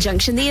online to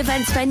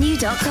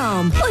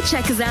junctiontheeventsvenue.com or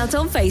check us out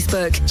on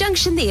Facebook,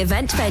 Junction the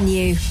Event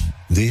Venue.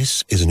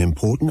 This is an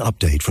important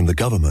update from the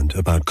government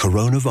about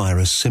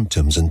coronavirus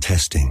symptoms and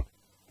testing.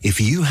 If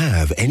you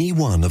have any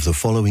one of the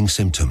following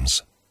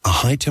symptoms, a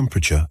high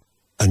temperature,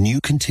 a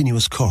new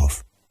continuous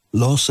cough,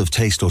 loss of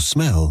taste or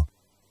smell,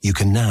 you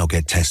can now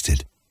get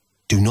tested.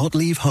 Do not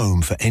leave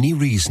home for any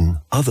reason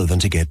other than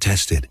to get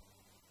tested.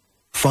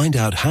 Find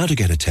out how to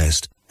get a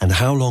test and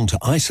how long to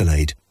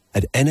isolate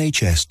at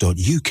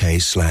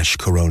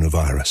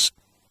nhs.uk/coronavirus.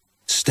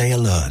 Stay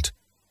alert.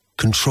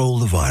 Control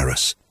the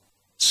virus.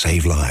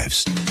 Save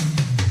lives.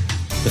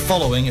 The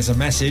following is a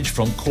message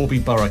from Corby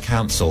Borough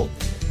Council.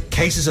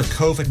 Cases of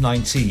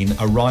COVID-19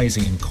 are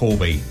rising in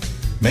Corby.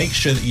 Make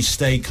sure that you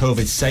stay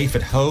COVID safe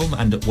at home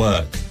and at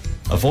work.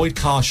 Avoid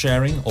car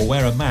sharing or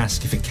wear a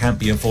mask if it can't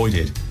be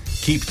avoided.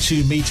 Keep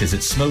 2 metres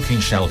at smoking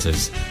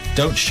shelters.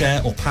 Don't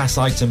share or pass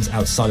items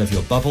outside of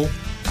your bubble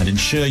and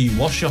ensure you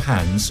wash your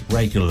hands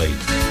regularly.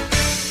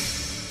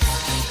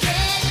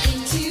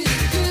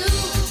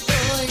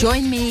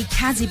 Join me,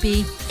 Kazzy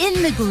B,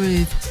 in the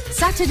groove,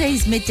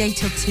 Saturdays midday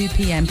till 2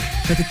 p.m.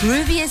 for the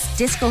grooviest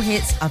disco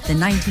hits of the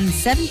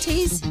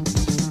 1970s,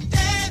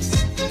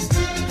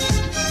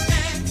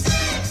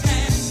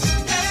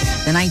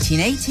 the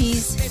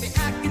 1980s,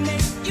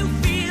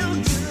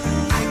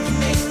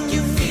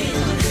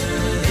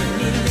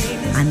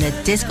 and the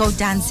disco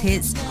dance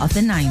hits of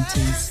the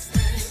 90s.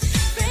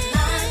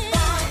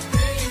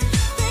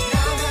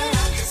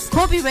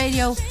 Corby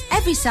Radio,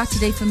 every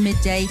Saturday from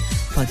midday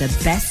for the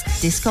best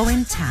disco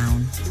in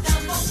town.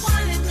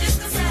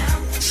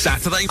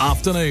 Saturday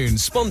afternoon,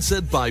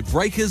 sponsored by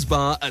Breakers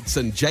Bar at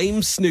St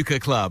James Snooker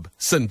Club,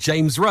 St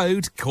James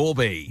Road,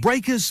 Corby.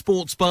 Breakers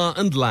Sports Bar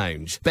and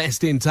Lounge,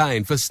 best in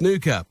town for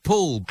snooker,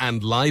 pool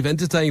and live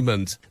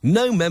entertainment.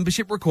 No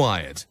membership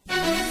required.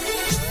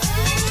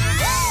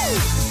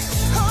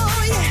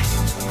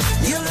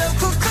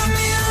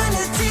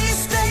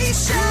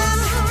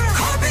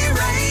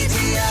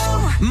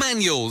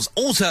 Manuals,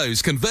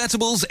 autos,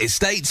 convertibles,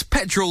 estates,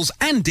 petrols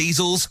and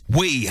diesels,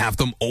 we have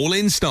them all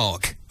in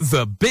stock.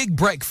 The Big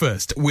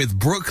Breakfast with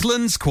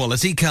Brooklands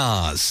Quality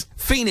Cars.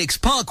 Phoenix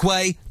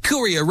Parkway,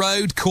 Courier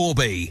Road,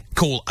 Corby.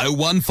 Call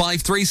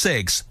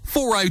 01536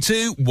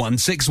 402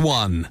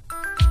 161.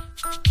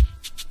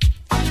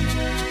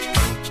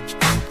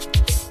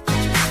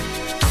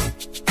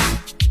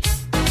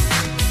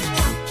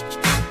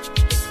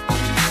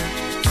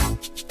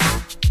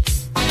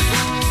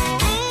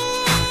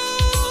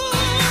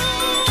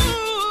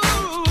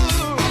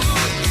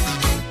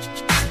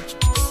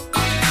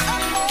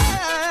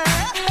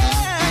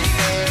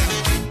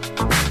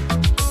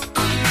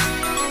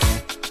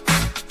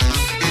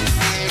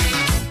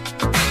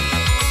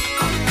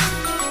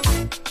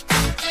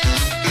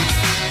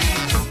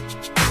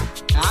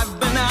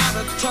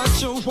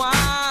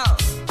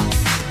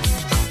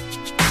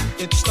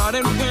 It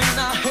started when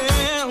I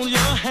held your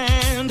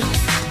hand,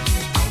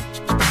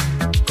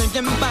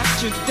 thinking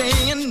about you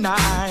day and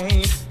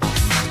night.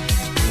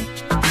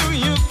 Do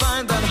you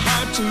find that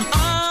hard to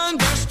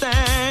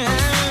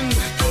understand?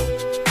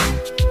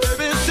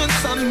 Baby,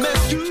 since I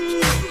met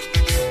you,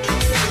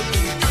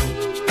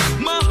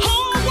 my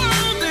whole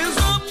world is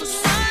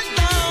upside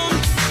down.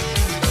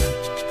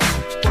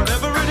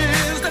 Whatever it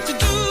is that you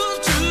do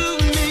to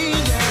me,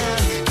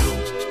 yeah,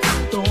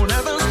 don't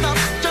ever stop,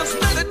 just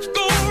let it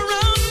go.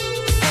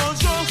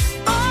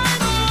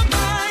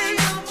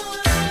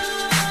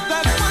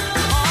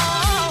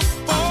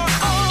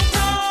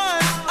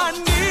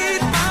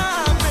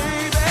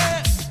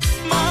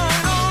 My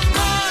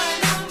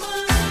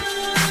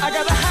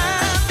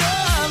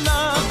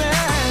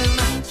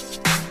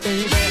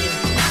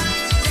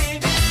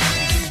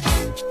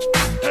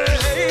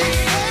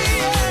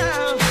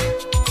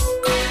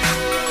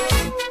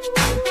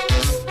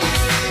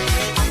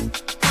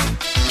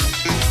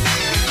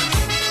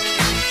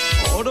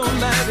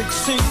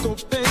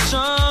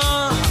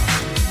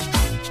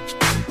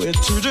We're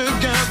two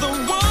together,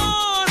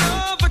 one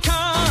of a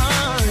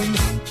kind,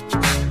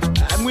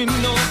 and we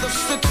know the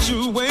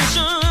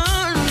situation.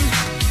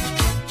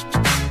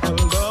 A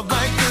love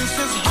like this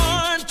is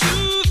hard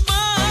to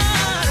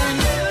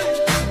find,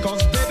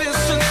 'cause baby,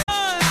 since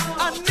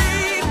I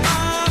need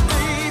my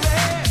baby,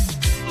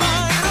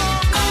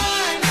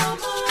 mine, oh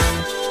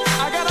mine,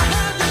 I gotta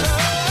have your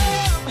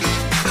love.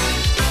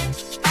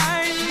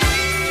 I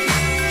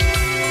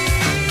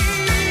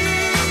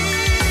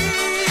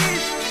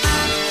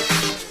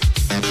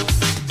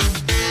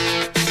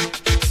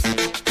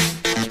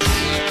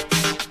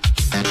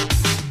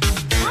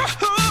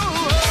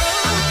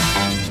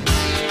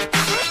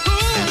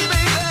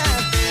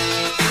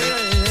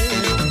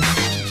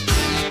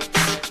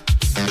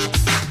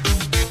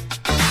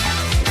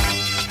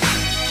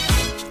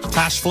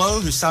Tash Flow,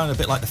 who sounded a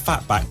bit like the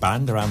Fatback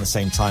Band around the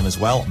same time as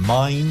well.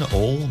 Mine,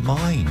 all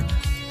mine.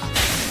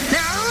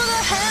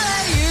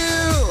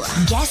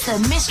 Guess the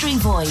mystery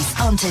voice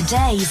on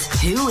today's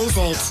Who Is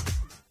It?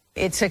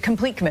 It's a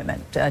complete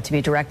commitment to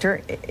be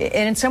director.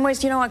 And in some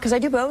ways, you know what, because I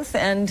do both.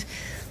 And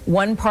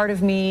one part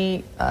of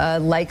me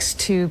likes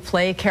to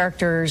play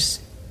characters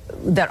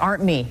that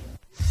aren't me.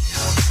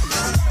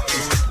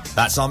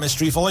 That's our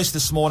mystery voice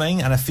this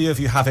morning, and a few of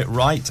you have it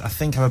right. I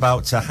think I'm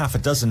about half a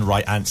dozen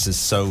right answers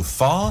so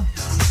far.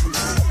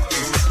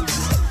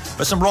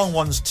 But some wrong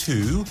ones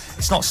too.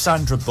 It's not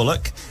Sandra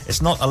Bullock.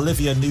 It's not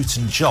Olivia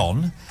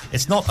Newton-John.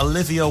 It's not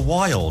Olivia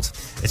Wilde.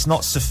 It's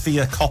not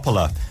Sophia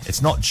Coppola.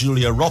 It's not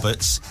Julia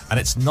Roberts. And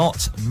it's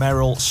not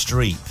Meryl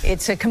Streep.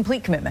 It's a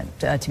complete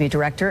commitment to be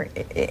director.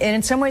 And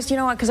in some ways, you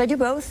know what, because I do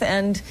both.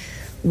 And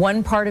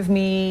one part of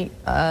me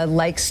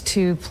likes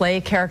to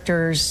play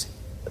characters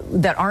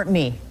that aren't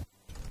me.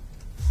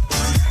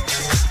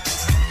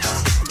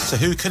 So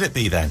who could it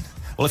be then?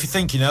 Well, if you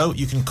think you know,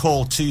 you can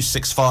call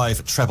 265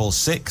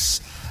 666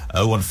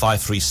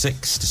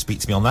 01536 to speak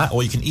to me on that,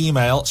 or you can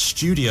email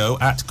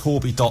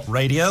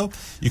studio@corby.radio.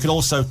 You can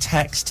also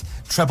text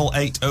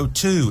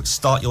 88802.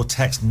 Start your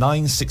text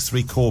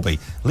 963 Corby.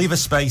 Leave a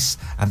space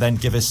and then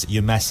give us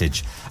your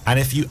message. And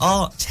if you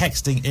are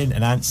texting in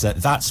an answer,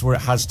 that's where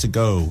it has to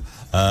go.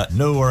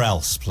 Nowhere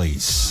else,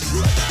 please.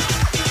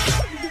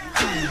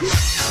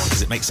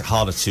 Because it makes it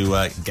harder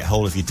to get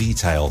hold of your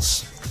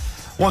details.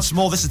 Once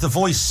more, this is the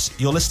voice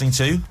you're listening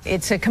to.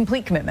 It's a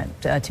complete commitment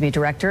to be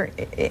director.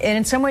 And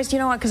in some ways, you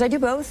know what, because I do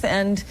both.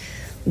 And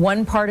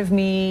one part of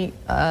me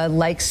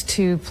likes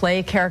to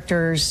play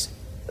characters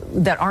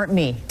that aren't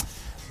me.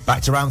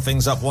 Back to round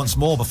things up once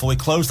more before we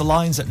close the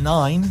lines at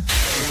 9.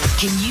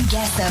 Can you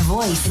guess their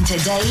voice in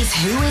today's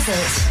Who Is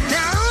It?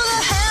 Now who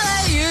the hell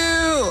are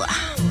you?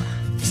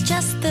 It's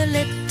just the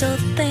little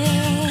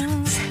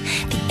things,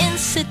 the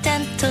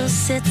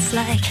incidentals. It's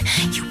like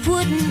you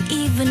wouldn't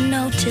even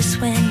notice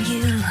when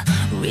you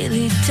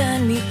really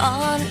turn me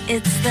on.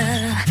 It's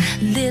the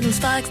little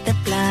sparks that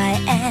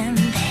fly and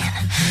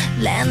then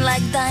land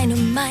like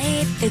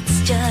dynamite.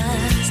 It's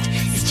just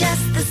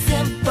the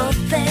simple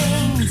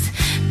things,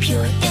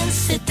 pure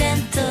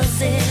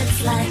incidentals.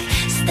 It's like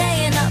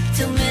staying up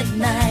till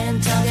midnight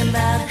and talking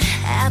about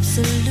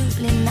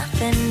absolutely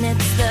nothing.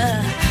 It's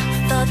the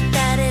thought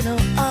that it'll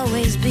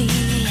always be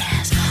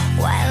as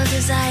wild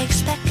as I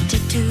expect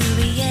it to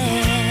be,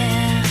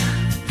 yeah.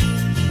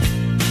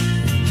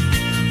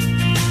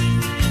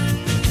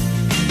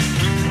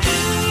 Ooh,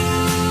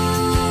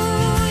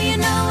 you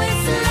know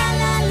it's la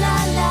la la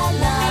la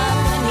la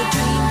when you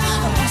dream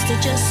a monster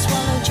just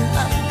swallowed you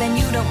up and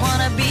you don't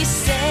wanna be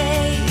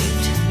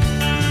saved.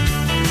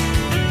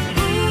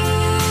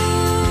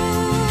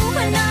 Ooh,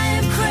 and I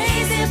am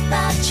crazy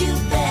about you,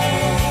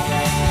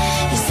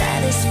 babe. You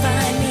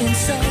satisfy me in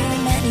so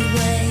many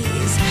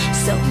ways,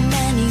 so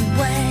many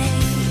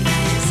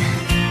ways.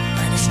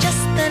 But it's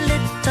just the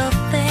little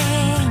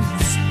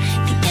things,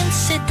 the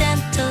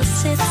incidentals.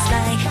 It's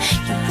like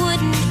you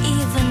wouldn't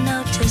even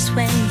notice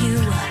when you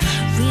are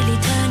really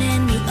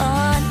turning me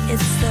on.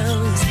 It's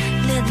those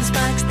little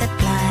sparks that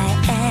fly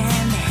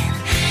and then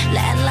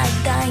land like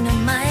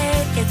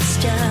dynamite. It's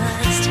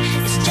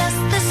just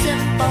the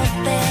simple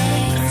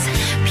things,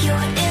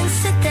 pure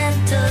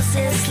incidentals.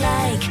 It's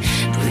like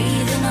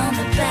breathing on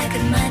the back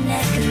of my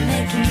neck and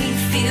making me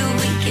feel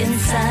weak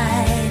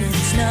inside.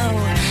 It's no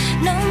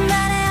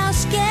matter how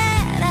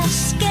scared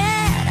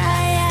I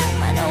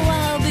am, I know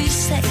I'll be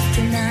safe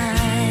tonight.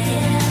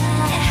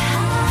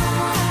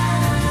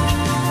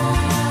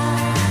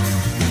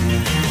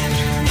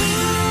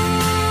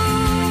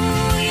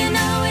 Ooh, you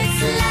know it's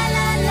la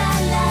la la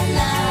la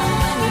la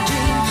when you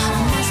dream a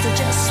monster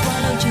just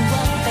swallowed you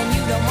up and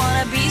you don't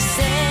wanna be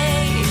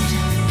saved.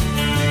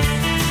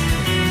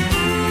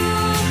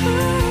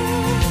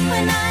 Ooh,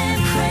 and I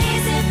am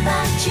crazy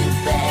about you,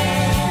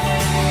 babe.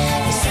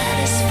 You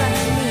satisfy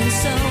me in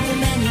so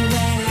many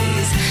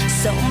ways,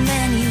 so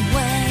many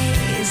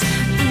ways,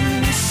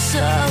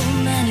 so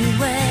many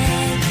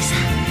ways.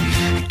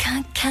 I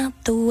can't count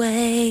the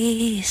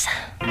ways.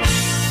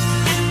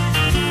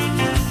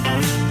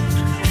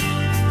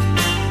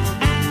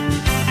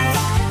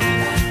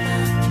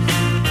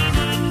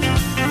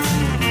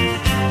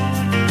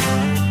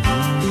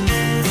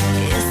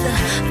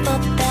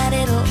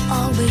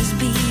 always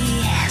be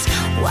as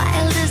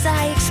wild as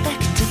I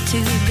expect it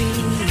to be.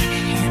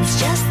 And it's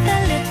just the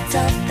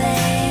little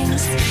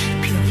things,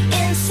 pure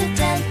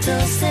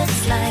incidentals.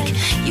 It's like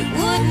you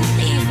wouldn't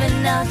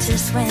even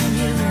notice when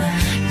you were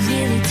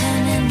really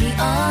turning me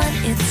on.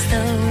 It's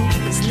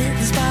those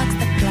little sparks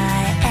that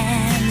fly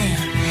and then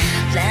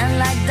land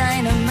like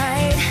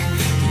dynamite.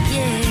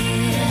 Yeah.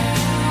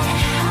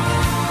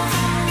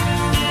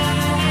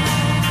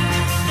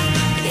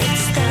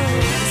 It's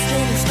those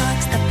little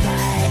sparks that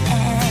fly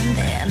and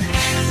then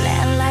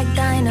land like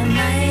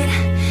dynamite.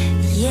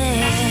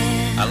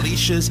 Yeah.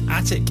 Alicia's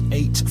Attic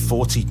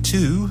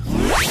 842.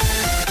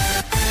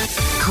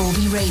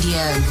 Corby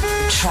Radio,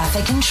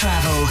 traffic and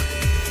travel.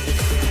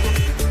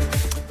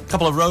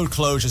 Couple of road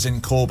closures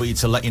in Corby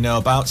to let you know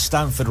about.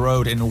 Stamford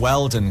Road in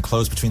Weldon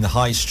closed between the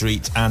High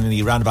Street and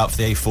the roundabout for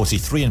the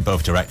A43 in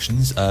both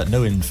directions.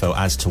 No info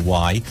as to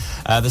why.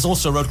 There's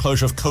also a road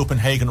closure of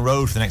Copenhagen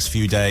Road for the next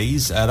few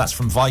days. That's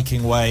from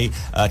Viking Way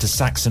to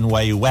Saxon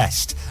Way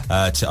West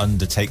to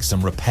undertake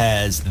some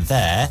repairs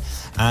there.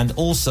 And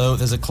also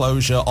there's a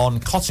closure on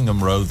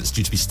Cottingham Road that's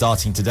due to be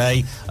starting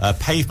today.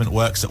 Pavement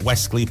works at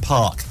Westgley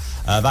Park.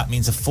 That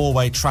means a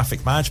four-way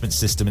traffic management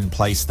system in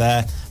place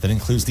there that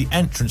includes the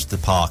entrance to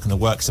the park, and the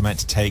works are meant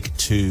to take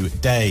 2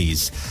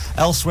 days.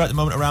 Elsewhere at the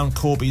moment around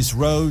Corby's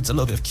roads, a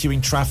little bit of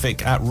queuing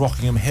traffic at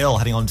Rockingham Hill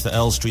heading on to the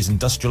Earl Street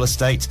Industrial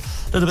Estate.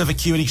 A little bit of a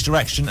queue in each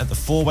direction at the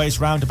Four Ways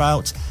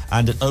roundabout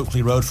and at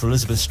Oakley Road for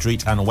Elizabeth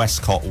Street and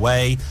Westcott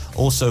Way.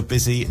 Also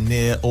busy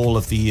near all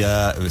of the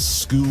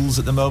schools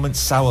at the moment.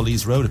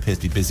 Sowerleys Road appears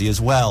to be busy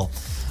as well.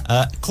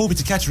 Corby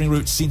to Kettering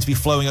routes seem to be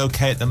flowing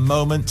okay at the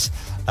moment.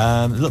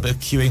 A little bit of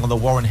queuing on the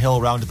Warren Hill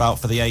roundabout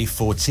for the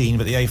A14,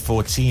 but the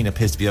A14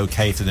 appears to be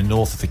okay to the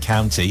north of the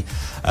county.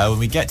 When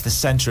we get to the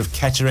centre of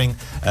Kettering,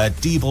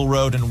 Deeble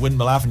Road and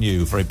Windmill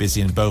Avenue very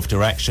busy in both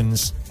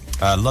directions.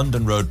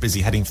 London Road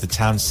busy heading for the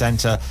town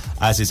centre,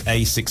 as is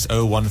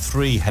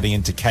A6013 heading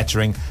into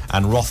Kettering,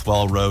 and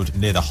Rothwell Road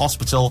near the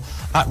hospital.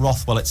 At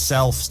Rothwell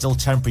itself, still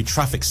temporary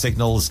traffic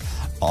signals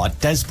at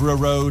Desborough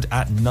Road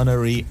at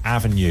Nunnery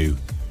Avenue.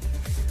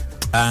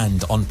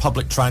 And on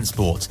public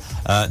transport,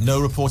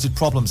 no reported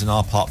problems in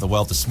our part of the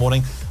world this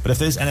morning, but if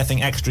there's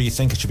anything extra you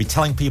think I should be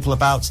telling people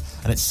about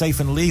and it's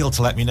safe and legal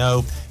to let me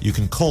know, you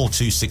can call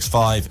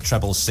 265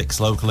 666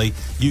 locally.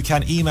 You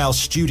can email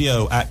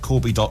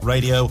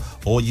studio@corby.radio,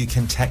 or you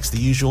can text the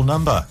usual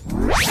number.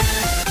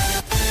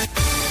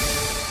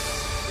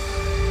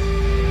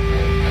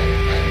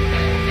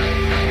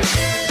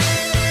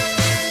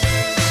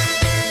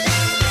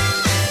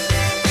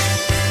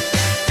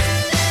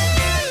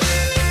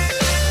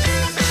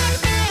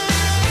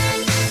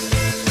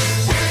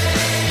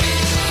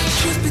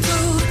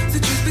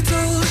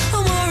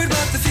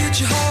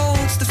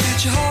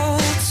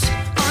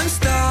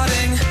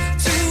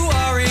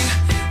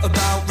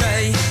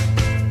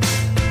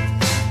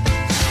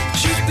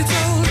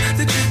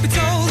 Truth be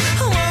told,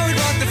 I'm worried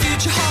about the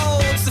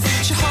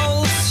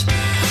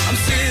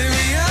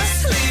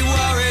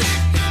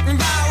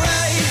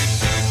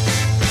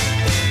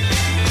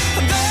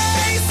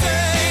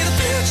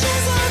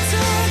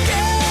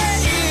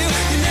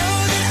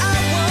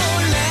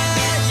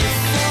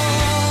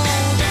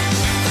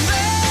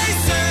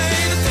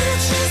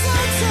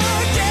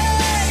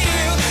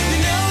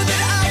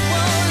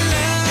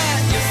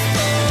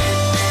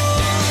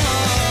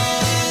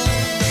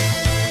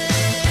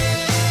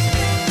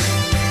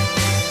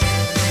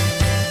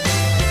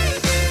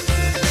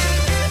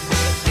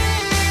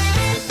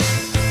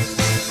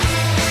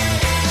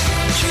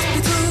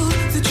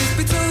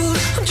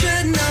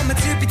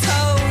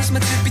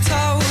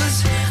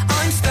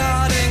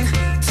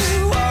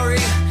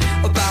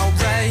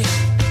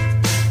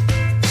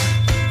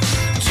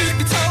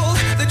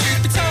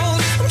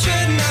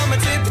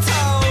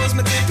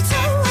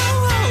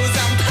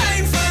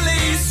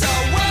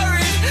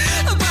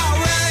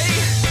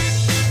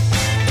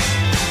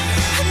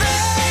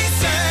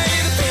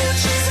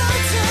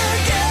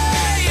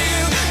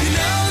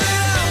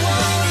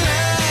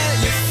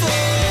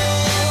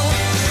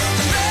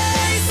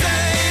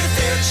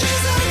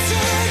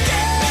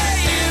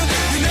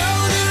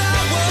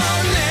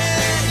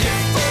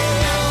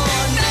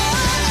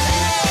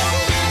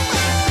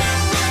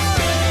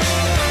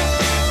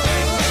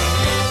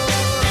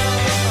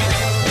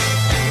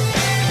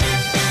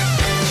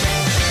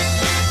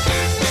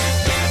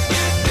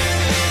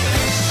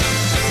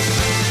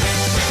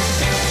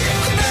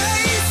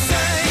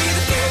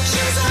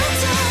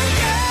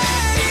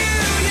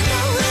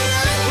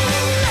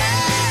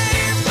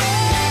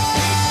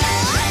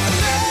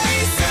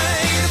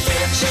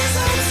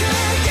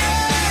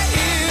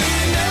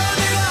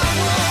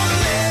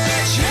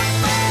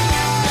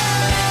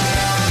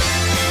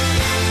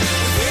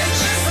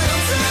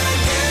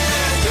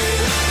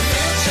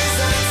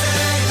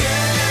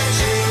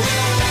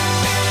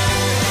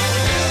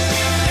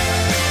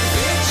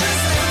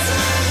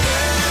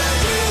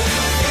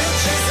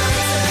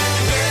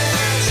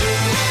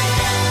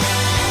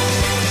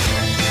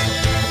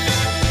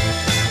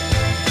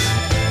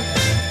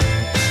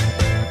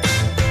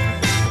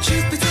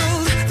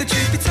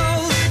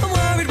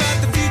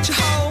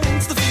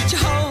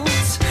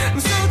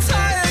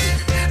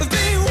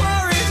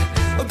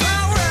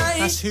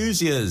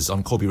voices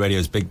on Corby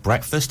Radio's Big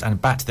Breakfast,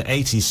 and back to the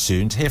 80s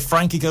soon to hear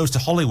Frankie Goes to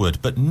Hollywood,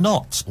 but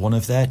not one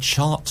of their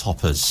chart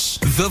toppers.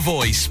 The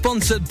Voice,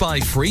 sponsored by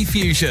Free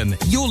Fusion,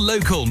 your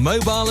local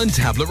mobile and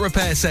tablet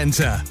repair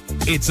centre.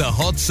 It's a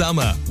hot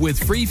summer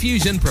with Free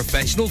Fusion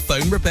Professional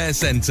Phone Repair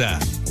Centre.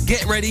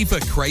 Get ready for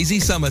crazy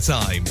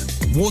summertime.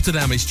 Water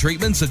damage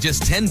treatments are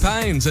just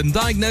 £10 and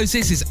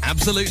diagnosis is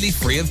absolutely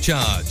free of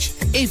charge.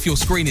 If your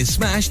screen is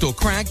smashed or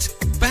cracked,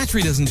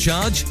 battery doesn't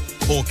charge,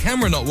 or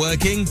camera not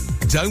working,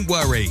 don't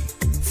worry.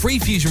 Free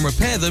Fusion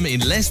repair them in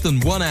less than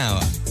 1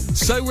 hour.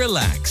 So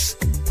relax.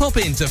 Pop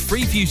into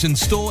Free Fusion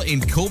store in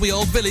Corby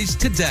Old Village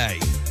today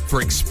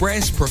for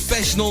express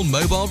professional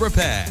mobile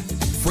repair.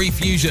 Free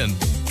Fusion,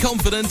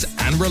 confident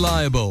and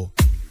reliable.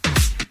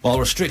 While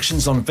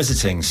restrictions on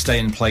visiting stay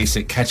in place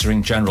at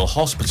Kettering General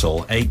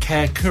Hospital, a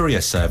care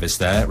courier service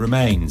there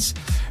remains.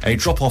 A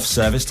drop-off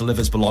service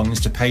delivers belongings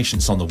to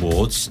patients on the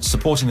wards,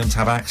 supporting them to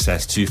have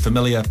access to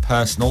familiar,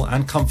 personal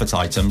and comfort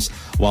items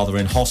while they're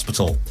in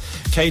hospital.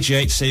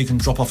 KGH say you can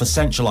drop off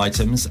essential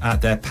items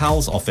at their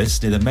PALS office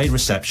near the main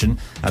reception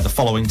at the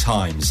following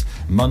times: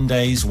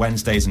 Mondays,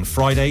 Wednesdays and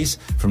Fridays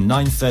from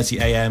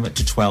 9:30am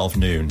to 12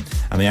 noon.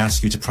 And they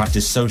ask you to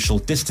practice social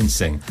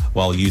distancing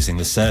while using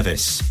the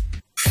service.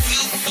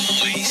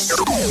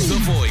 The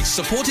Voice,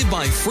 supported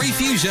by Free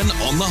Fusion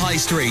on the High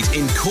Street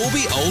in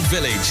Corby Old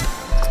Village.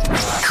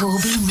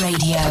 Corby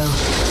Radio.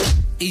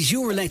 Is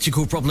your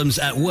electrical problems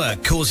at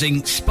work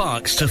causing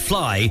sparks to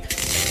fly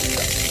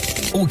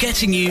or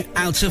getting you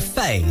out of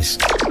phase?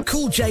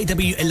 Call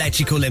JW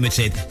Electrical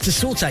Limited to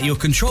sort out your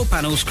control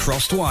panel's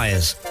crossed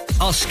wires.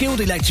 Our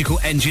skilled electrical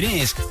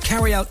engineers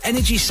carry out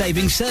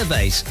energy-saving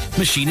surveys,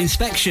 machine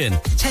inspection,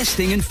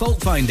 testing and fault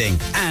finding,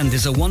 and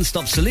is a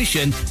one-stop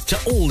solution to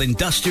all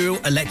industrial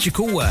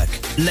electrical work.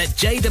 Let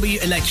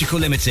JW Electrical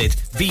Limited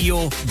be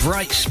your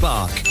bright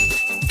spark.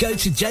 Go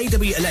to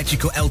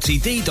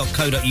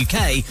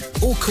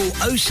jwelectricalltd.co.uk or call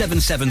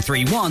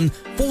 07731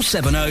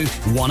 470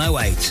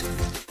 108.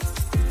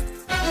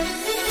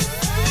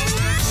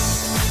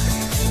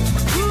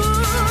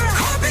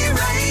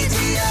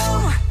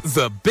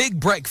 The Big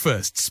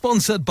Breakfast,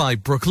 sponsored by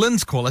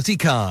Brooklands Quality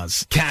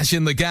Cars. Cash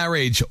in the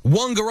garage,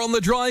 Wonga on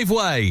the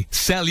driveway.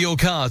 Sell your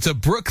car to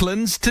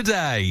Brooklands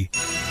today.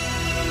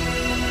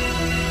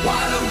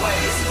 What a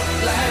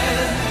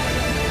wasteland.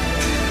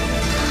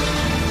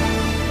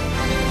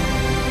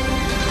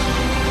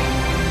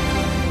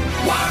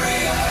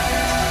 Warrior.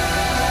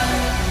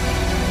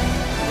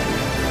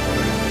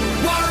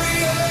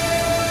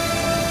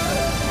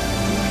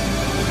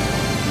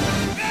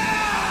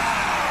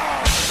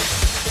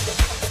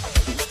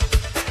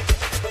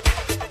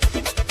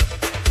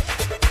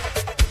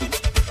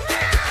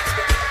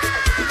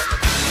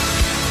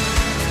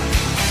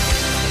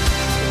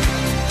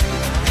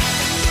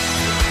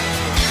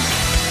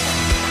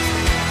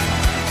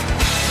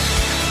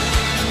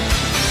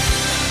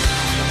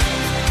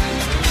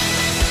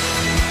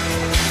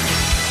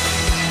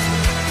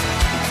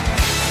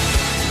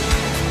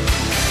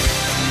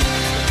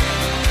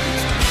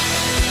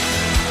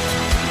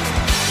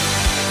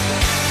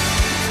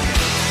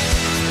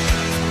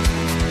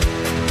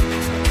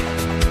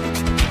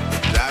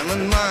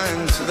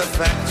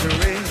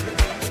 Factory.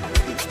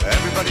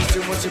 Everybody's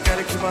doing what you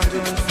gotta keep on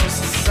doing for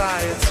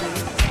society.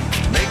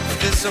 Make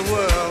this a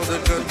world a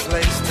good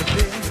place to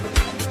be.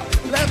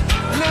 Let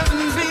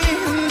nothing be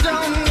and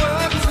don't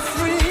work for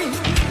free.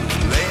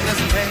 Laziness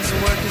and pain to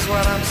work is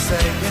what I'm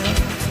saying.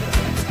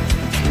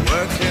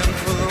 Working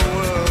for the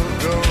world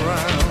go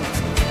round.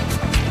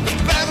 The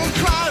battle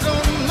cry,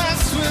 don't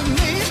mess with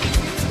me.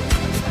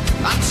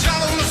 I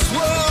travel this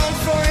world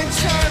for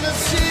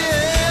eternity.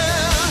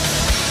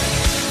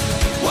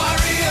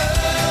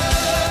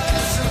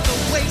 Warriors of the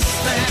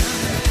wasteland,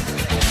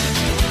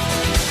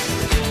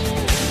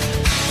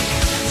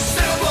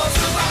 sailboats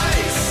of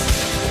ice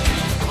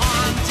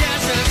on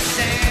desert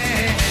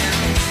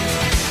sands.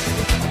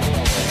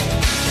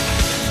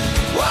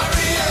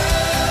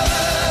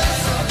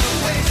 Warriors of the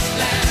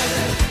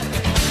wasteland,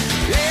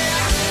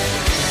 yeah.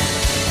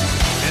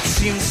 It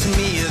seems to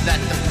me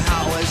that the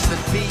powers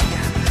that be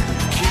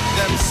keep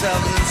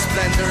themselves in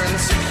splendor and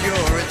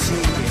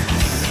security.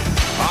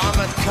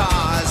 Armored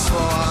cars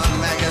for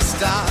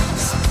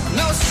megastars.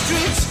 No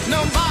streets,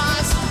 no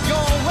bars.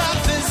 Your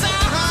wealth is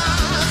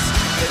ours.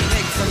 They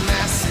make the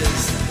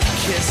masses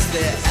kiss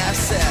their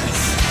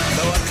assets.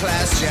 Lower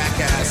class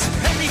jackass.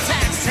 Heavy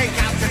tax, take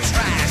out the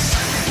trash.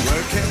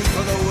 Working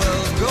for the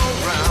world go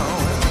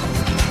round.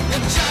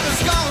 Your job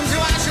is gone to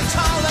ash and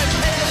tall. Let's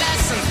pay a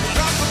lesson.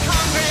 Run for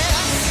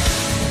Congress.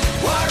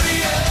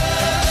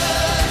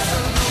 Warriors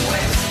of the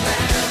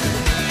wasteland.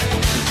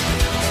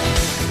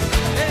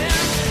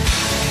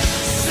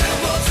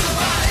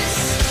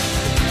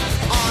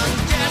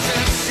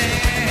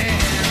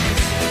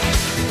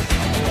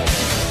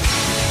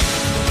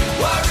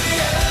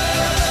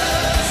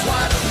 Warriors,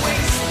 what a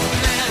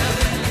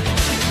wasteland.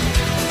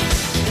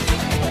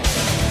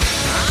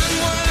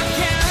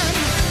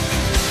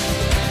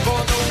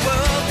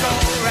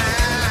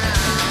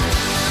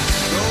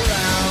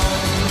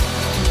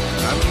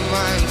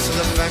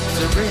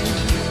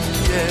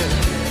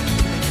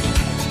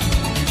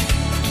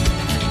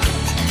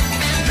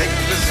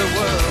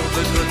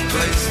 good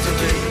place to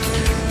be.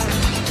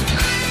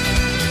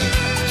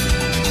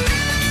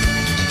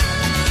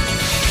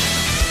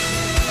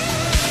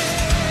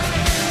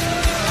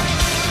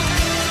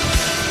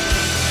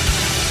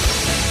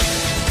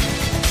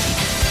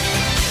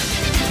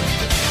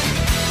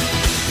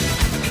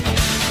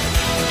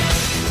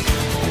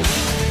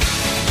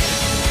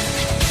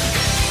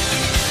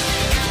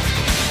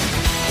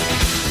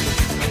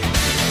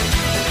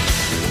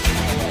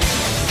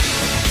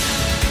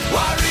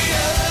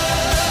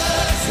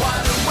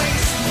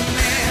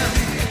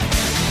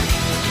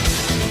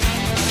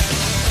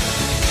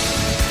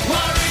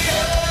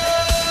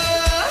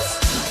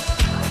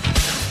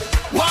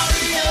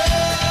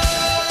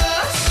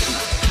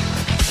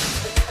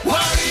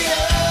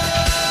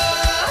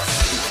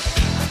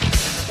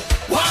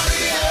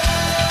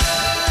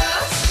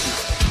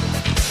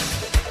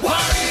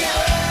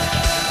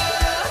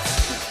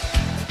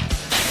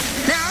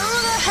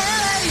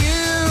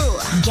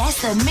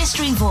 The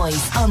mystery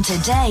voice on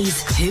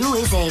today's Who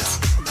Is It?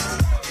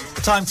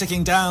 Time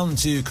ticking down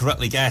to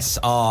correctly guess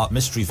our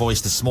mystery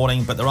voice this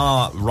morning, but there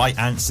are right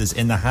answers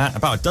in the hat,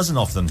 about a dozen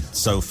of them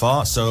so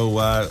far, so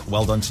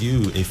well done to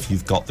you if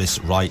you've got this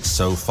right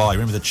so far. You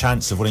remember the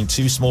chance of winning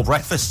 2 small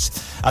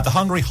breakfasts at the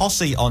Hungry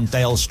Hossie on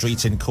Dale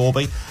Street in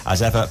Corby.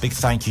 As ever, big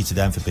thank you to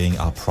them for being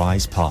our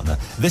prize partner.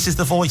 This is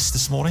The Voice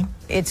this morning.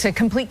 It's a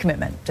complete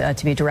commitment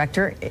to be a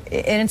director,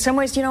 and in some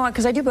ways, you know what,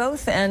 because I do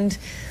both, and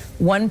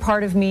one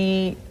part of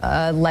me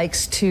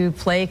likes to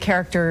play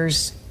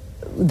characters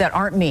that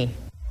aren't me.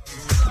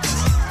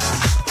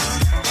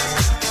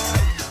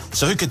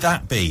 So who could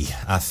that be?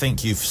 I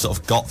think you've sort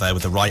of got there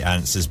with the right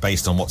answers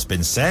based on what's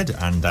been said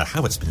and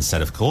how it's been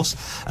said, of course.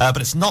 But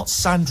it's not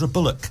Sandra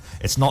Bullock.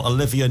 It's not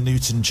Olivia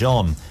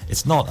Newton-John.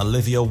 It's not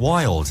Olivia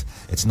Wilde.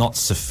 It's not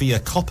Sophia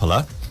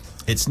Coppola.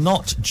 It's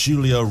not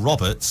Julia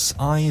Roberts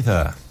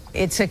either.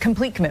 It's a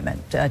complete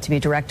commitment to be a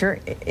director.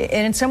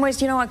 And in some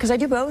ways, you know what, because I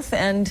do both,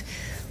 and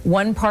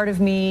one part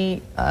of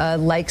me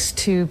likes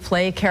to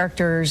play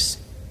characters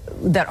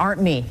that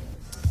aren't me.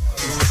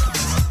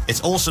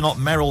 It's also not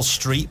Meryl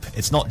Streep,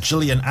 it's not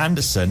Gillian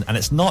Anderson, and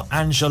it's not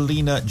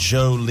Angelina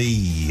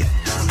Jolie.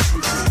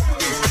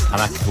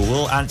 And I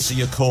will answer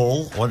your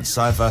call once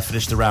I've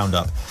finished the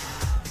roundup.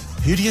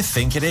 Who do you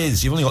think it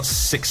is? You've only got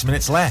 6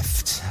 minutes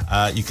left.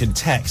 You can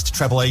text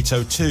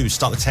 88802,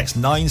 start the text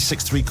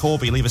 963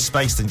 Corby, leave a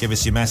space, then give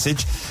us your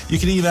message. You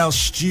can email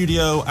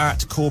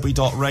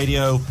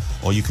studio@corby.radio,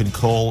 or you can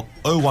call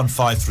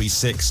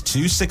 01536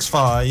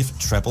 265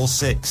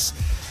 666.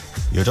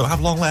 You don't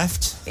have long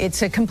left.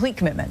 It's a complete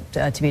commitment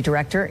to be a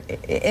director.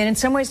 And in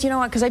some ways, you know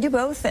what, because I do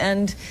both,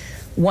 and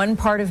one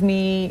part of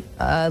me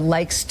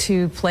likes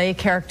to play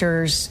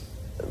characters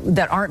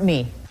that aren't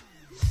me.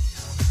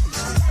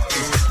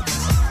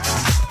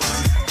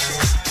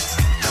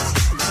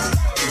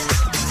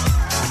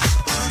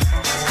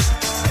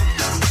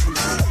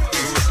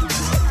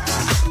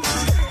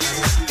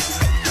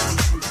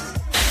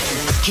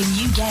 Can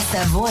you guess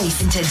their voice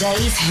in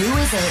today's Who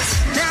Is It?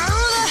 Now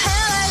who the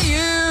hell are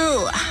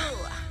you?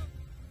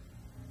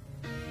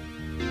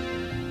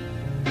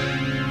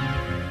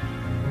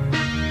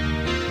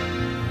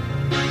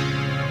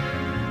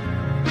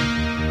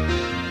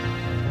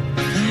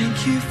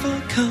 Thank you for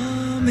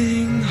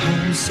coming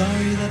home.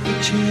 Sorry that the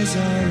chairs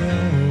are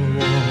all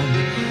warm.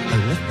 I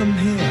left them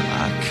here,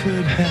 I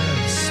could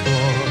have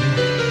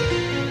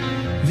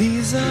sworn.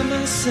 These are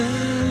my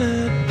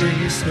salad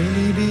days,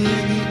 slowly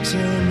being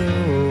eaten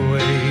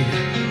away.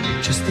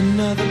 Just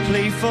another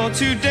play for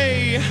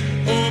today.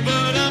 Oh,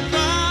 but I'm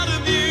proud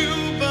of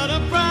you, but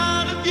I'm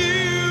proud of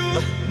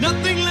you.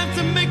 Nothing left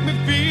to make me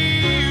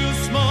feel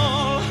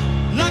small.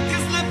 Luck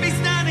has left me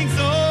standing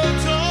so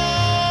tall.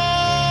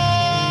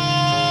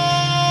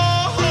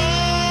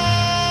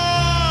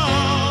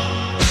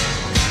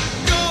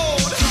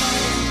 Gold,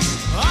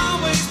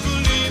 always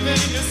believe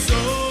in your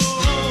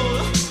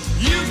soul.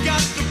 You've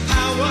got the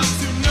power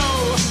to know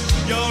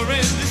you're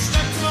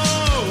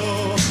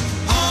indestructible.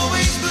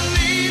 Always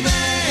believe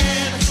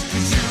it,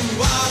 'cause you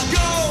are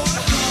gold.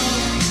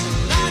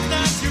 Like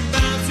that you're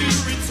bound to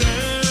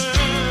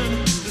return.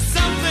 There's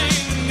something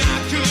I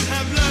could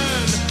have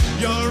learned.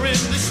 You're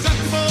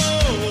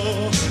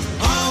indestructible.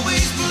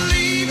 Always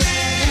believe it.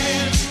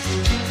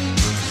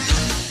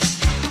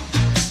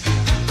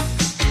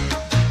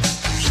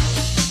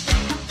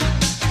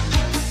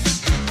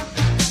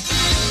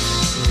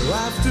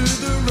 After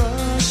the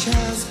rush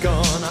has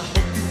gone, I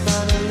hope you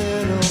find a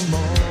little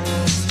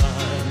more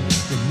time.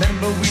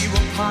 Remember we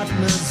were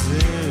partners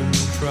in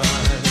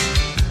crime.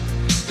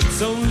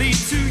 It's only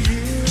 2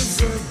 years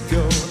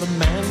ago, the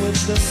man with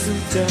the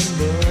suit and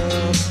the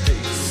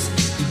face,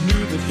 he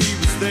knew that he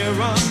was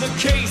there on the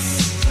case.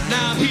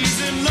 Now he's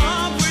in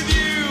love with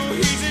you,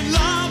 he's in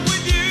love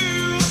with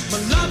you. My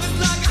love is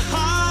like a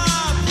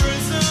hard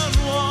prison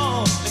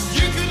wall, and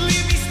you could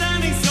leave me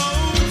standing so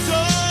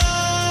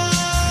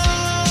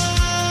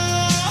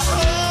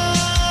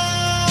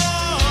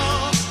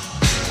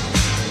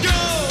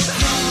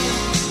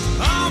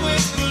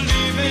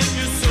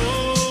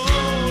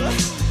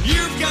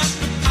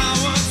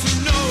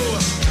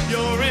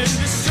you're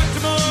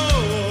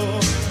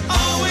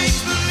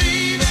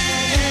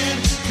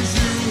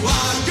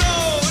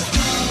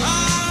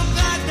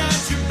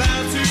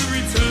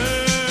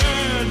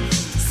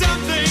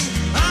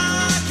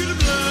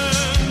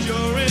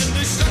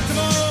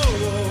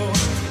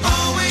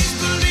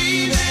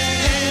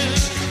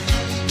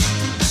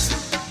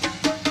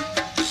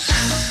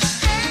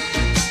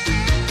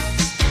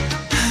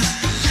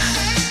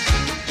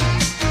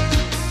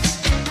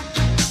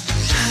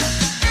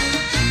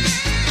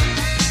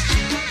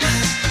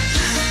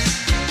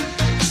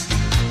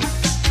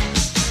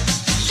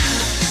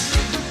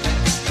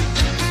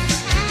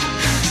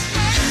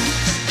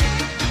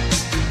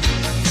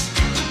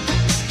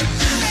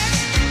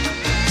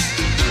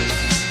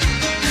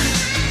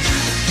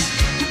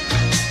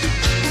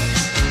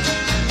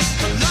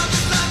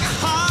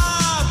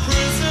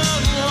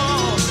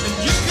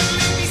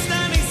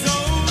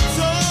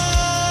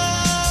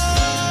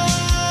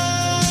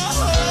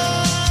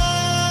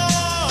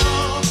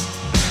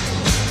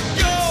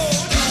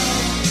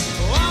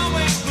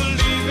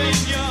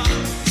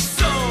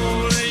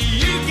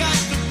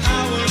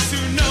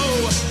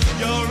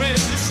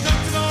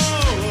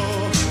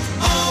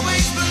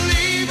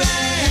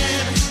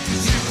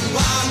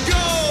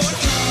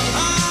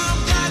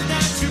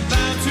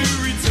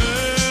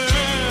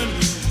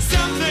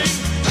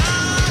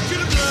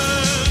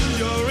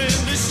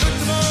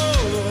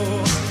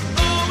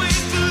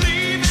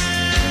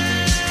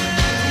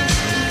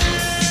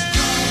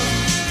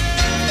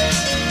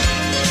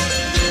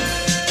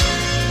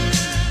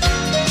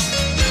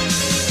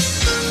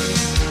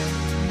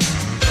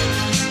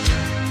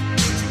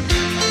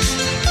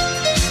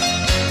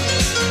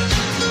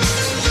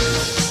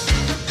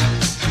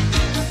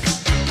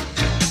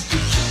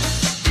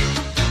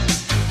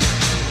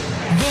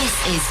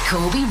is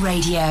Corby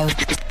Radio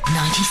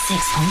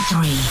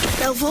 96.3.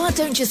 Belvoir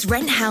don't just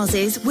rent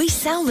houses, we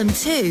sell them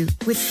too.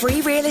 With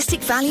free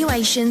realistic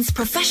valuations,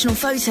 professional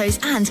photos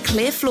and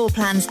clear floor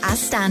plans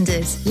as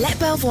standard. Let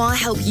Belvoir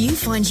help you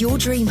find your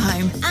dream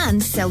home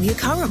and sell your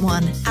current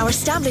one. Our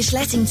established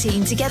letting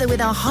team, together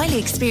with our highly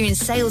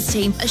experienced sales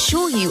team,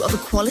 assure you of a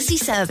quality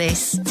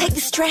service. Take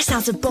the stress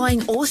out of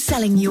buying or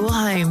selling your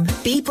home.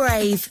 Be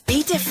brave,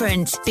 be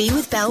different, be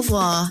with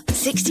Belvoir.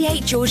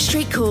 68 George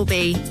Street,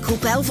 Corby. Call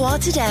Belvoir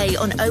today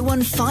on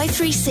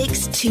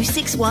 01536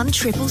 261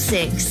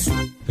 666.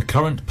 The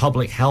current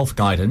public health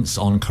guidance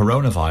on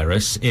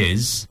coronavirus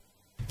is: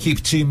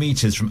 keep 2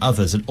 metres from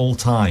others at all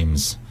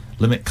times.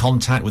 Limit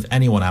contact with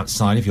anyone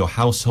outside of your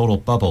household or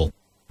bubble.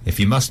 If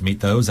you must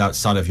meet those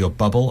outside of your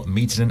bubble,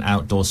 meet in an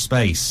outdoor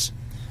space.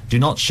 Do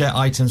not share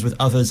items with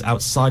others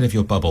outside of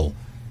your bubble.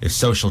 If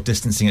social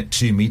distancing at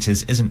 2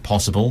 metres isn't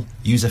possible,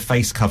 use a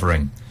face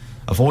covering.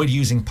 Avoid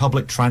using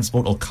public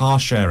transport or car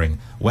sharing.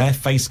 Wear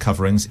face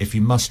coverings if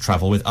you must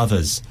travel with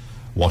others.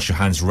 Wash your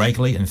hands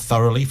regularly and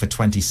thoroughly for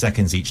 20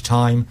 seconds each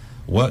time.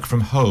 Work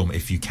from home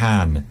if you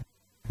can.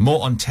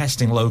 More on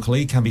testing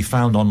locally can be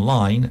found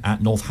online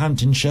at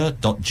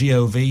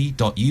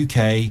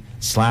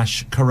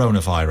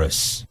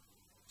northamptonshire.gov.uk/coronavirus.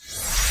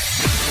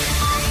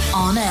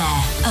 On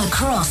air,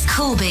 across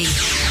Corby.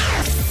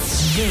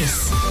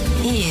 This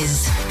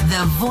is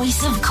the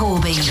voice of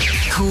Corby.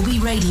 Corby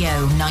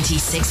Radio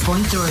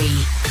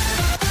 96.3.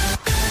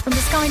 From the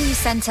Sky News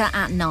Centre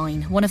at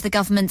 9, one of the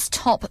government's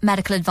top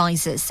medical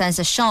advisors says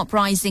a sharp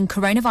rise in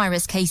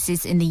coronavirus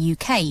cases in the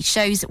UK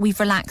shows we've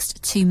relaxed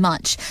too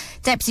much.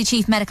 Deputy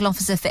Chief Medical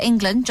Officer for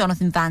England,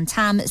 Jonathan Van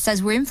Tam,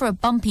 says we're in for a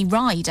bumpy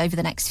ride over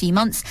the next few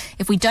months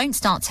if we don't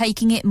start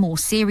taking it more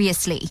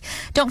seriously.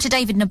 Dr.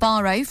 David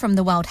Nabarro from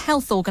the World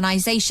Health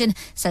Organisation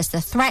says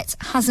the threat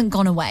hasn't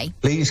gone away.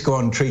 Please go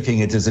on treating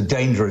it as a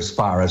dangerous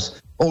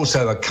virus,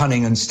 also a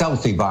cunning and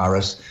stealthy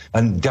virus,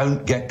 and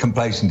don't get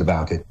complacent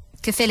about it.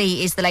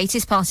 Caerphilly is the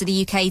latest part of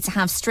the UK to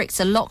have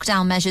stricter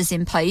lockdown measures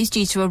imposed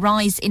due to a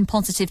rise in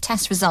positive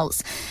test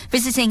results.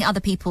 Visiting other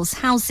people's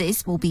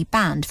houses will be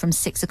banned from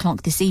 6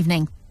 o'clock this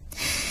evening.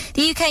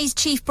 The UK's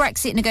chief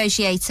Brexit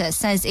negotiator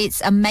says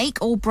it's a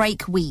make or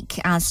break week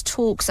as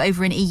talks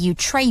over an EU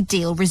trade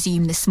deal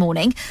resume this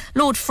morning.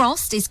 Lord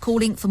Frost is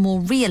calling for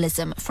more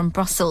realism from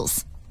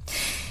Brussels.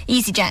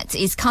 EasyJet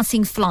is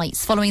cutting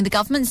flights following the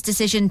government's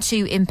decision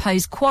to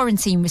impose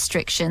quarantine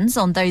restrictions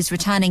on those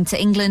returning to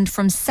England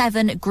from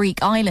 7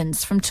 Greek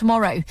islands from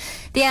tomorrow.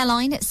 The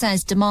airline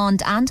says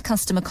demand and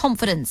customer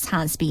confidence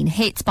has been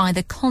hit by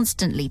the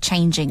constantly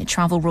changing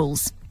travel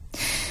rules.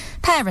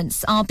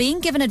 Parents are being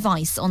given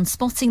advice on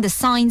spotting the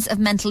signs of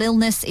mental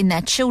illness in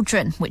their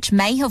children, which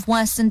may have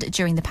worsened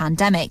during the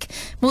pandemic.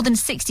 More than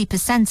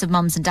 60% of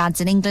mums and dads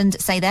in England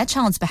say their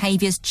child's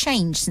behaviours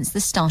changed since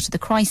the start of the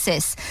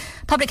crisis.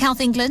 Public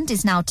Health England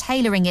is now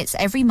tailoring its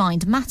Every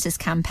Mind Matters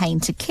campaign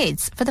to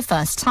kids for the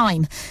first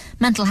time.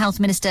 Mental Health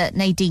Minister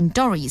Nadine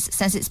Dorries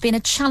says it's been a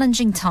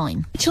challenging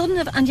time.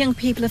 Children and young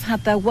people have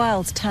had their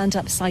worlds turned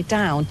upside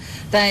down.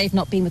 They've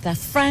not been with their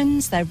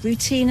friends, their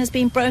routine has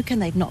been broken,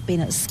 they've not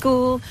been at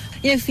school.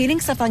 You know,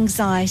 feelings of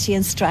anxiety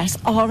and stress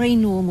are a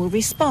normal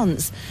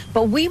response,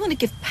 but we want to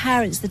give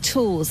parents the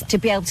tools to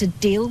be able to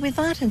deal with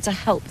that and to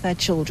help their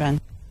children.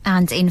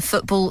 And in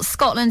football,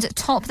 Scotland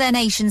topped their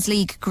Nations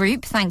League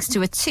group thanks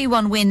to a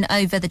 2-1 win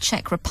over the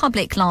Czech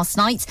Republic last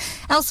night.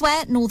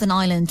 Elsewhere, Northern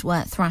Ireland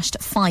were thrashed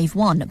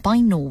 5-1 by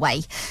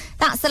Norway.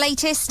 That's the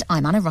latest.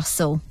 I'm Anna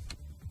Russell.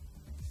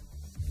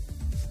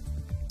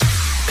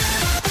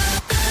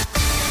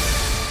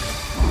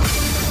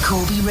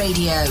 Corby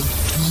Radio,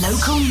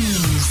 local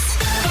news.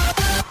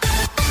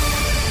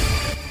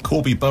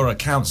 Corby Borough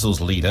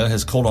Council's leader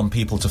has called on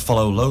people to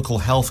follow local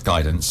health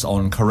guidance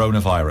on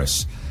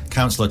coronavirus.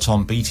 Councillor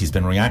Tom Beattie's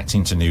been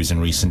reacting to news in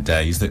recent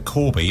days that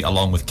Corby,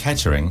 along with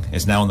Kettering,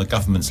 is now on the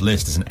government's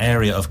list as an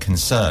area of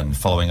concern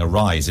following a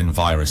rise in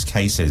virus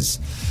cases.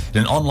 In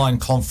an online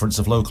conference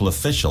of local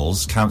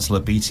officials, Councillor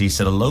Beattie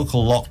said a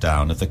local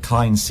lockdown of the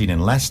kind seen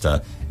in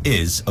Leicester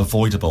is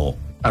avoidable.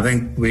 I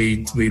think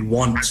we'd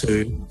want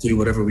to do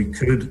whatever we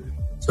could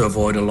to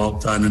avoid a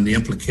lockdown and the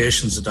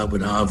implications that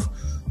would have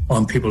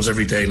on people's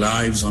everyday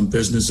lives, on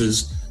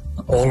businesses.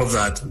 All of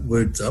that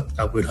would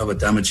have a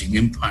damaging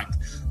impact.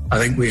 I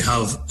think we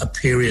have a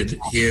period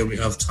here, we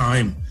have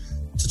time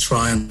to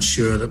try and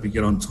ensure that we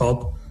get on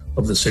top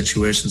of the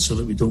situation so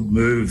that we don't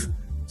move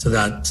to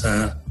that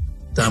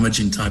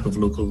damaging type of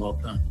local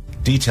lockdown.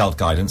 Detailed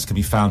guidance can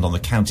be found on the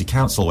County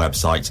Council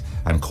website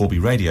and Corby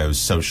Radio's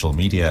social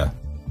media.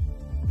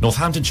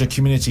 Northamptonshire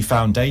Community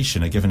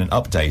Foundation are given an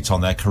update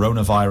on their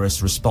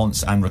Coronavirus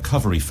Response and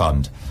Recovery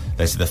Fund.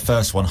 They say the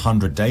first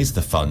 100 days of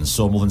the fund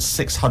saw more than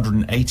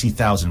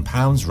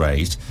 £680,000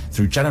 raised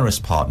through generous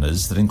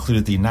partners that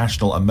included the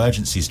National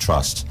Emergencies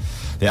Trust.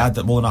 They add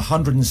that more than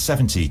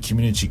 170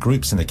 community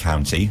groups in the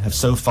county have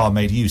so far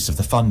made use of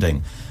the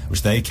funding,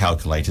 which they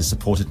calculate has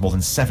supported more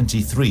than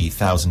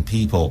 73,000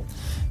 people.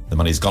 The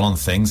money's gone on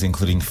things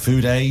including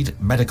food aid,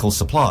 medical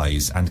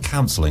supplies and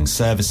counselling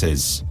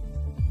services.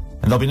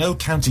 And there'll be no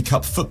County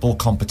Cup football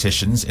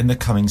competitions in the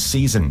coming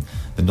season.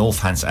 The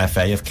Northants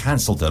FA have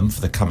cancelled them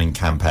for the coming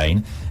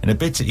campaign in a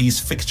bid to ease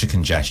fixture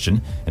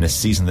congestion in a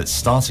season that's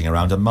starting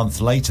around a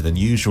month later than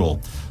usual.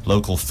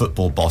 Local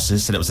football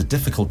bosses said it was a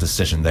difficult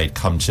decision they'd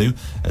come to,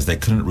 as they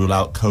couldn't rule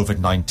out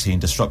COVID-19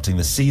 disrupting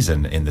the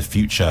season in the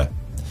future.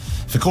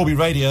 For Corby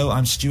Radio,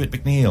 I'm Stuart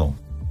McNeil.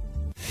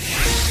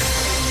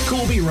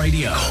 Corby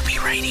Radio. Corby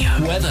Radio.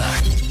 Weather.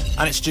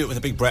 And it's Stuart with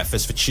a big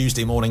breakfast for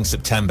Tuesday morning,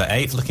 September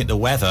 8th. Looking at the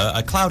weather,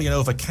 a cloudy and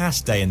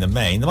overcast day in the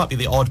main. There might be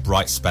the odd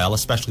bright spell,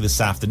 especially this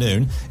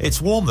afternoon.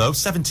 It's warm though,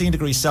 17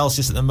 degrees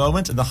Celsius at the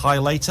moment, and the high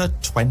later,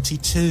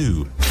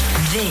 22.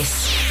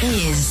 This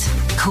is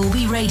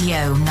Corby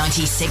Radio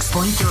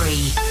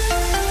 96.3.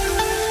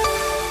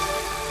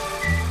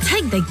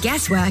 Take the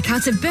guesswork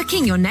out of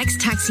booking your next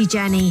taxi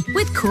journey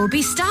with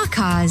Corby Star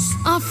Cars.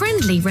 Our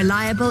friendly,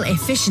 reliable,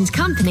 efficient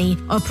company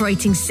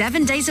operating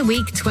 7 days a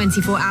week,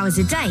 24 hours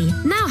a day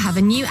now have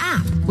a new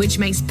app which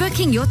makes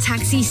booking your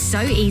taxi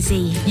so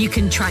easy. You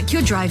can track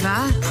your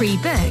driver,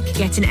 pre-book,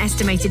 get an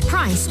estimated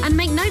price and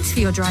make notes for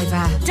your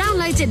driver.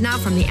 Download it now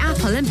from the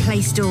Apple and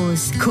Play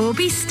stores.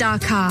 Corby Star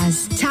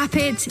Cars. Tap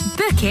it,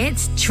 book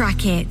it,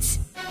 track it.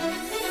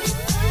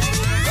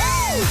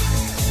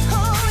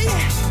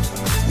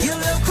 Your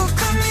local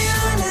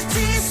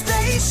community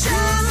station,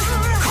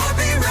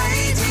 Corby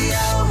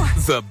Radio.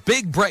 The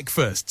Big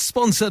Breakfast,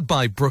 sponsored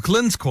by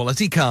Brooklands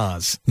Quality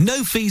Cars.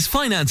 No fees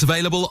finance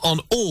available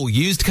on all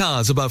used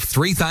cars above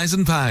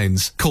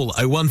 £3,000. Call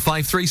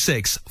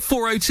 01536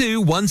 402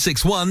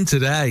 161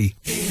 today.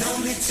 It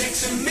only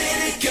takes a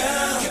minute,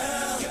 girl.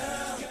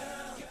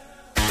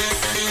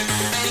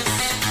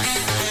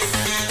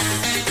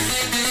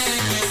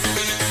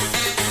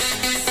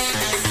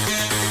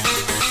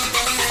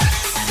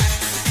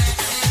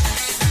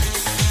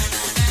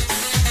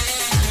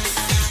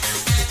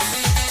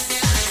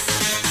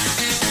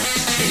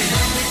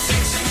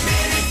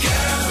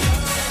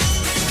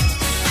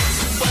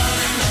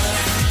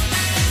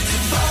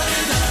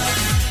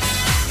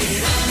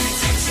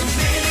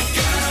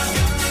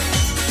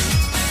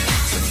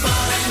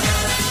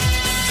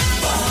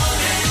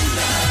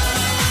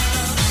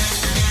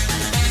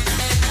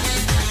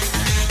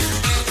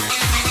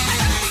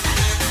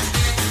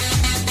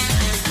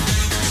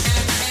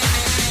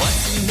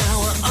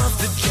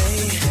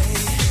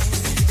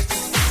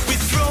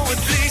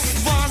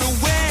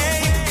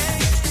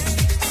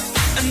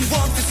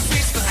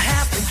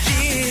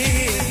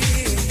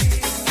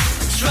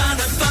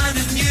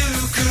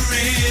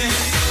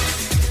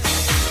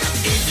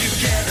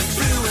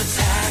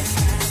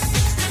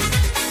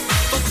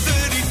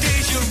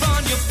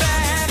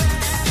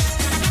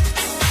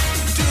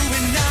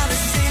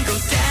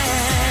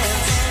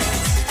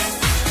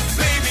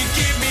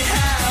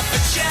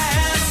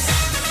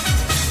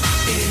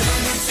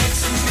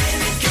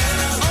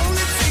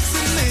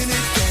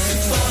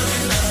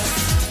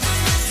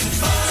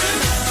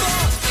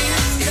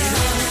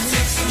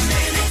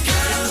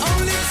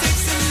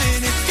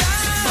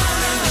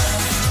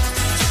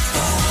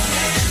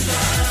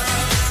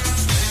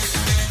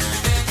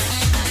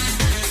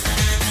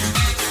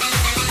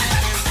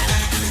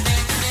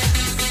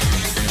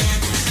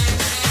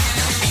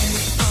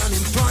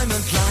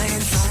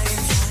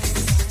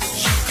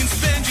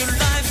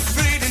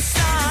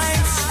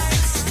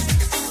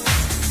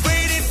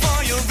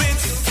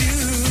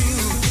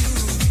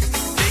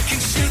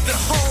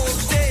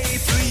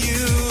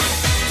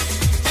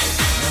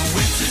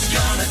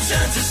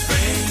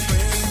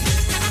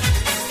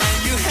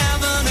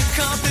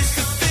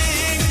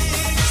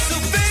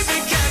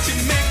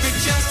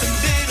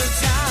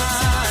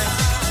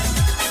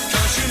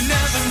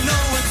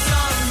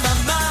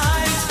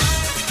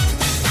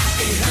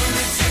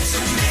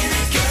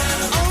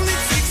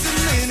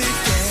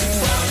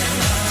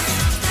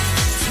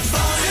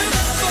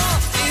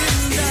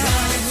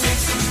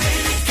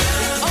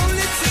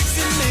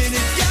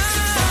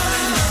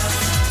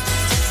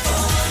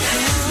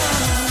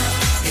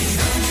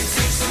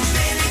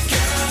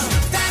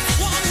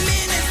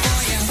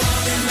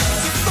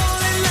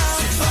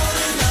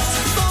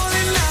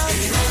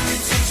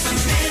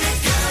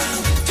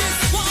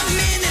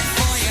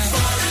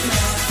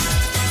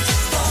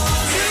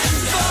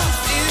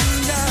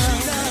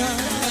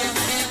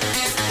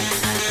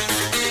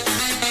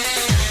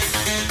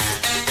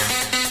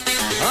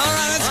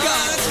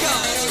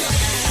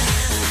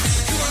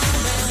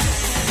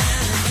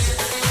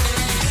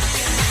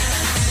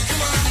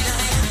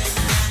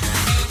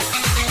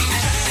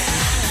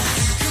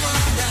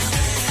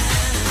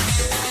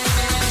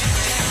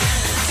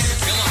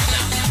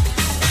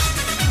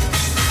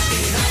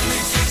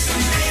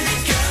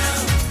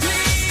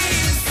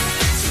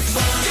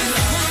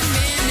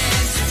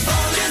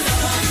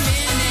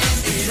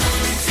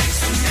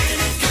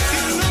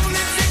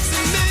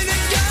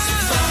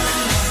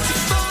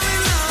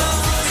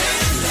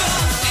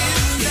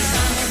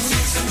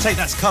 Take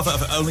That's cover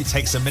of It Only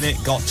Takes a Minute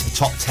got to the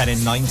top 10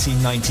 in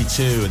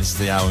 1992, and this is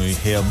the hour we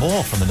hear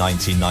more from the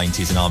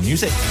 1990s in our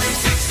music.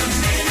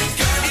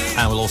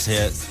 And we'll also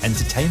hear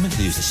entertainment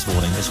news this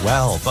morning as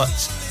well. But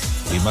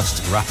we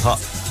must wrap up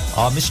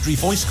our mystery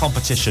voice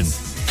competition.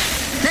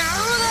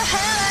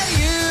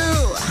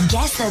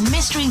 Guess the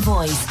mystery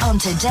voice on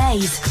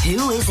today's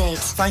Who Is It?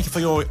 Thank you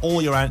for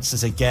all your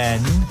answers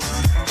again,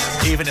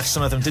 even if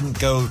some of them didn't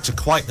go to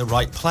quite the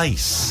right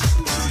place,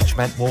 which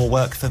meant more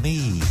work for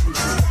me.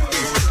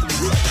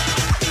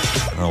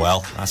 Oh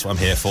well, that's what I'm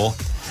here for.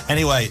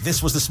 Anyway,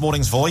 this was this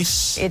morning's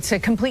voice. It's a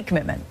complete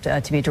commitment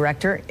to be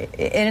director.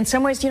 And in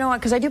some ways, you know what,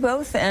 because I do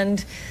both,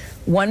 and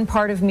one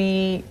part of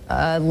me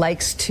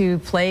likes to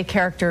play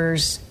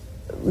characters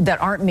that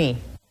aren't me.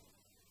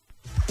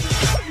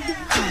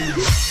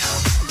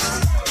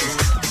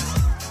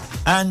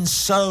 And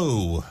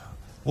so,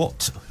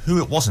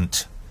 who it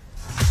wasn't,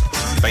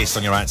 based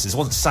on your answers. It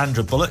wasn't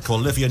Sandra Bullock or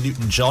Olivia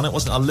Newton-John. It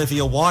wasn't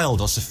Olivia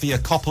Wilde or Sophia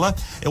Coppola.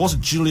 It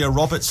wasn't Julia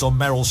Roberts or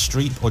Meryl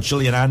Streep or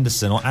Gillian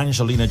Anderson or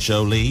Angelina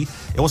Jolie.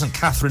 It wasn't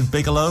Catherine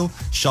Bigelow,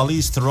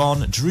 Charlize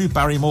Theron, Drew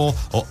Barrymore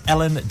or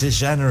Ellen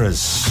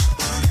DeGeneres.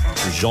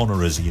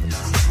 DeGeneres, even.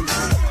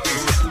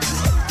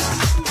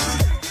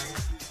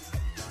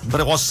 But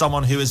it was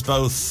someone who is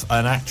both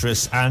an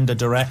actress and a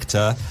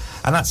director,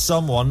 and that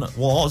someone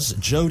was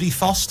Jodie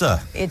Foster.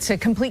 It's a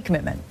complete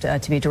commitment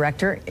to be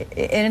director.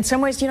 And in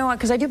some ways, you know what,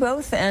 because I do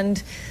both, and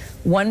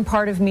one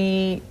part of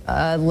me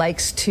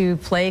likes to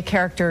play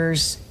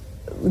characters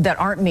that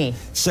aren't me.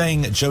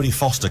 Saying Jodie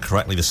Foster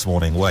correctly this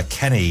morning were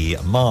Kenny,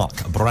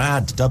 Mark,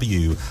 Brad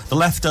W, The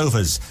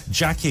Leftovers,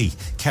 Jackie,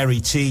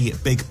 Kerry T,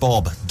 Big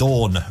Bob,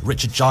 Dawn,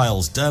 Richard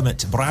Giles,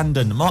 Dermot,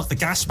 Brandon, Mark the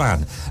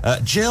Gasman,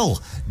 Jill,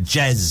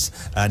 Jez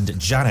and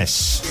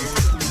Janice.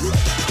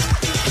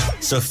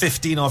 So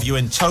 15 of you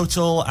in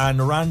total,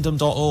 and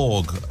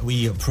random.org,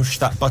 we push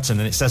that button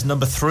and it says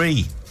number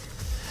 3.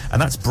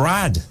 And that's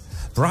Brad.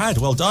 Brad,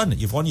 well done.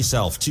 You've won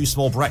yourself 2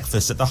 small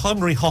breakfasts at the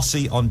Hungry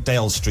Hossie on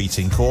Dale Street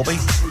in Corby.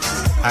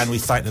 And we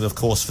thank them, of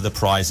course, for the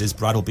prizes.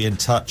 Brad will be in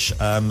touch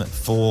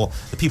for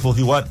the people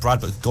who weren't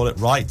Brad but got it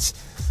right.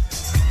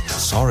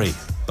 Sorry,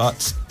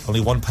 but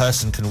only one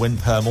person can win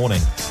per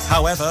morning.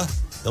 However,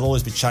 there'll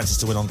always be chances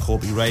to win on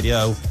Corby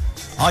Radio.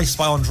 I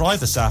Spy on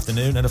Drive this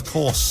afternoon, and of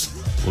course,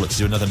 we'll look to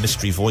do another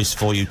mystery voice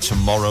for you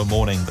tomorrow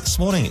morning. But this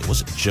morning, it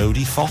was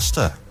Jodie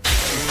Foster.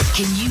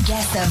 Can you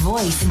guess their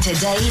voice in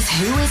today's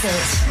Who Is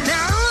It?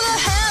 Now who the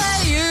hell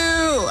are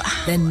you?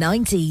 The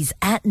 90s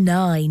at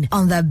 9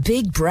 on The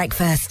Big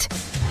Breakfast.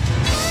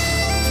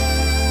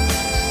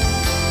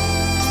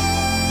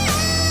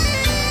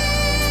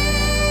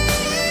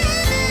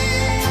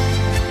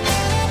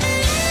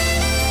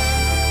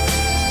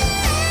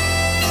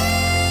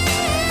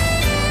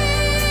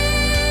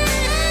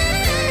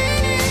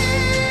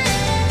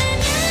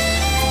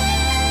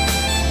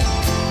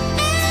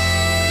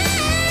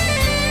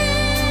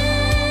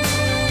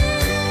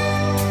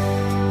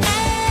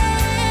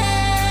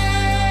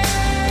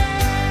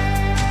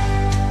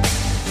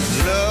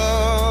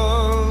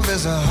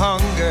 There's a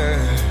hunger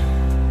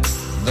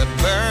that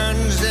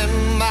burns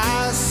in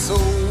my soul,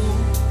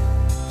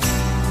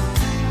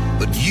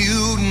 but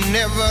you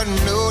never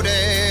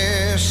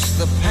notice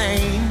the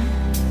pain.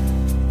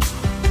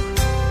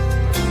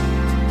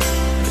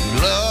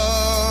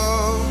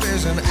 Love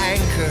is an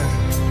anchor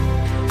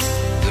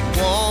that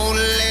won't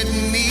let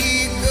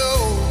me go.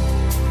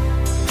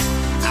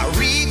 I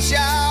reach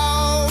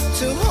out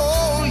to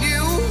hold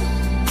you,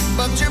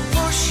 but you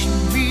push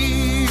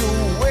me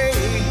away.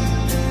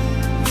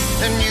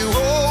 And you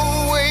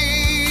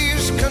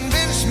always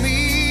convince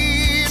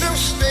me to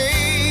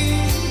stay.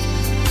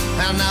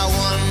 And I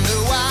wonder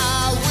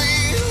why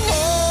we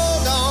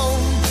hold on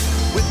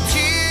with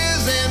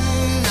tears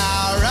in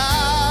our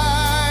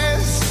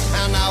eyes.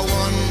 And I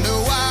wonder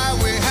why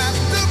we have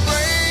to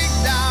break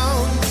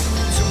down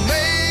to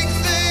make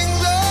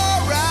things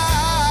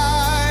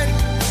alright.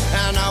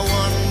 And I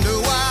wonder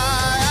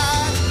why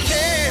I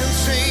can't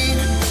seem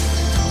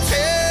to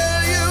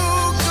tell you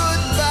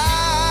goodbye.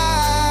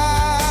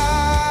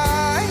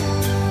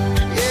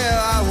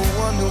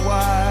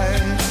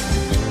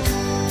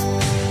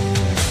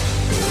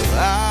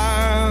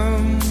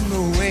 I'm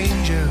no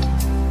angel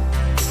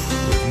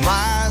with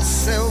my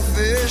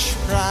selfish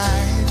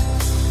pride,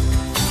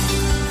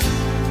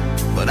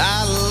 but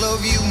I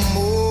love you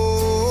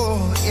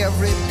more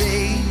every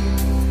day.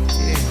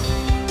 Yeah.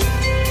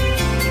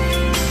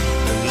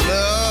 And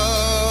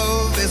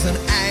love is an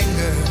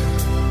anger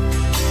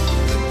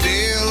that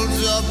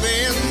builds up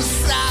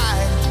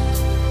inside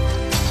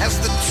as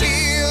the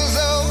tears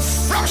of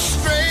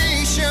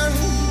frustration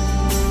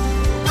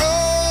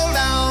roll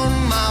down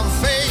my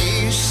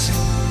face.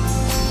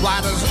 Why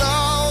does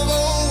love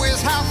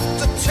always have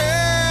to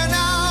turn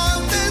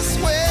out this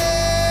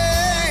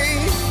way?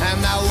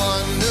 And I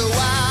wonder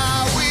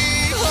why we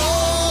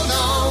hold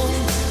on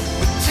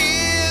with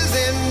tears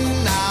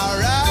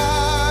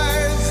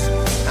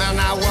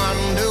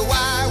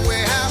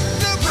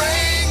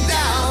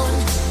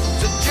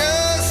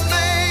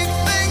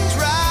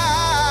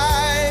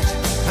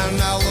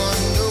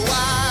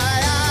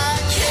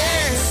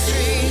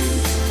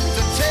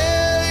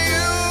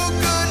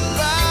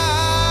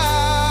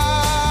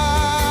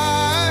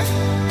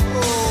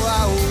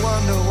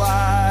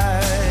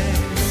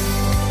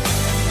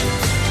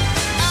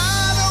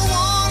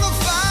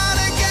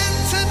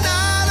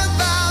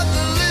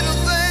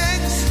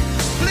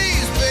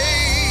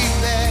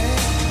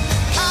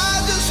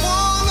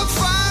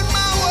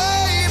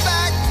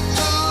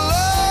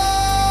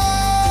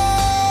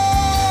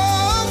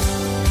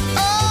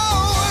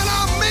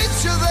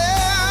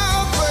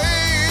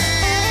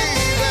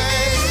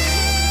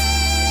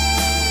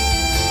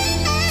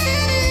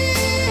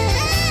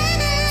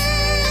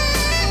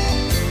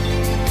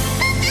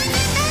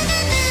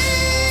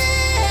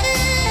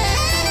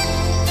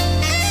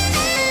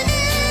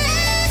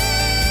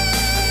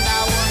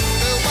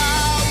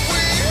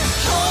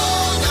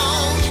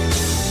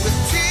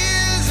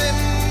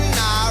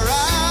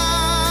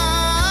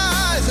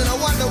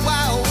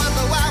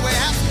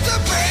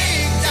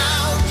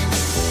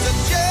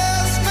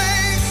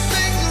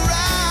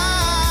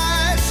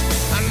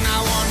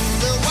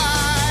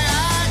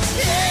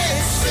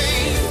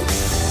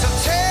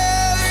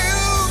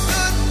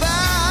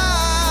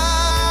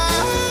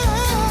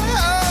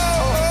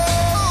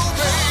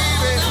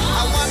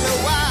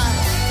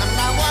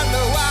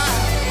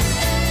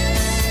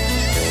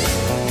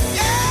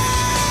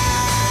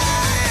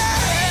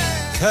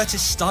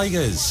Curtis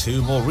Stigers,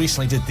 who more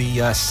recently did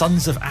the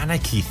Sons of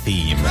Anarchy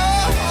theme.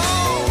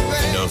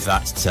 You know of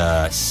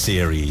that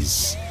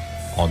series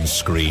on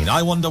screen.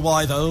 I Wonder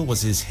Why, though,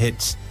 was his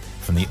hit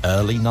from the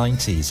early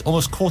 90s.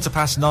 Almost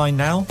 9:15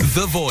 now.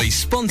 The Voice,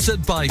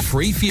 sponsored by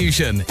Free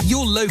Fusion,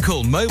 your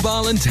local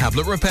mobile and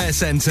tablet repair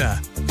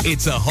centre.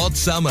 It's a hot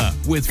summer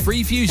with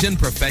Free Fusion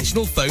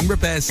Professional Phone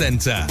Repair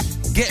Centre.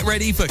 Get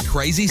ready for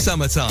crazy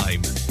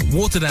summertime.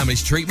 Water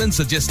damage treatments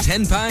are just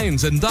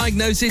 £10 and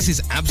diagnosis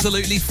is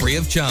absolutely free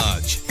of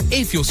charge.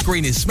 If your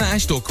screen is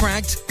smashed or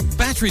cracked,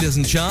 battery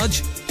doesn't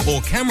charge,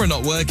 or camera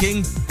not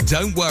working,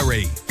 don't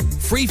worry.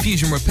 Free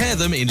Fusion repair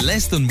them in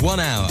less than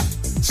 1 hour.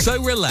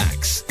 So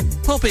relax.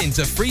 Pop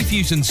into Free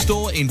Fusion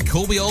store in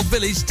Corby Old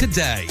Village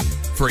today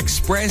for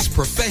express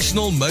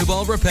professional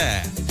mobile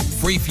repair.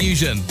 Free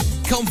Fusion,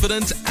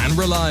 confident and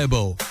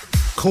reliable.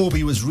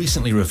 Corby was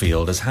recently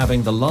revealed as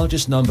having the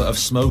largest number of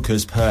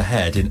smokers per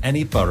head in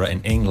any borough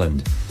in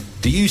England.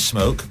 Do you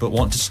smoke but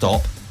want to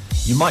stop?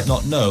 You might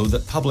not know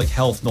that Public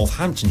Health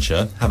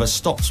Northamptonshire have a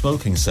stop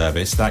smoking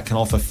service that can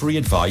offer free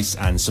advice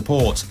and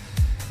support.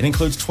 It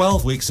includes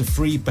 12 weeks of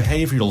free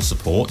behavioural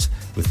support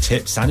with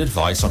tips and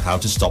advice on how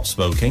to stop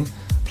smoking,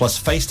 plus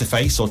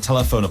face-to-face or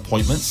telephone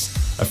appointments,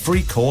 a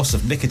free course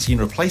of nicotine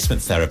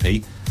replacement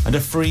therapy, and a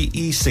free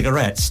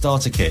e-cigarette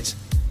starter kit.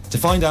 To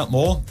find out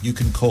more, you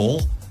can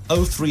call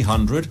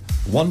 0300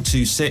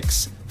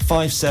 126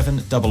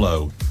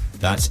 5700.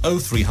 That's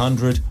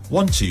 0300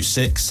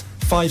 126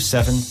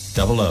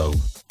 5700.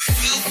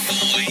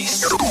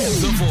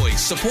 The Voice,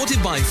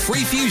 supported by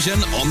Free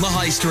Fusion on the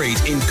High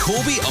Street in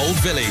Corby Old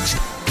Village.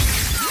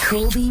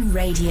 Corby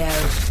Radio.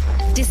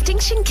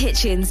 Distinction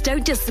Kitchens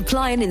don't just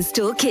supply and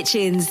install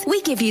kitchens. We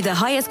give you the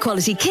highest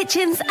quality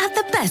kitchens at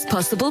the best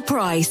possible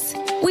price.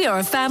 We are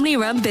a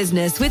family-run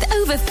business with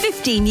over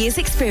 15 years'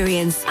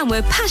 experience, and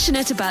we're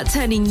passionate about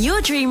turning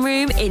your dream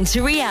room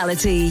into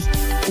reality.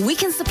 We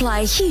can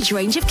supply a huge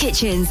range of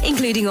kitchens,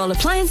 including all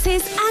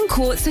appliances and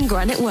quartz and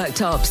granite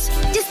worktops.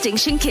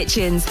 Distinction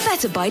Kitchens,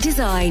 better by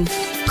design.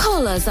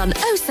 Call us on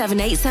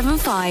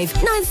 07875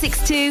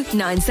 962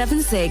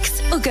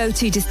 976 or go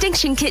to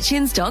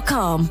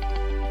distinctionkitchens.com.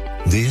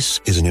 This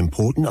is an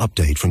important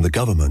update from the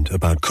government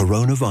about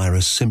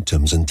coronavirus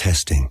symptoms and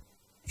testing.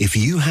 If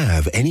you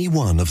have any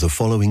one of the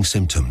following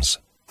symptoms,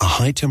 a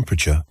high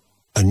temperature,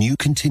 a new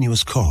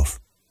continuous cough,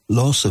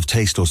 loss of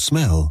taste or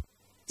smell,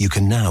 you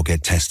can now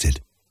get tested.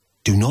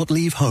 Do not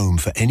leave home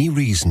for any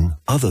reason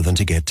other than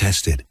to get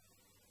tested.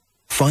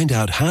 Find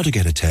out how to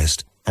get a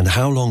test and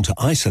how long to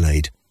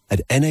isolate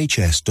at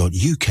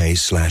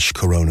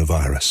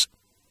nhs.uk/coronavirus.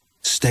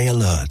 Stay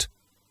alert.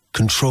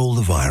 Control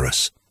the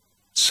virus.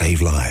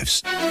 Save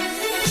lives.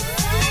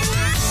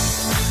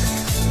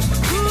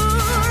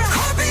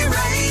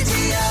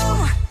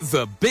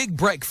 The Big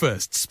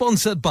Breakfast,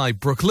 sponsored by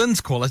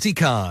Brooklands Quality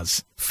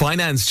Cars.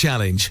 Finance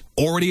Challenge.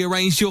 Already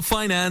arranged your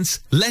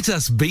finance? Let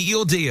us beat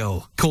your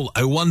deal. Call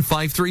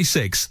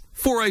 01536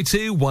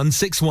 402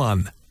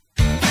 161.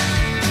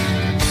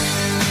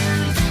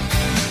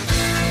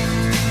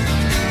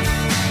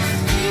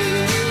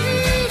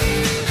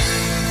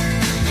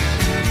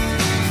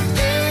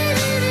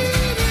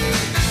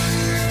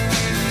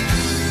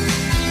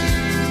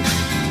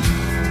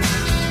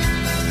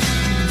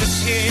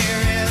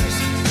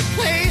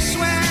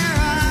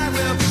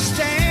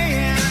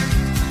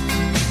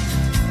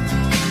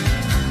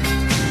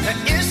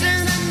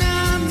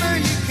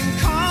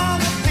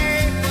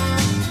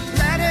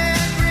 Let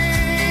it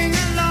ring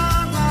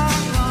along.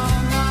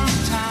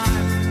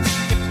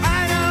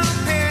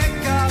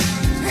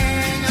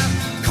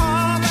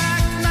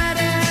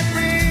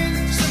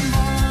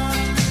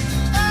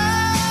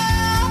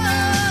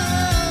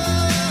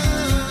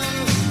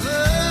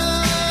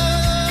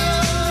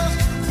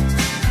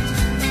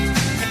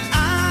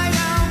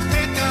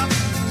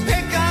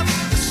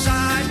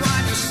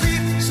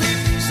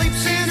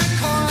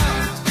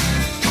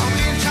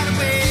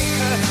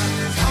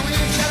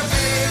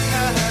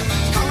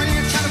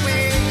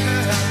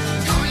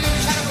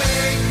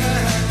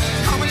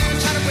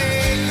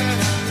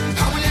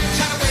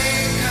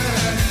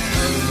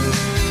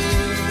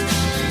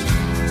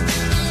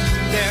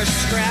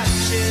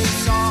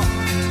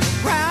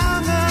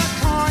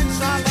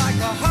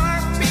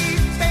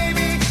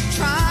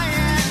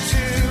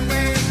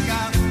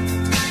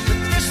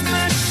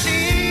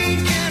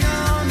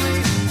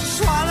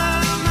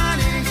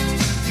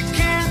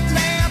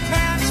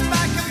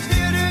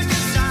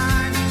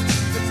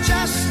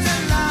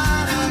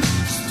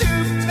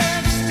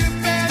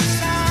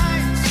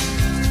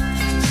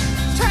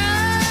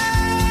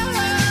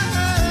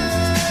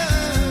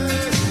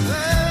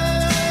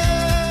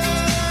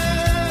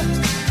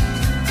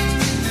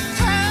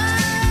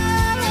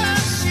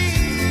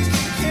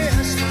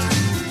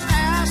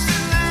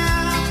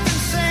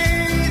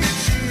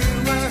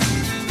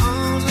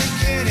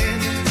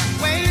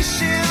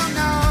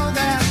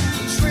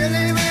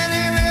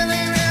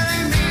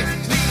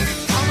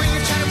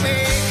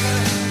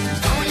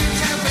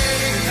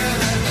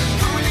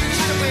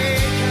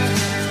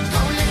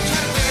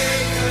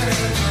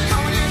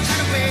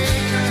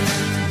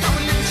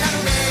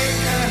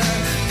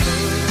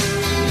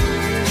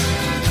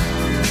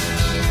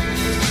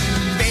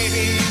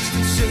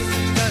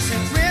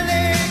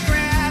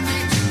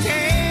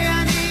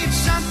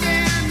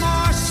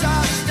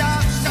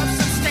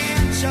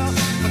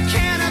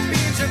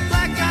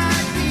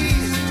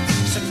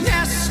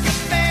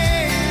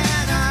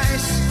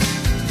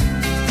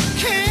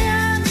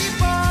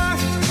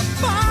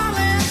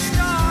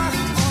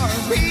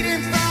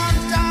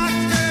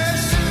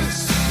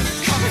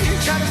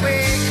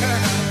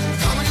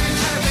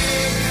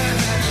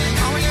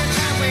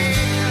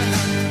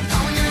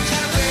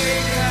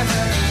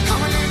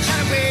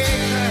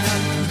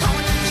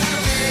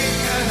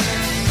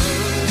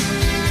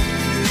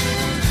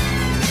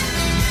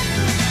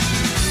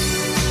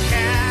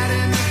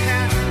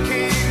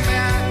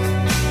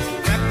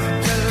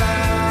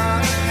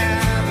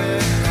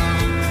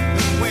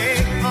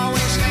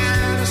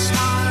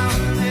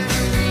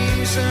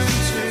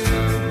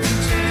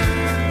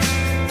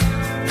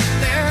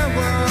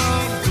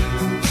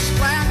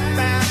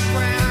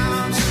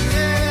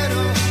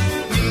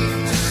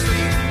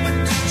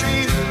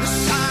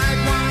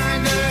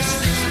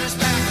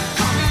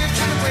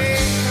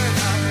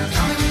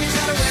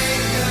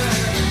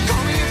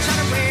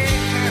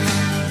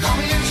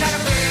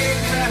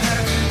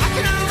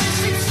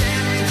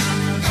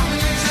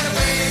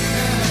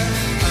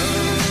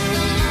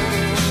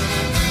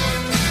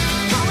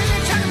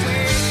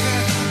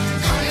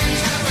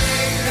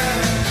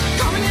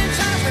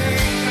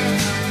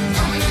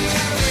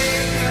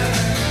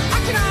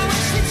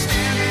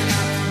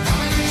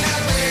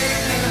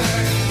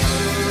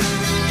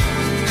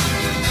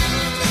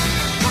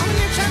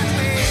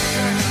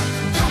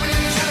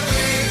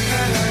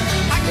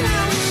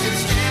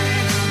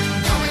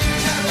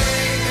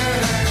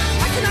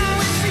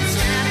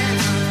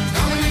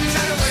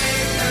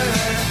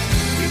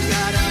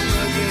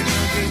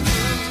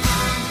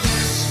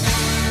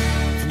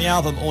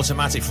 album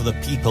Automatic for the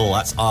People,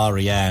 that's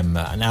R.E.M.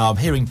 Now I'm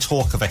hearing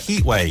talk of a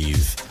heat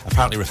wave,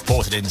 apparently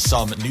reported in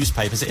some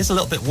newspapers. It is a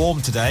little bit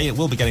warm today. It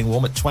will be getting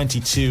warm at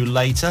 22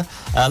 later.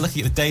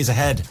 Looking at the days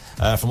ahead,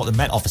 from what the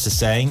Met Office is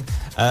saying,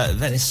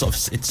 then it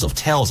sort of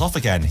tails off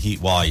again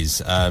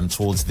heat-wise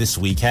towards this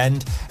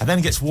weekend, and then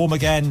it gets warm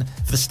again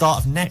for the start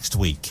of next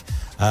week.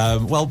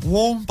 Well,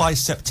 warm by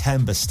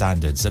September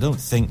standards. I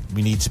don't think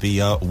we need to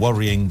be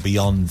worrying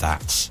beyond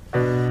that.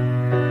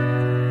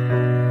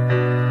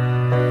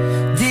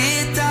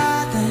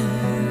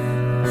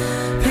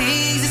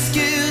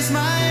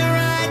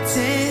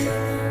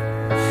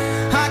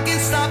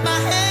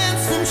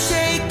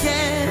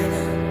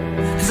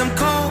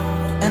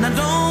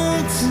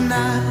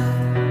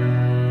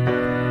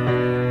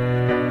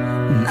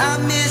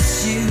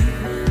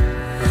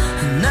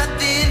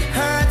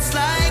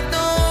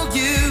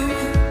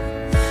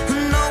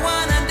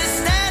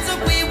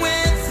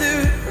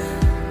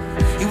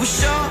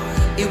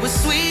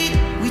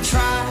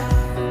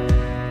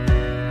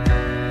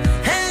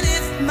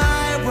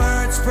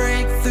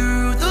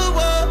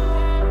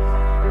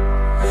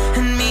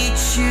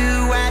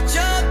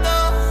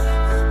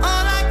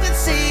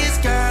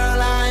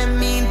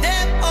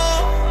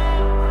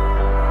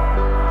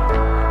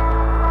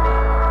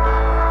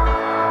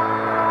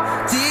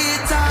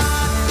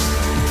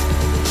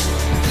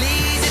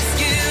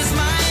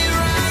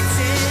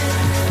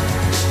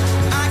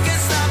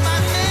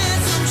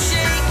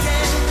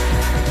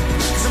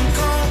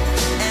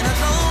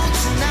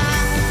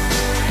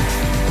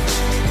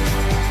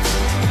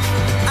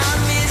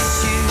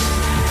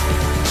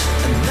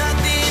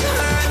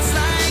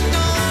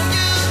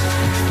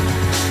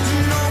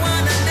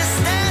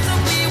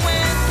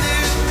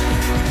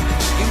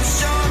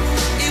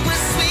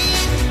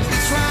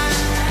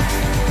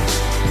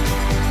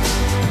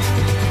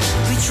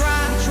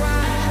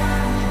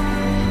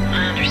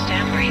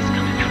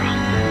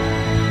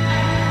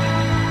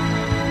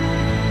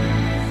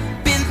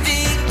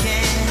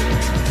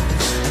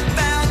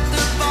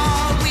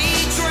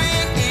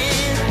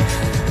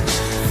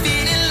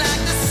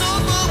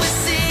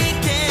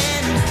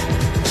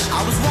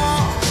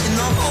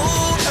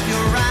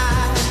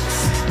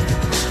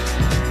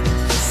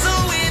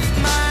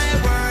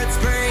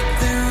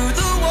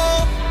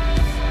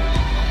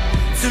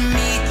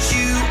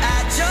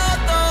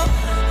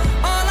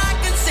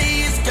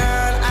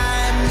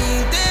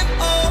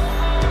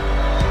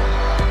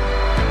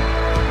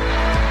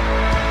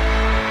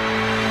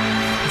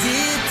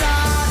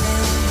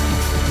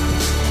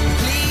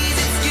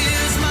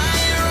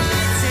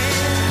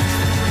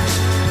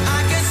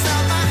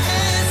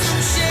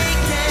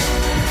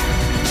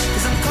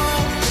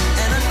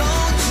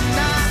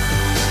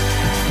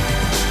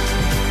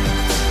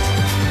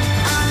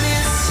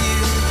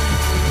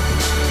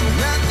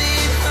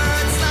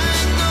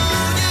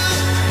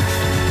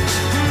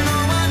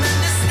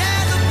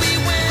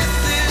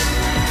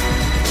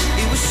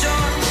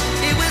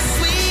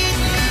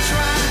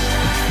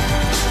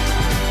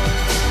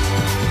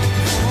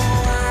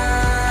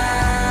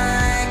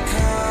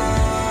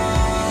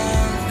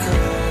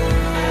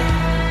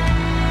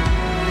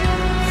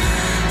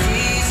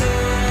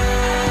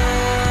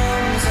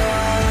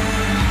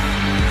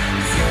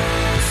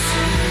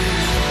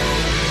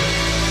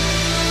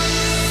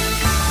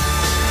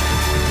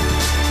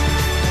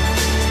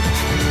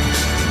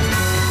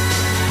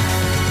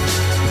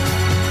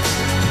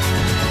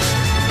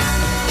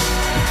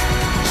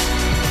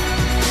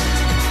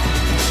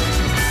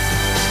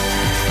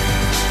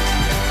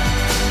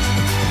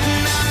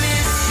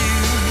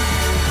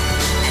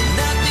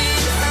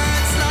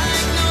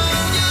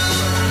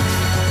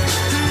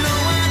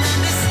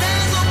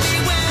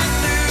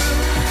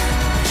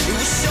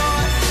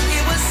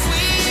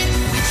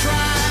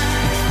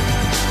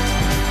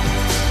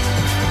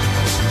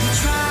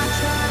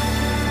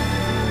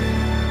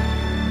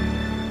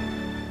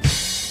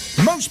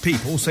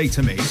 People say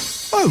to me,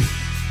 "Oh,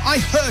 I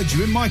heard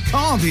you in my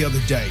car the other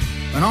day."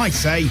 And I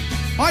say,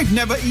 "I've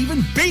never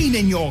even been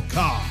in your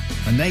car."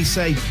 And they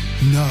say,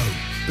 "No,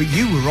 but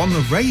you were on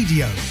the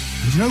radio."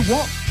 And you know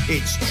what?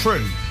 It's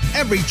true.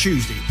 Every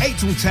Tuesday, 8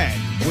 till 10,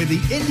 with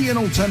the Indian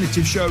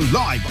Alternative Show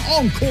live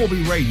on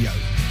Corby Radio.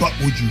 But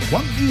would you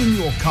want me in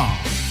your car?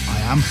 I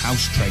am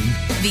house trained.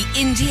 The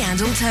Indie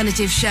and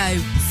Alternative Show,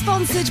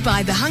 sponsored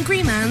by the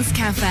Hungry Man's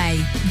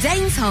Cafe,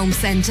 Danes Home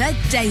Centre,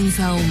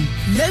 Danesholm.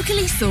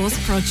 Locally sourced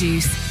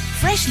produce,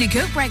 freshly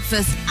cooked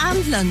breakfast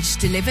and lunch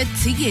delivered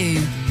to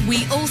you.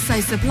 We also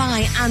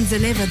supply and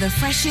deliver the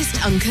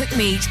freshest uncooked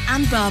meat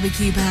and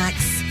barbecue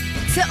packs.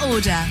 To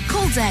order,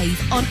 call Dave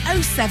on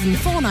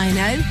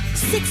 07490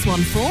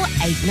 614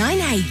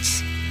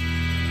 898.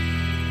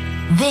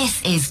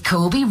 This is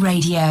Corby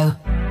Radio.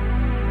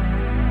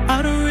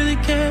 I don't really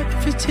care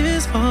if your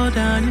tears fall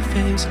down your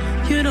face.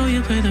 You know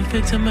you play the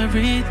victim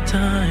every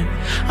time.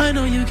 I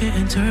know you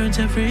getting turns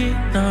every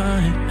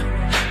night.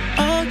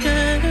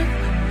 Again,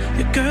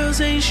 your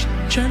girls ain't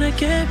trying to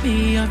get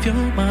me off your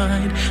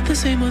mind. The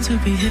same ones who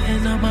be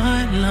hitting on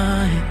my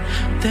line.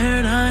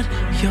 They're not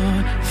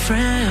your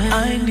friend.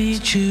 I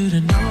need you to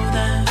know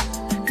that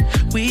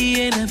We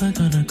ain't never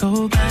gonna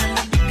go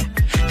back.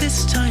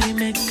 This time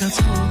it got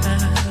so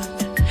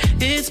bad.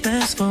 It's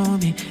best for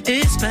me,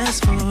 it's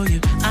best for you.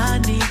 I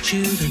need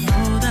you to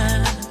know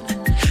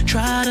that.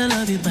 Try to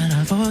love you, but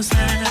I force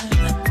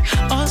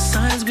that. All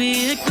signs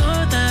we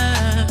ignore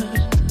that.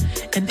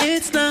 And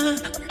it's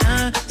not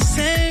the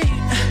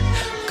same,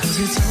 'cause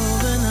it's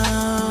over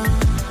now.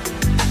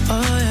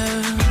 Oh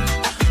yeah.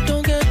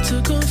 Don't get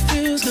too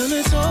confused, girl,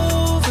 it's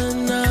over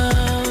now.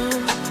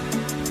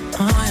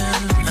 Oh yeah.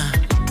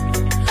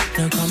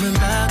 Now coming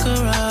back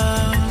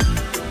around.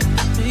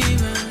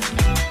 Baby.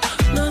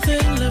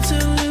 Nothing left to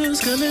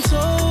lose, girl, it's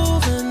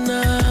over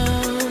now.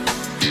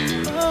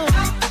 Oh.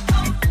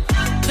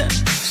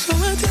 So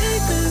I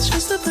take this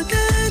just to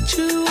forget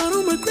you. I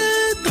don't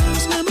regret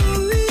those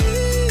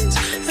memories.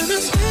 And I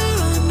swear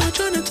I'm not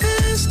trying to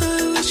test. I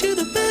wish you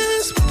the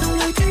best, but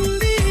all I can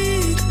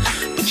lead.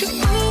 But you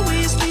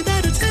always need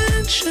that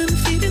attention,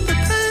 feeding the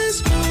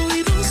past while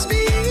we don't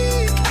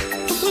speak.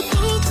 But we're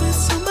both with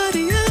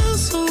somebody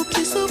else, so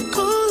please stop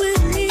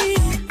calling me.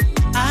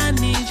 I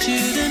need you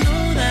to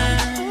know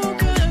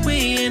that we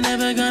ain't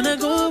never gonna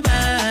go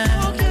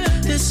back.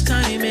 This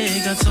time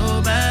it got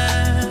so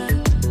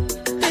bad.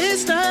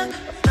 It's not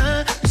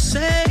the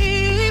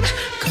same,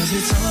 'cause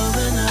it's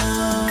over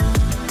now.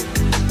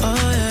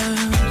 Oh yeah.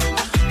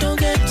 Don't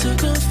get too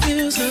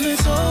confused, and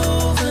it's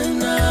over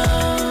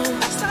now.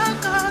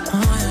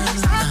 Oh yeah.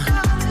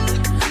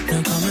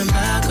 Now coming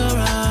back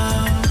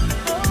around.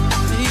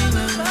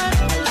 Baby.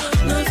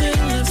 Nothing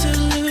left to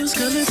lose,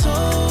 'cause it's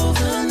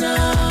over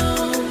now.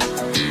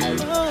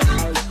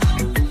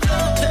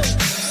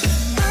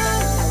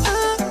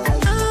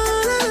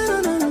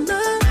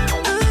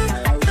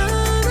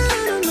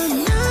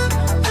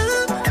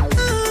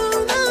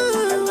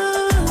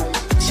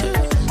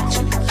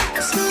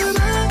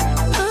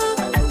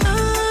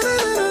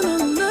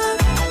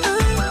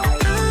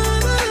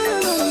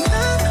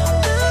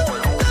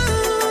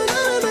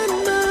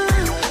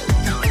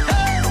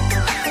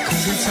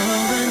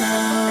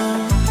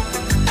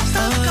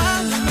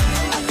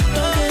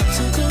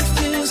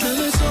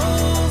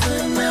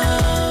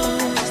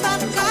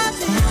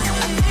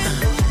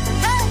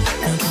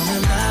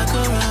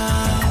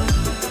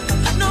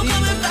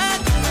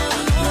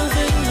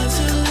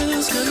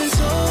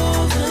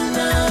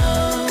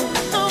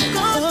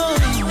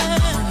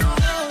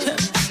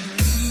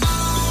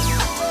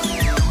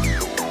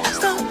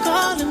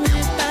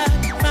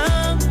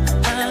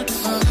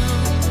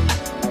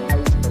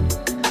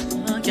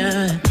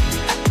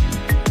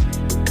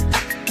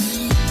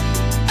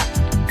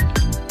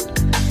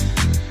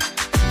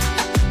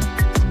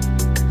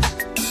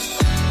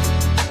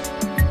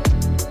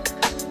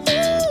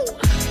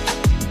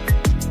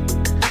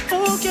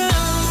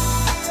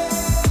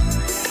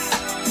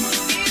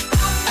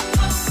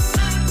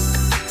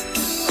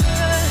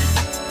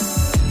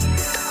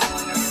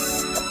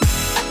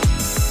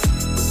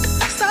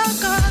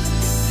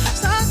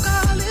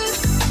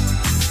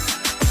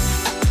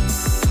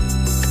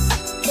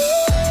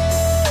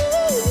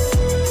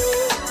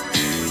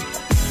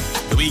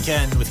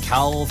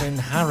 Calvin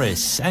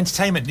Harris.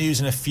 Entertainment news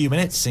in a few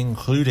minutes,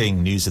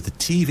 including news of the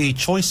TV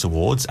Choice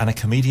Awards and a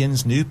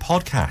comedian's new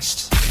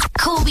podcast.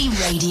 Corby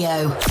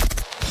Radio.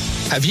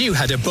 Have you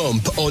had a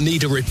bump or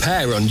need a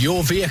repair on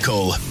your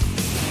vehicle?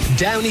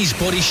 Downey's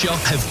Body Shop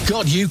have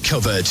got you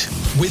covered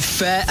with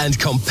fair and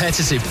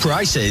competitive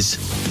prices.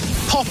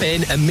 Pop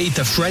in and meet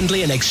the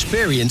friendly and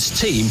experienced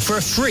team for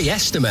a free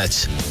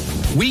estimate.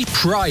 We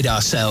pride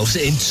ourselves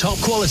in top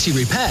quality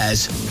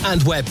repairs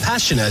and we're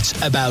passionate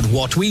about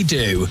what we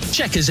do.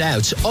 Check us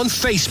out on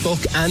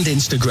Facebook and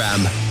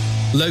Instagram.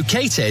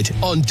 Located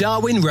on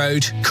Darwin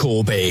Road,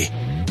 Corby.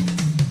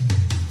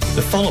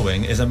 The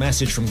following is a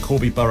message from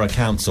Corby Borough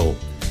Council.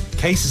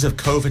 Cases of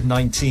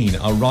COVID-19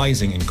 are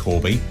rising in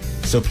Corby,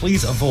 so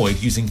please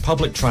avoid using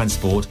public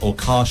transport or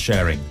car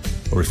sharing.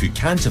 Or if you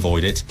can't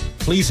avoid it,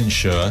 please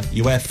ensure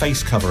you wear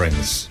face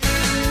coverings.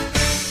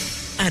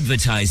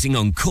 Advertising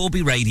on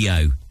Corby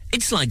Radio.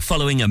 It's like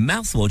following a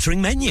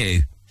mouth-watering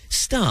menu.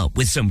 Start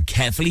with some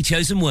carefully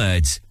chosen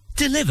words,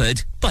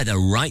 delivered by the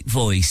right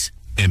voice.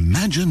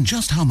 Imagine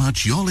just how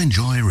much you'll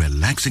enjoy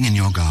relaxing in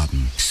your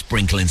garden.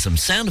 Sprinkle in some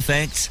sound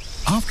effects.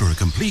 After a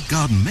complete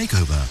garden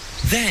makeover.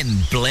 Then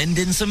blend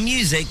in some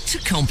music to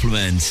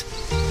complement.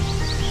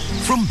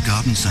 From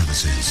Garden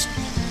Services.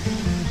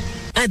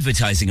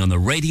 Advertising on the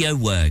radio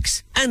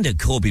works. And at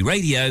Corby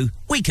Radio,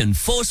 we can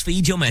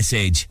force-feed your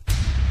message.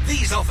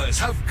 These offers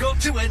have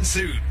got to end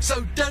soon,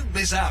 so don't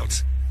miss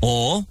out.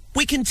 Or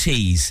we can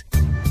tease.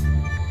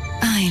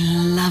 I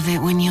love it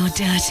when you're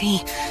dirty.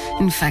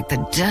 In fact, the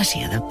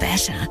dirtier the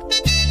better.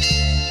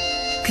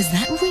 Because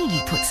that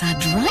really puts our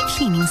dry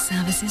cleaning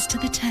services to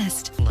the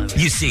test.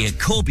 You see, at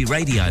Corby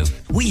Radio,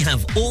 we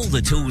have all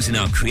the tools in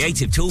our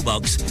creative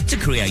toolbox to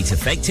create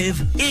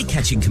effective,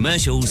 ear-catching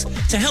commercials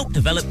to help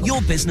develop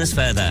your business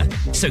further.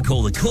 So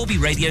call the Corby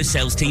Radio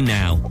sales team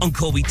now on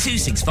Corby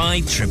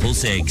 265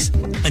 666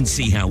 and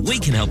see how we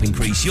can help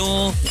increase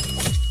your...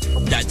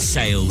 That's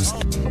sales.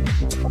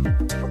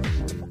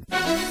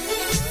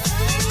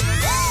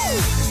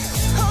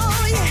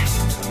 Oh,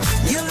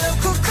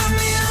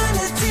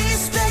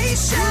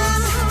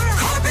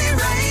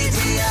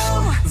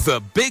 The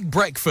Big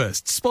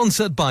Breakfast,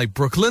 sponsored by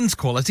Brooklands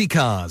Quality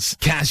Cars.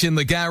 Cash in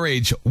the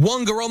garage,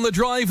 Wonga on the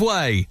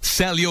driveway.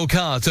 Sell your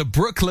car to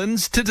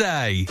Brooklands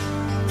today.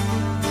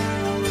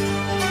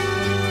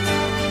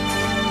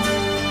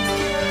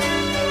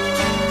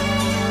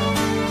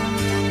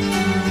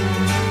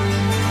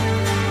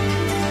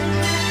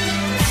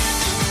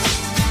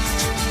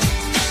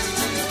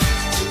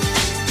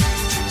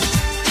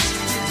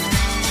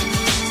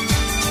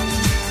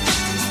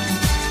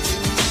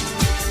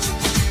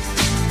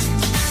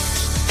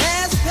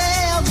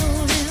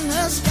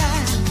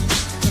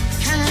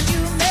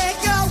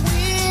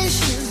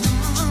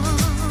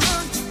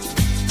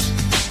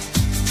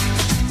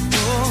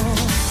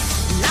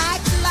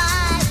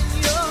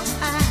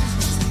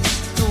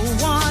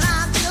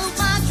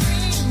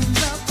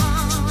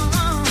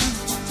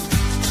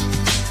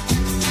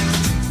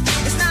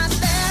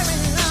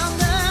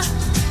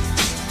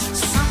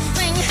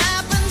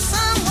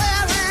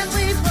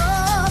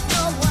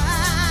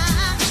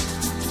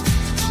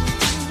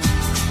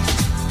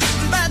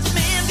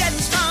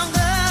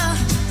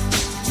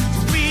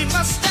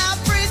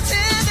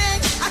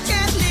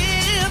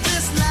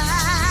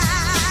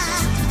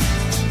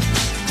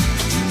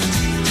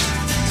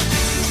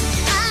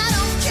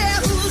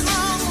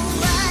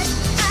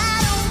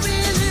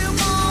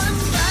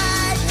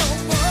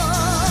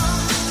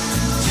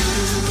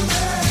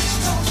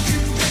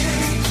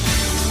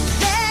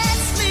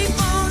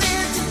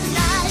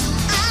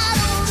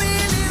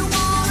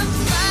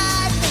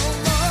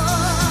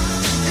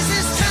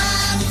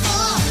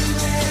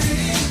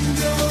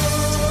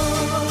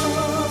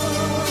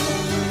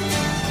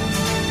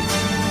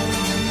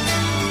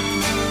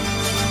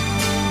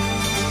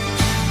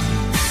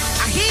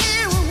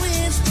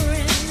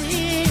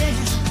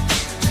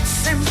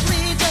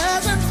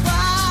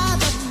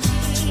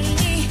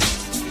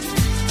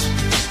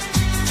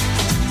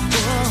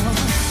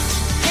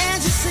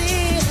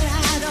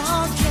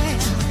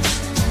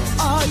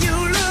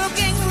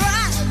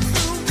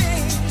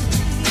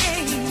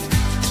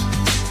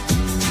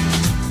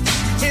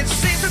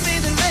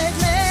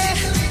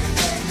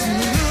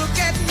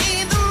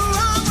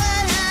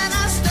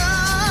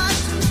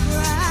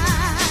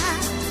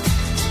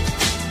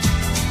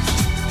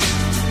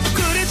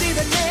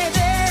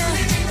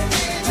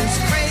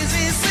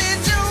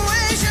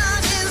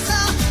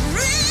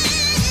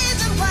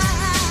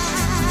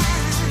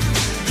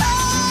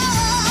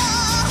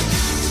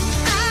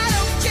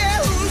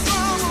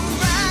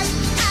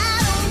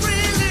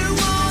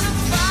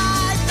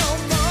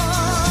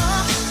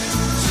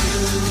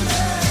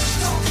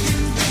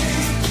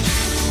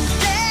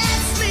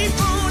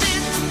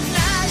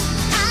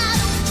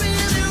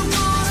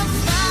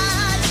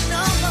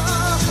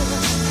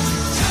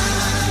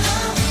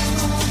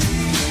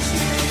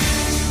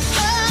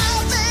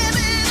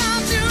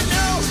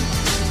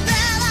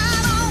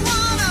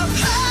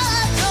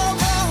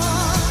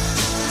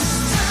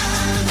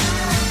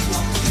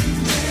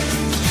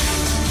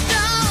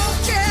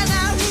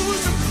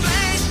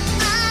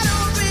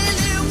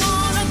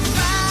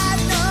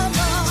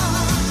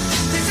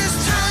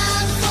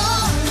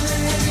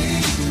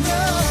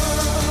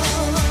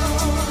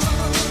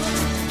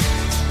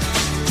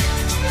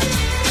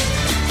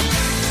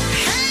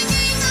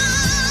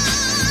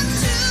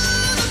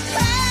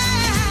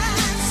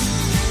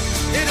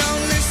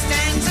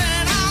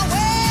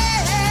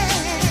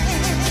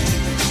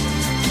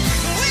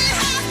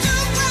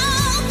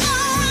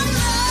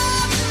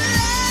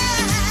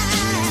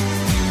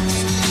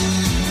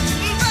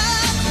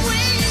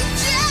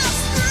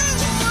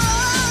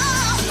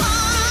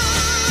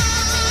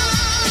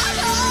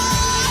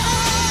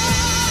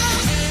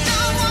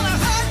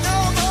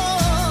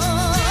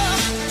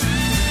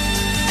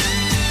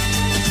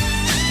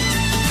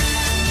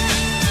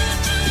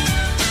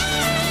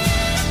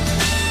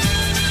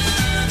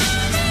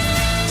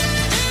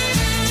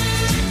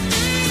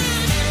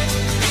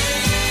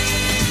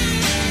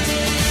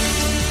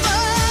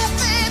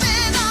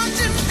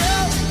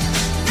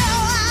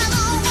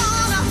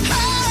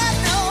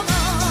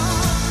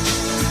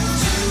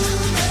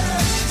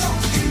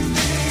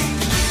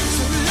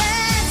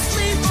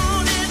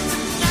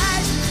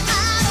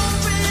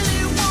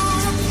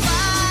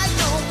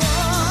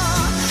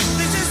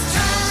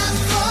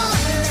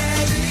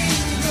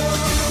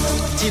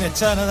 Tina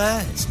Turner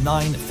there. It's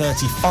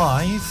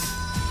 9:35.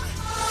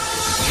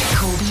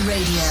 Corby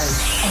Radio.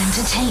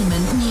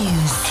 Entertainment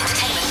news.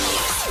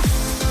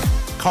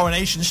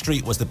 Coronation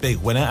Street was the big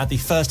winner at the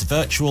first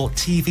virtual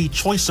TV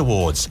Choice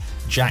Awards.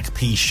 Jack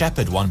P.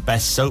 Shepherd won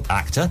Best Soap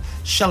Actor,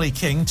 Shelley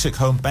King took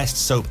home Best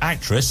Soap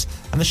Actress,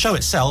 and the show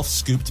itself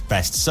scooped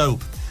Best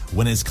Soap.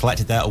 Winners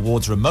collected their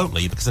awards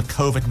remotely because of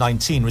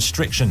COVID-19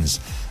 restrictions.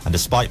 And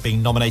despite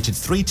being nominated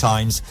 3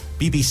 times,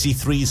 BBC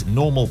Three's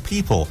Normal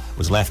People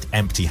was left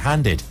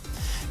empty-handed.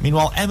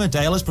 Meanwhile,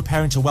 Emmerdale is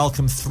preparing to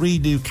welcome 3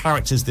 new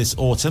characters this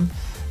autumn.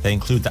 They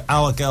include the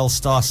Our Girl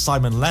star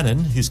Simon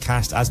Lennon, who's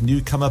cast as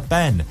newcomer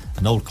Ben,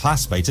 an old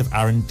classmate of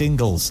Aaron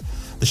Dingle's.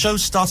 The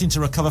show's starting to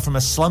recover from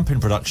a slump in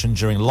production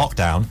during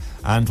lockdown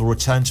and will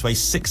return to a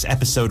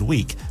 6-episode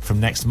week from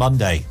next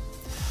Monday.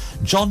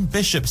 John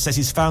Bishop says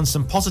he's found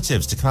some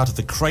positives to come out of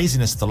the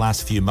craziness of the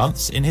last few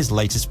months in his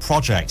latest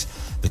project.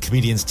 The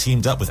comedian's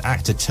teamed up with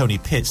actor Tony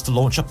Pitts to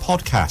launch a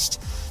podcast.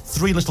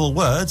 3 Little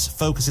Words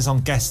focuses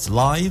on guests'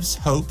 lives,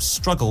 hopes,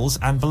 struggles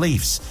and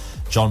beliefs.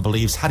 John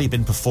believes had he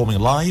been performing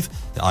live,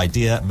 the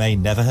idea may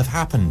never have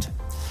happened.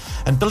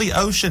 And Billy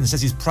Ocean says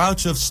he's proud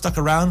to have stuck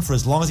around for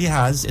as long as he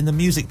has in the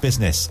music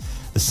business.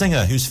 The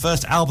singer, whose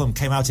first album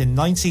came out in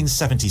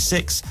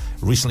 1976,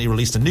 recently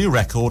released a new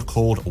record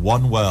called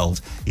One World.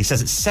 He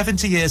says at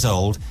 70 years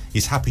old,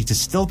 he's happy to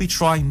still be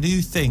trying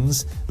new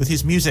things with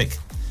his music.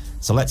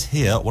 So let's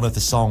hear one of the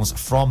songs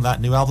from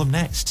that new album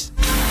next.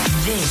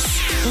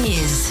 This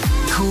is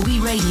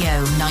Corby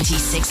Radio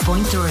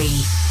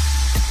 96.3.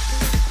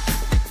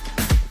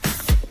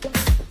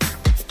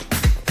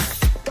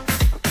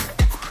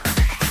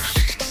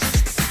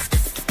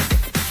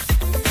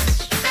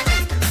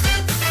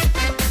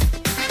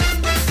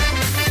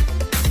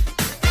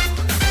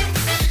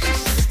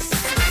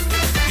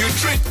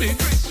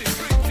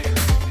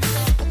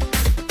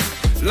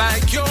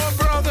 Like your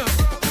brother,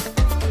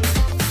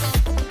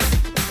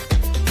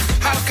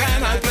 how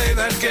can I play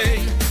that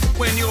game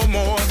when you're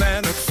more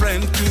than a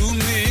friend to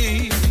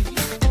me?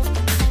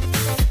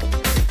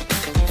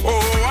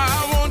 Oh,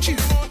 I want you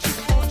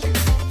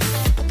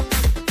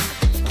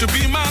to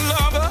be my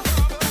lover.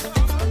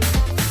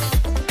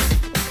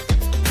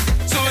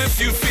 So if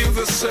you feel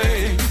the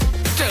same,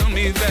 tell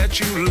me that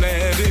you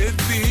let it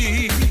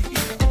be.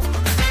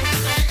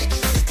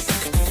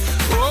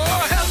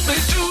 Oh, help me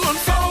to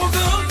unfold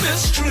the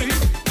mystery,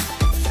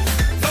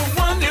 the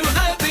one you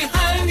hide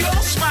behind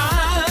your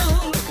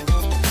smile.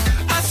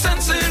 I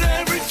sense it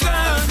every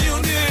time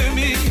you're near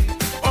me,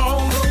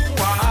 all the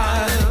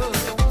while.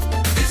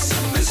 It's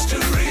a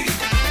mystery.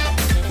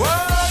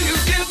 Oh, you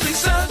give me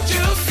such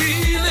a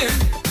feeling.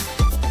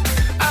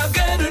 I'll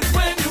get it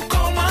when you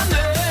call my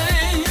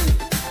name.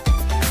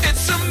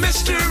 It's a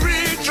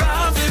mystery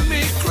driving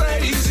me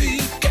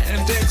crazy,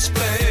 can't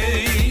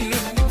explain.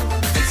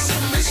 It's a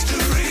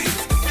mystery.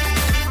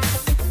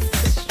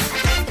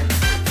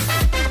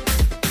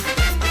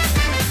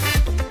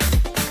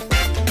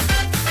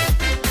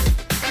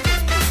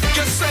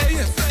 Just say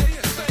it,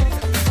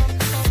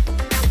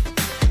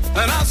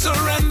 and I'll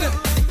surrender.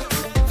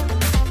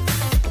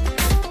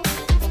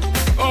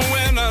 Oh,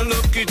 when I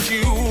look at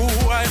you,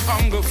 I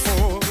hunger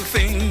for the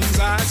things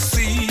I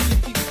see.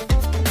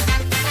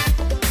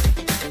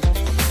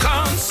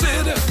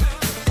 Consider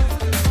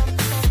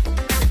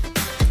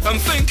and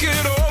think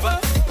it over.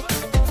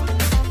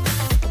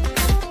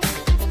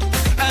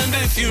 And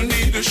if you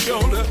need a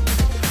shoulder,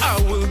 I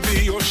will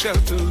be your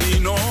shelter,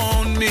 lean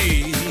on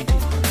me.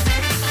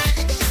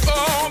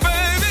 Oh,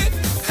 baby,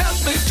 help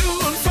me to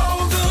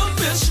unfold the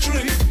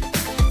mystery,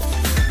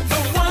 the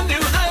one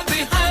you hide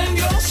behind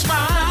your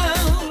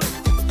smile.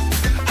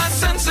 I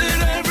sense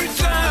it every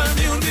time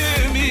you're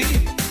near me,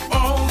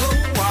 all the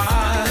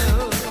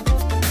while.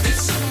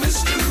 It's a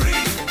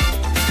mystery.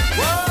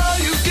 Oh,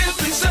 you give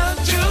me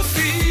such a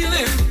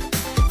feeling.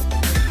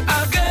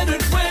 I'll get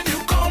it when you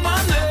call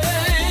my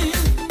name.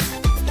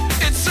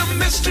 It's a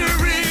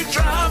mystery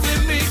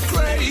driving me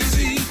crazy.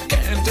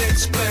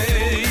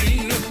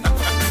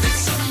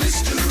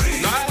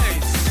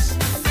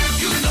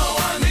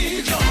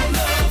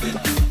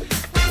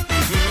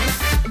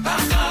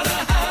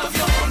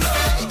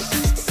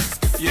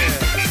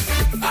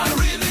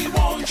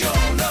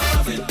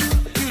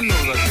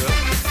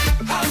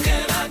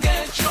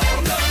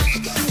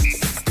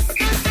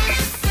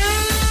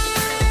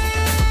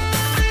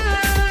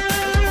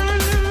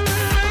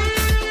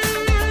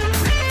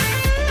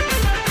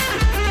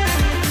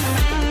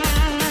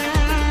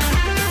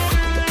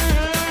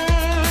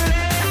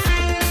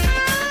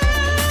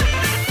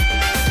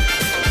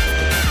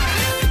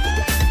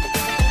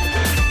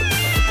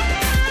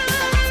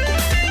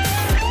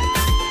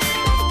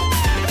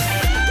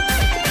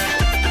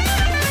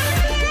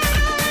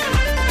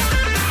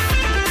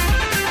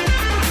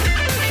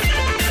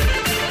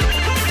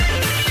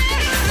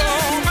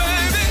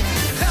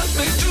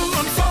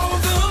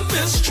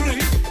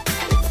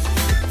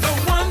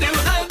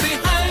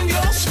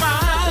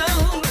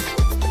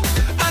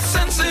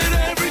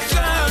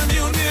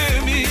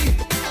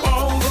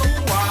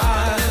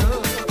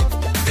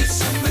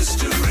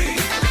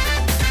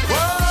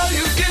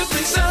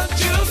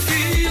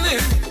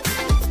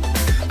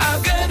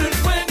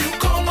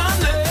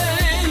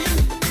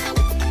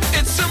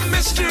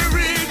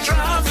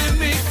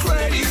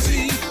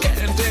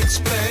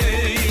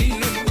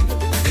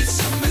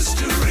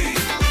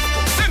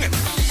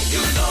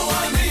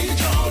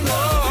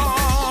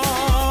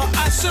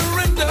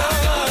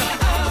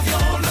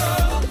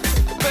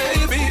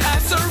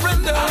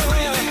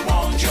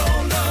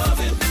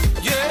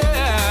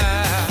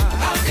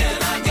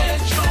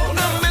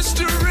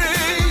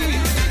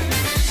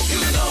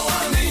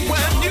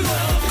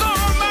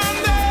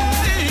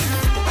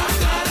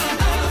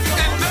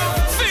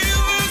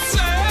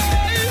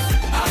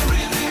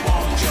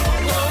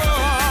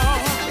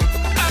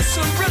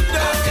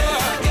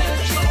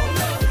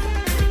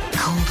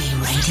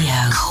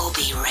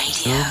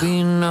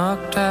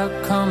 knocked out,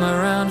 come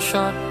around,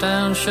 shot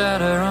down,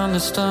 shatter on the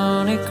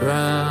stony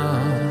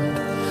ground.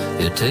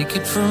 You take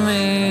it from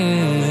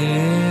me,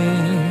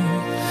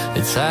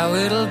 it's how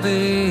it'll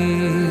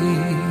be.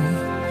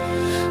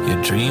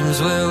 Your dreams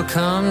will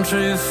come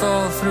true,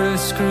 fall through,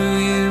 screw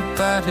you,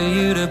 batter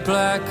you to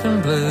black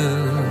and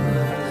blue.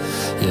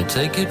 You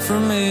take it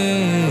from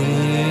me,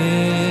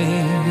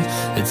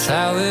 it's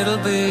how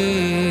it'll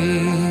be.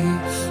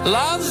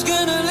 Love's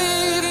gonna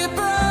leave you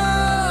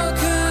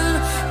broken,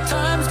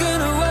 time's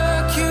gonna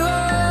work you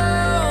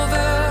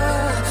over.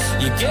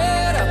 You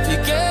get up,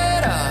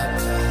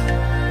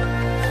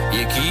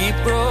 you keep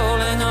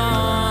rolling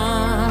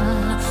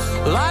on.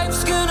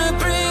 Life's gonna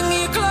bring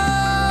you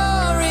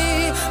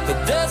glory,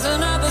 but there's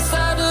another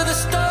side to the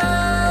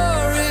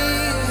story.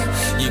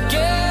 You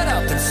get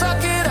up and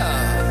suck it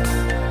up,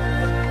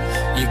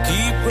 you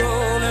keep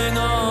rolling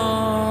on.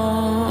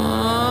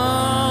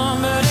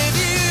 But if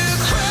you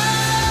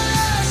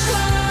crash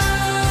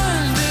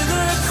land in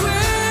the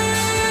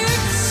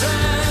quicksand,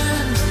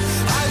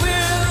 I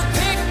will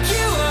pick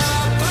you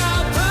up,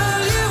 I'll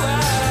pull you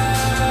out.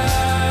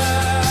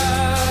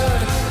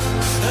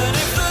 And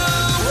if the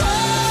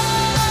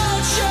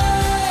world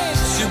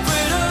shakes, your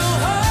brittle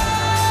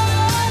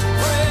heart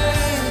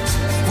breaks,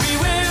 we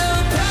will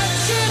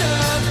patch it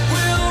up,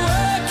 we'll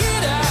work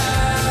it out.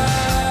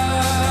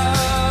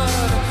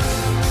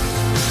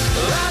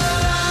 La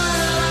la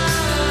la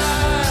la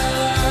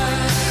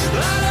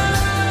la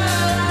la,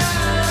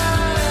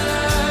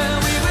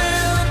 we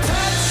will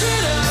patch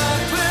it up,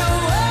 we'll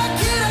work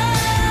it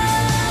out.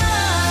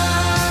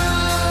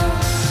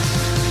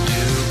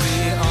 You'll be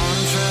on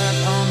track,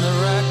 on the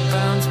rack,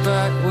 bounce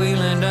back,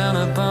 wheeling down a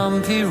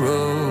bumpy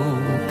road.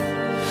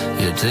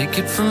 You take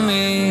it from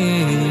me,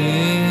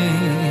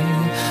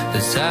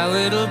 that's how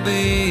it'll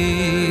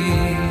be.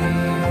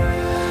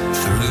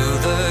 Through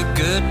the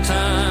good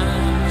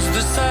times,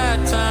 the sad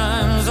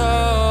times, oh,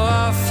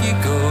 off you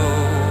go.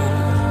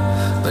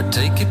 But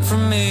take it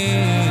from me,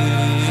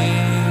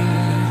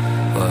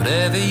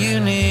 whatever you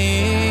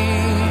need.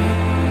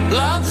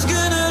 Love's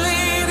gonna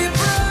leave you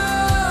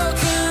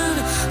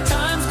broken,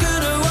 time's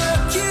gonna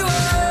work you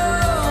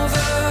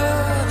over.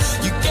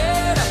 You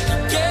get up,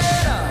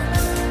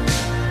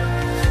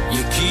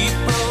 you keep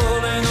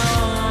rolling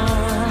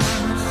on.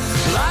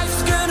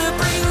 Life's gonna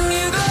bring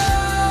you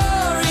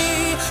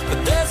glory, but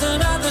there's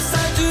another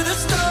side to the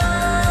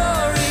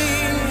story.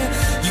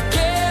 You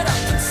get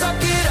up and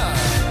suck it up,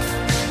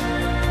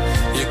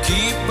 you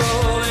keep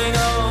rolling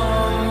on.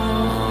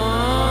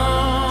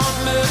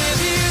 But if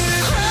you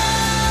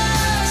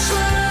crash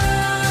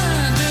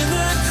land in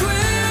the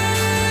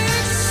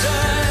quicksand,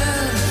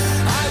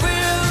 I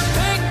will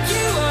pick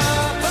you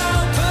up,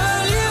 I'll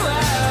pull you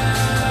out.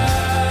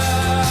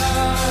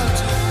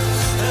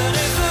 And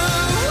if the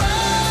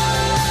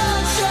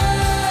world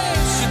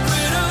shakes, your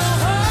brittle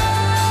heart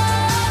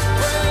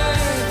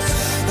breaks,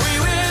 we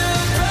will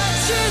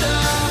patch it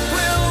up,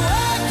 we'll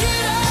work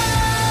it out.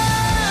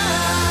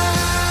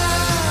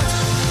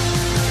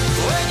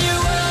 When your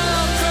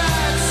world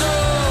cracks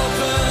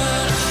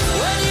open,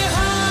 when your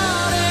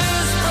heart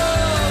is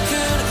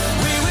broken,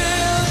 we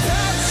will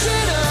patch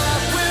it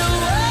up, we'll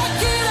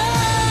work it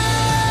out.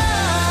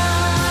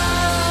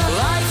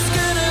 Life's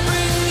gonna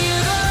bring you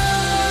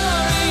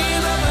glory,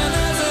 but when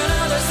there's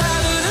another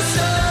side to the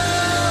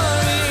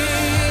story,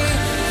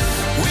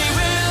 we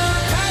will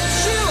patch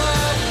you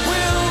up,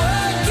 we'll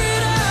work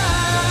it out.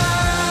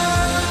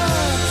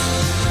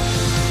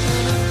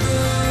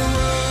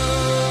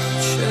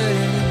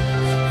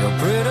 Your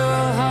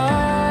brittle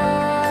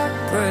heart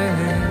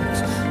breaks,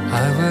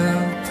 I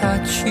will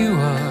patch you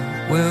up,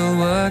 we'll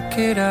work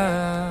it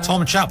out.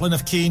 Tom Chaplin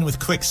of Keane with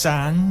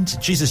Quicksand,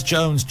 Jesus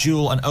Jones,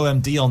 Jewel and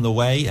OMD on the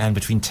way, and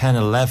between 10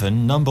 and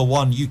 11, number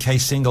one UK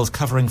singles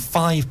covering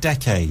 5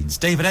 decades.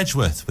 David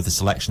Edgeworth with the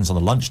selections on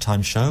the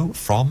lunchtime show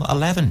from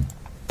 11.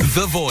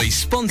 The Voice,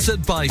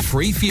 sponsored by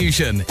Free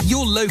Fusion,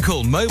 your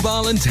local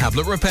mobile and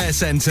tablet repair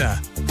centre.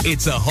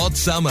 It's a hot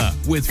summer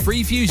with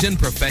Free Fusion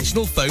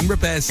Professional Phone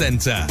Repair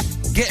Centre.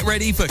 Get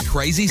ready for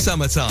crazy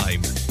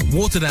summertime.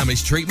 Water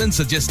damage treatments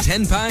are just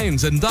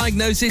 £10 and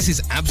diagnosis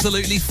is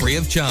absolutely free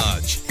of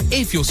charge.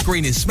 If your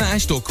screen is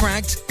smashed or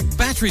cracked,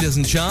 battery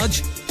doesn't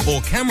charge,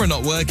 or camera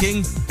not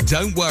working,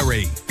 don't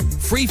worry.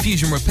 Free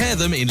Fusion repair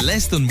them in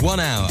less than 1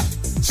 hour.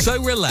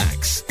 So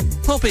relax.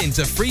 Pop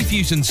into Free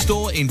Fusion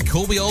store in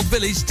Corby Old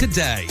Village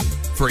today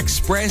for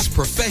express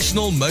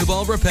professional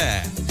mobile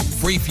repair.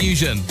 Free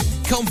Fusion,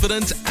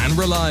 confident and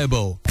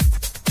reliable.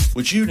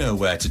 Would you know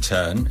where to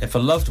turn if a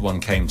loved one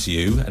came to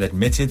you and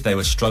admitted they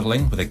were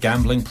struggling with a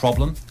gambling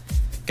problem?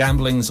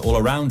 Gambling's all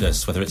around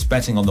us, whether it's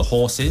betting on the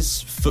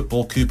horses,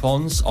 football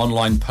coupons,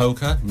 online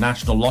poker,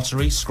 national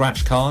lottery,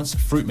 scratch cards,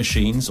 fruit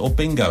machines or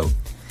bingo.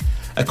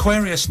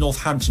 Aquarius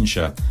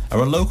Northamptonshire are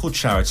a local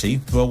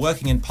charity who are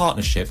working in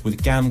partnership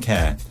with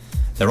GamCare.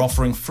 They're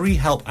offering free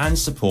help and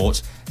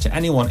support to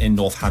anyone in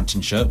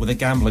Northamptonshire with a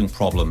gambling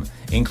problem,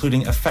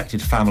 including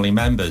affected family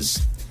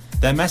members.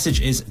 Their message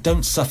is,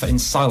 don't suffer in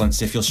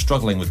silence if you're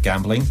struggling with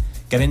gambling.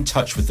 Get in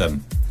touch with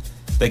them.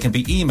 They can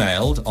be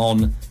emailed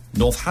on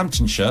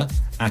Northamptonshire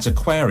at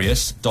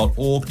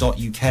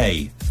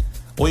aquarius.org.uk.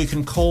 Or you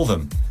can call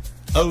them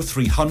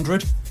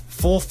 0300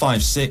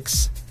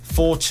 456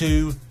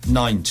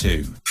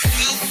 4292.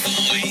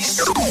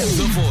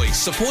 The Voice,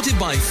 supported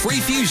by Free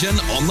Fusion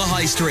on the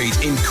High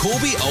Street in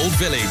Corby Old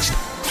Village.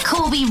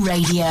 Corby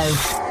Radio.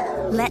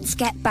 Let's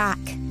get back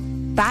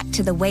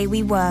to the way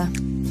we were,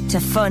 to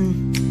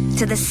fun,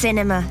 to the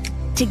cinema,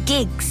 to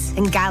gigs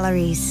and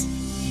galleries,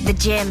 the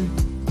gym,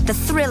 the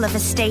thrill of a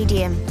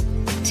stadium,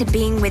 to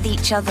being with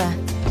each other,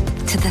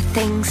 to the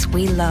things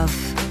we love.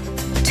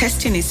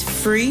 Testing is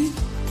free,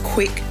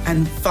 quick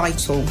and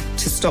vital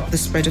to stop the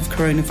spread of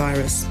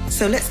coronavirus.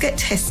 So let's get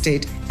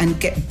tested and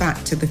get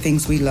back to the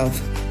things we love.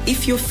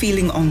 If you're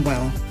feeling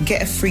unwell,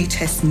 get a free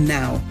test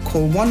now.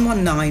 Call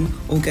 119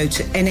 or go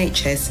to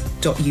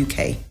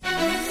nhs.uk.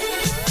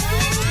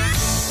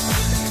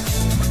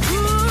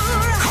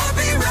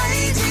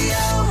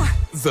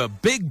 The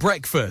Big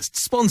Breakfast,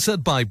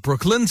 sponsored by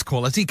Brooklands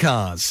Quality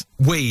Cars.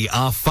 We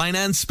are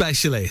finance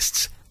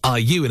specialists. Are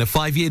you in a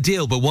 5-year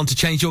deal but want to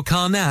change your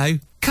car now?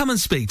 Come and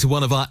speak to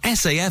one of our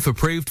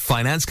SAF-approved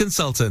finance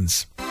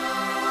consultants.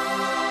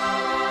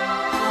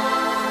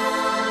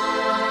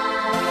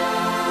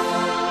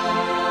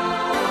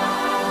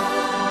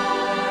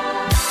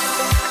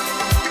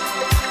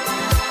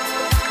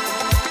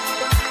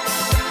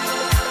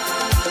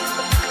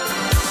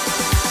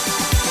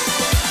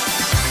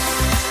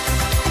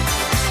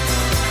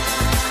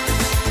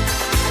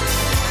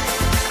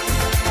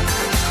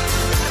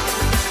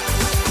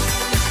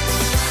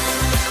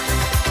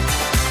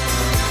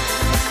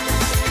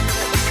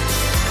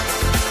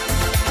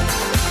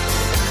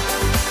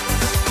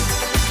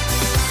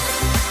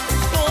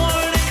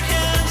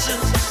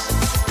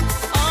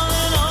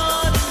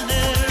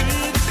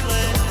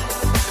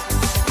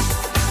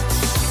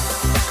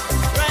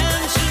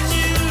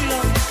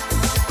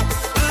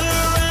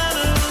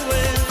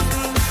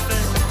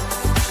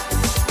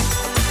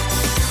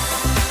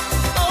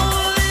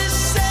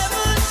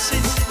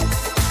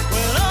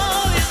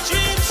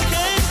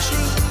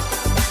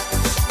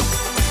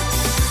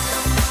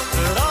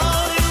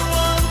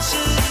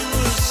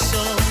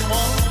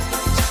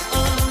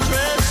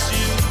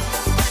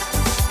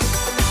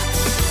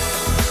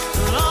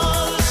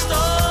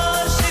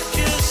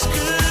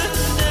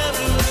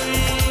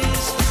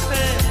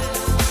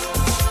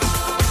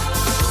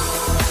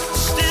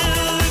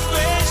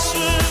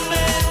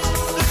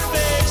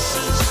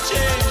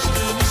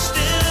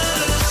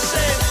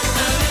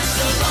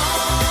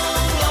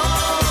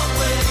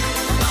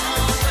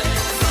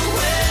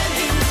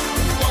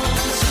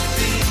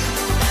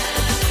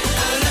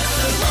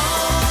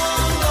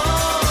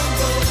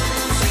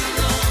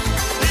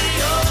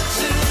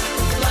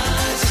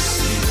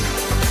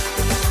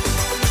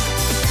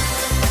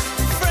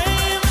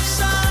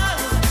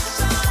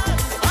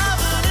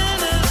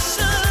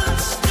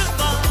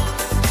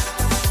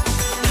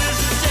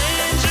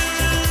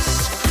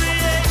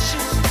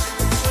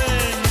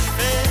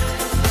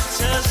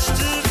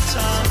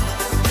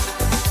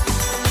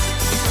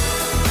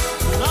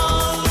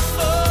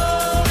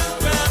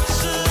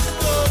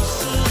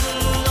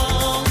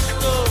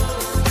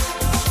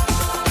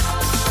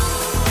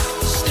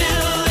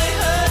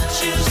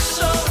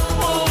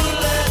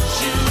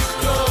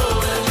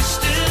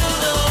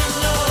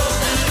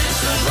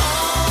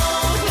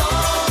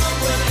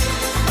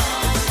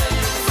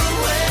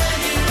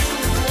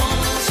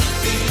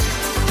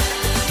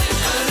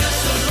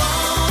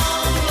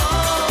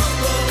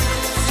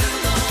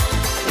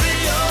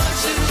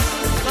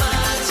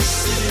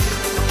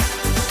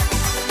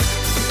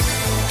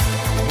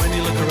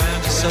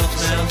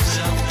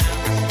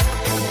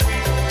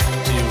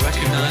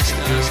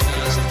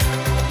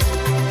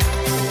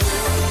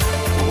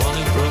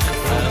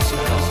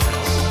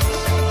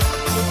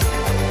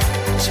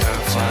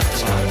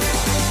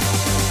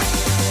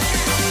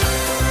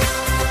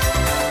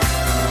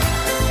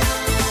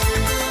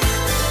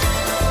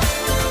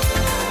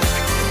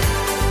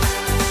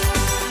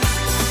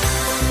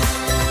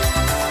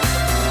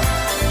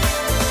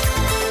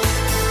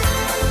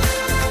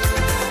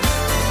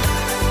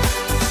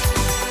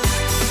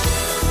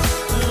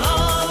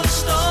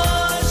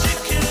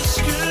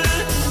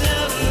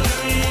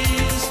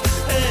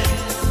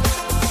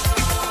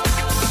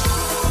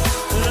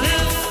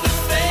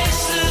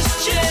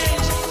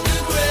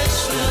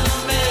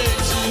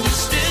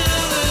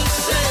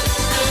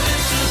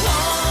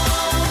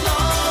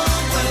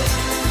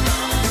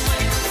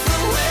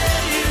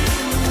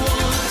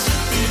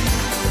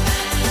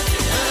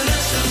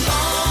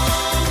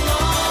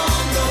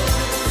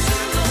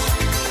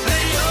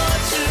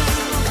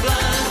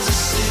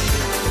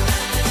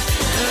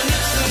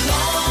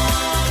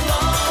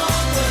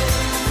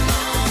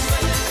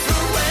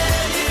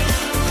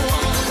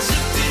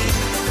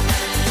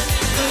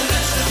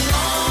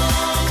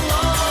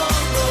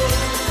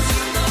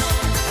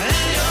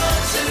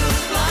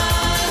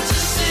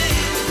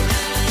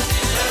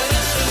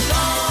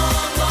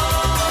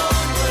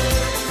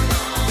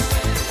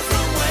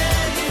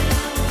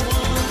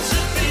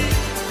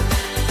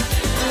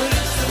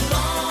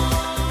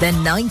 The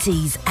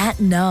 90s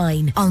at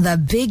 9 on The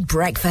Big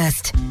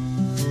Breakfast.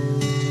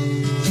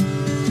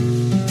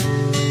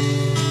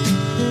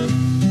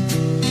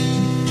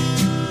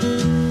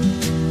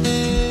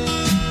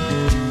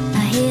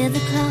 I hear the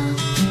clock,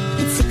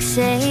 it's 6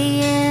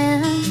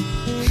 a.m.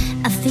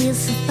 I feel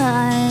so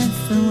far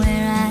from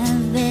where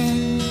I've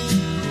been.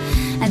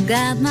 I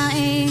got my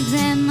eggs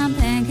and my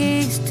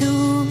pancakes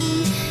too.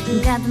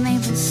 Got the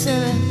maple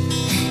syrup,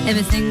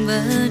 everything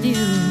but you.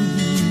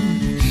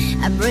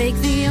 I break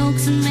the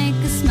yolks and make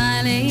a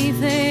smiley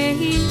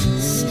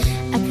face.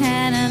 I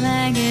kinda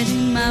like it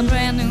in my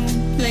brand new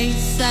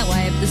place. I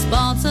wipe the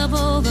spots up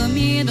over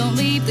me, don't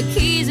leave the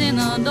keys in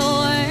the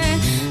door.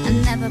 I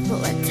never put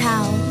wet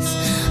towels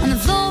on the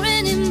floor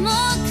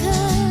anymore,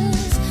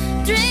 'cause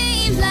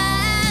dreams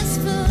last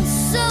for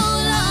so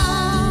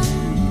long.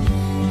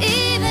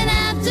 Even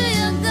after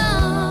you're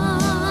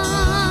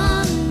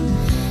gone,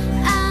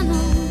 I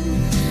know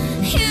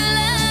you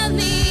love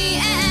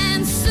me,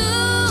 and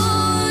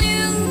soon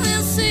you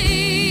will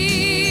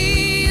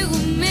see you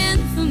were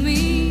meant for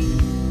me,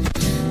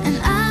 and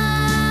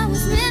I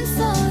was meant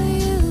for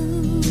you.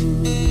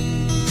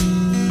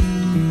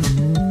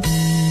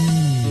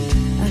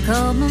 I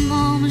called my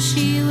mom and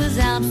she was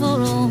out for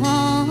a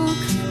walk.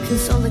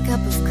 Sold a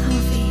cup of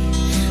coffee,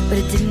 but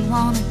it didn't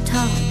want to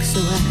talk. So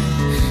I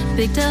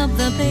picked up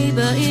the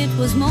paper, it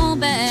was more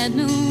bad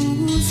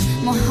news.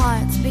 More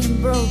hearts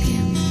being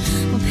broken,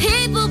 more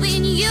people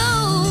being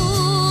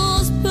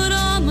used. Put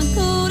on my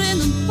coat in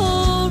the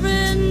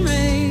pouring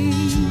rain.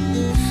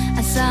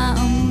 I saw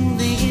a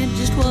movie, it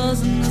just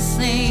wasn't the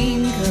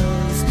same.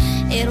 'Cause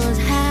it was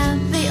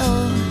happy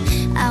or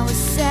I was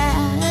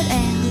sad,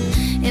 and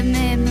it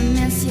made me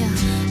miss you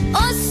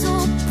oh so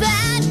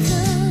bad.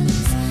 'Cause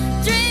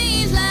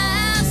dreams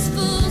last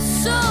for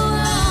so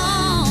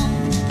long,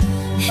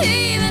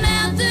 even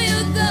after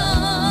you're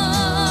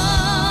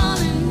gone.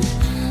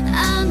 And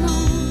I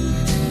know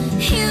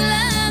you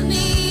love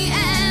me,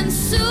 and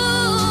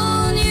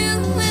soon you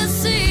will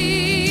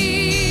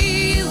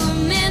see you were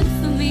meant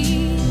for me,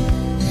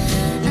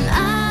 and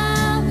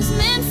I was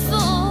meant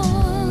for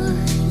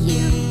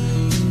you.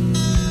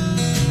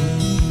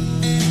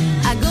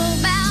 I go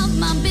about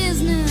my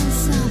business,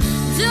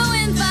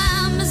 doing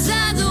fine.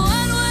 Besides,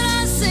 what would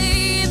I say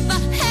if I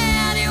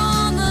had you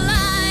on the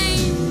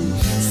line?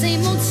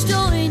 Same old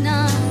story,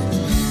 not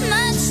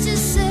much to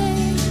say.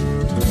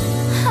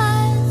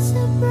 Hearts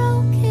are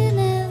broken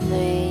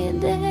every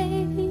day.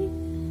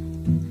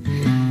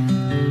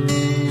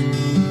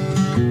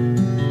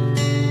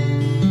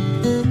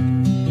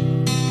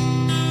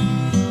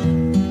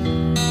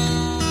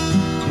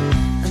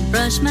 I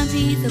brush my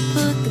teeth, I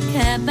put the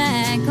cap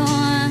back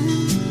on.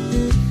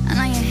 I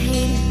know you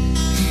hate it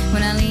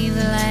when I leave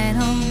the light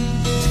on.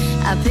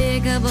 I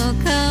pick up a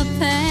cup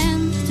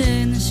and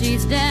turn the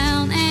sheets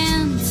down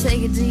and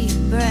take a deep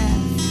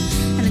breath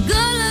and a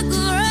good look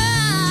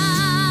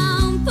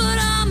around. Put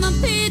on my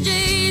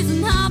PJs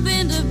and hop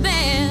into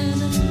bed.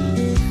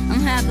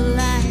 I'm half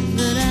alive,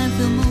 but I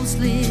feel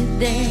mostly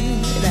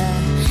dead.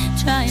 I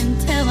try and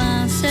tell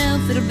myself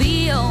it'll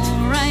be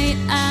alright.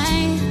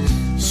 I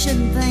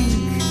shouldn't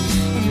think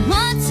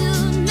anymore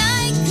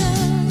tonight,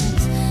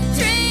 'cause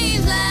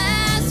dreams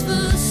last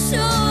for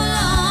so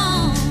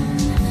long,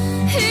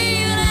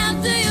 even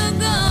after you're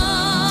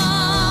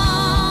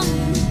gone.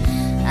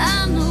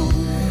 I know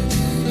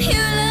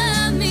you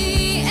love me,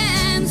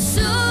 and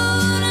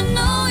soon I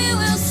know you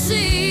will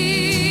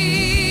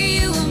see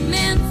you were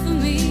meant for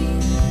me,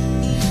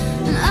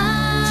 and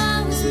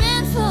I was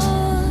meant for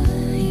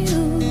you.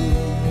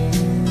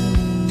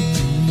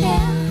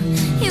 Yeah,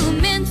 you were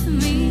meant for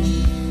me,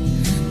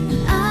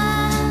 and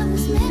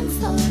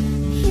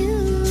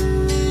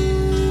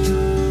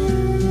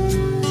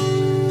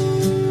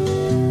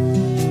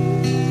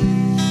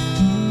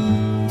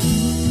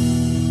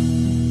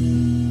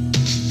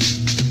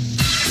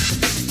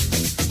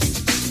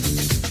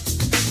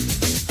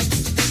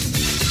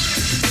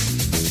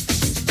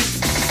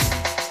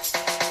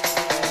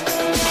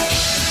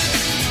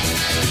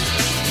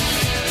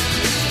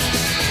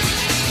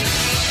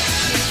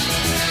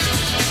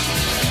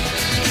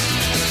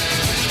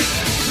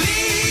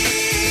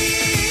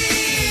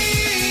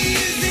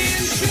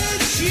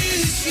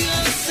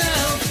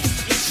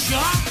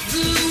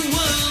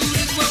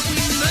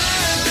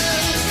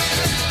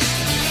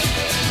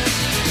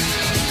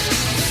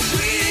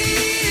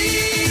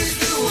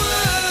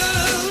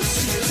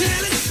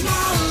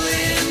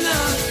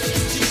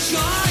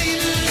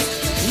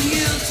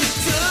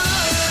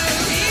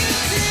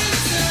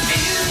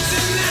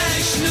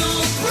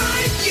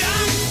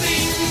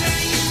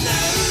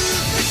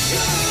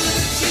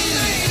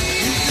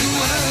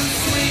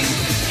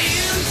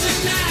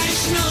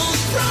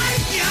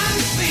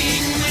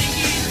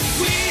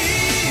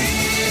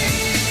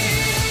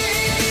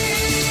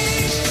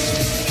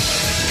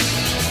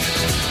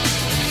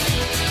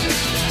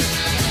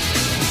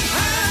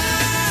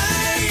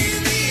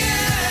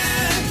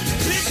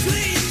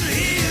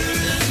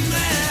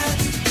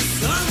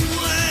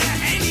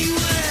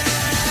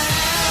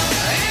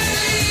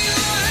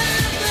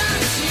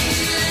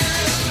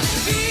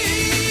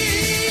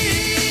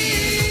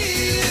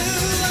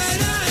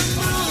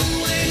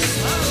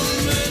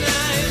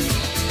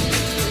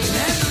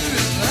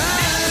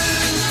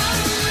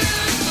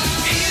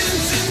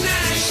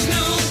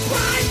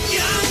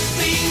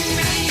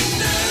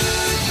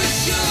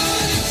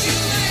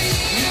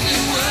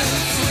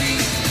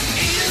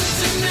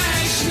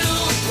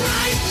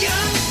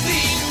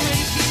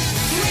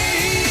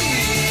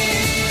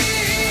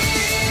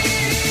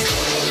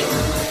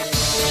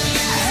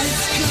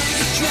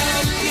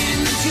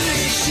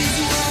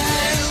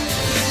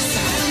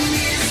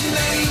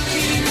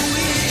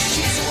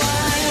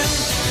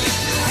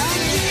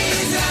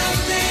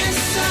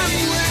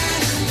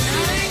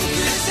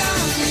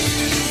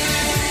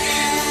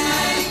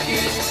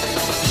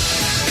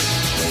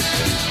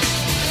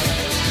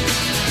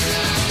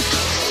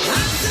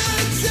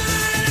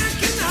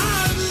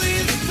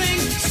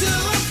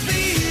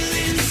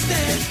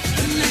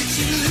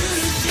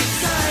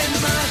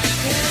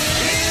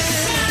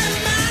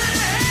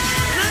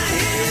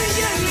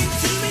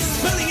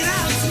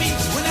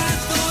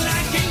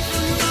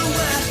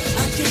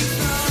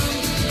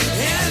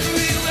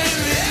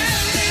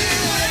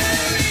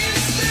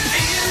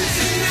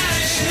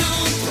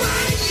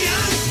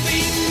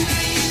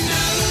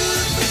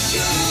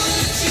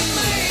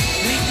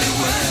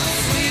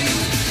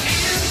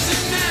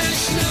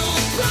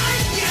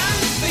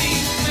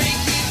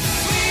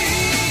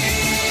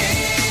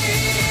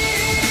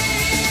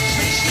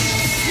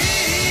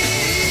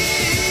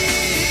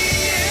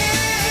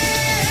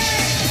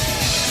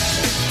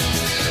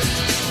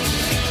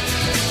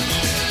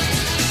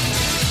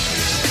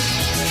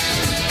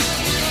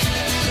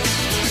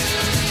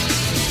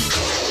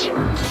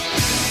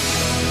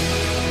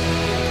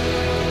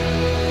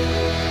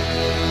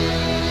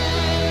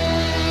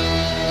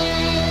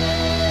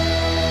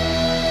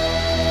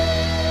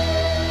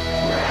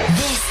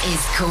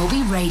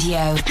Corby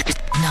Radio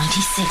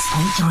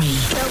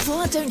 96.3.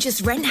 Belvoir don't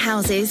just rent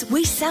houses,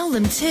 we sell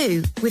them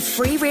too. With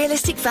free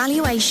realistic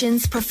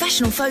valuations,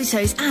 professional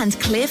photos and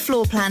clear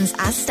floor plans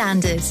as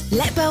standard.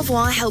 Let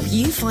Belvoir help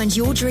you find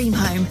your dream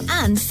home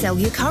and sell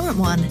your current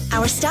one.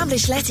 Our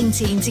established letting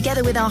team,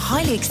 together with our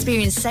highly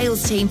experienced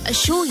sales team,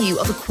 assure you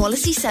of a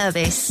quality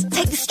service.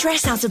 Take the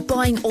stress out of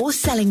buying or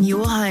selling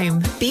your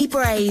home. Be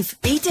brave,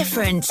 be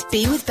different,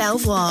 be with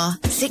Belvoir.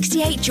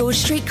 68 George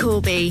Street,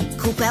 Corby.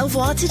 Call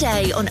Belvoir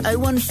today on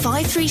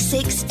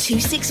 01536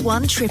 261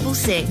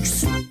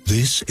 666.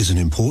 This is an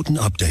important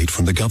update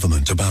from the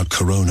government about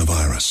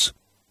coronavirus.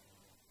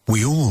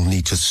 We all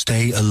need to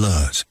stay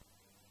alert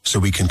so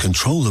we can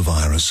control the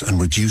virus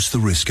and reduce the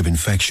risk of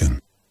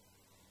infection.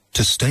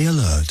 To stay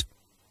alert,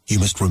 you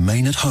must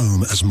remain at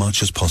home as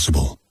much as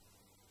possible.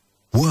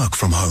 Work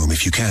from home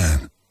if you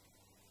can.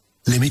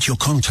 Limit your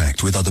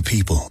contact with other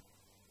people.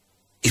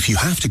 If you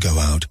have to go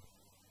out,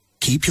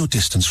 keep your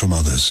distance from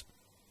others,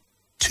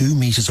 2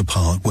 meters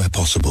apart where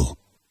possible.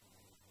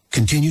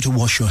 Continue to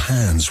wash your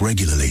hands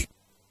regularly.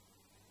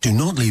 Do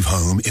not leave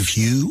home if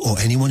you or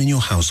anyone in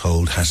your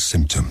household has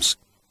symptoms.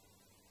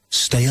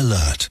 Stay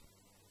alert.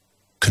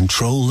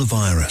 Control the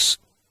virus.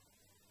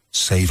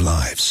 Save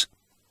lives.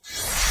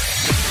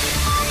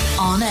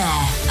 On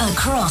air,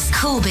 across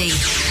Corby.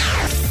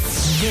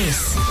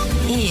 This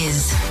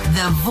is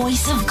the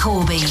voice of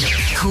Corby.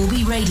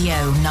 Corby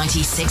Radio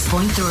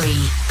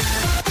 96.3.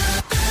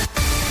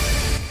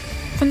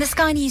 From the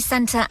Sky News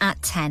Centre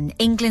at 10,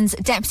 England's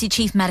Deputy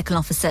Chief Medical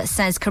Officer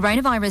says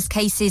coronavirus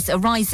cases are rising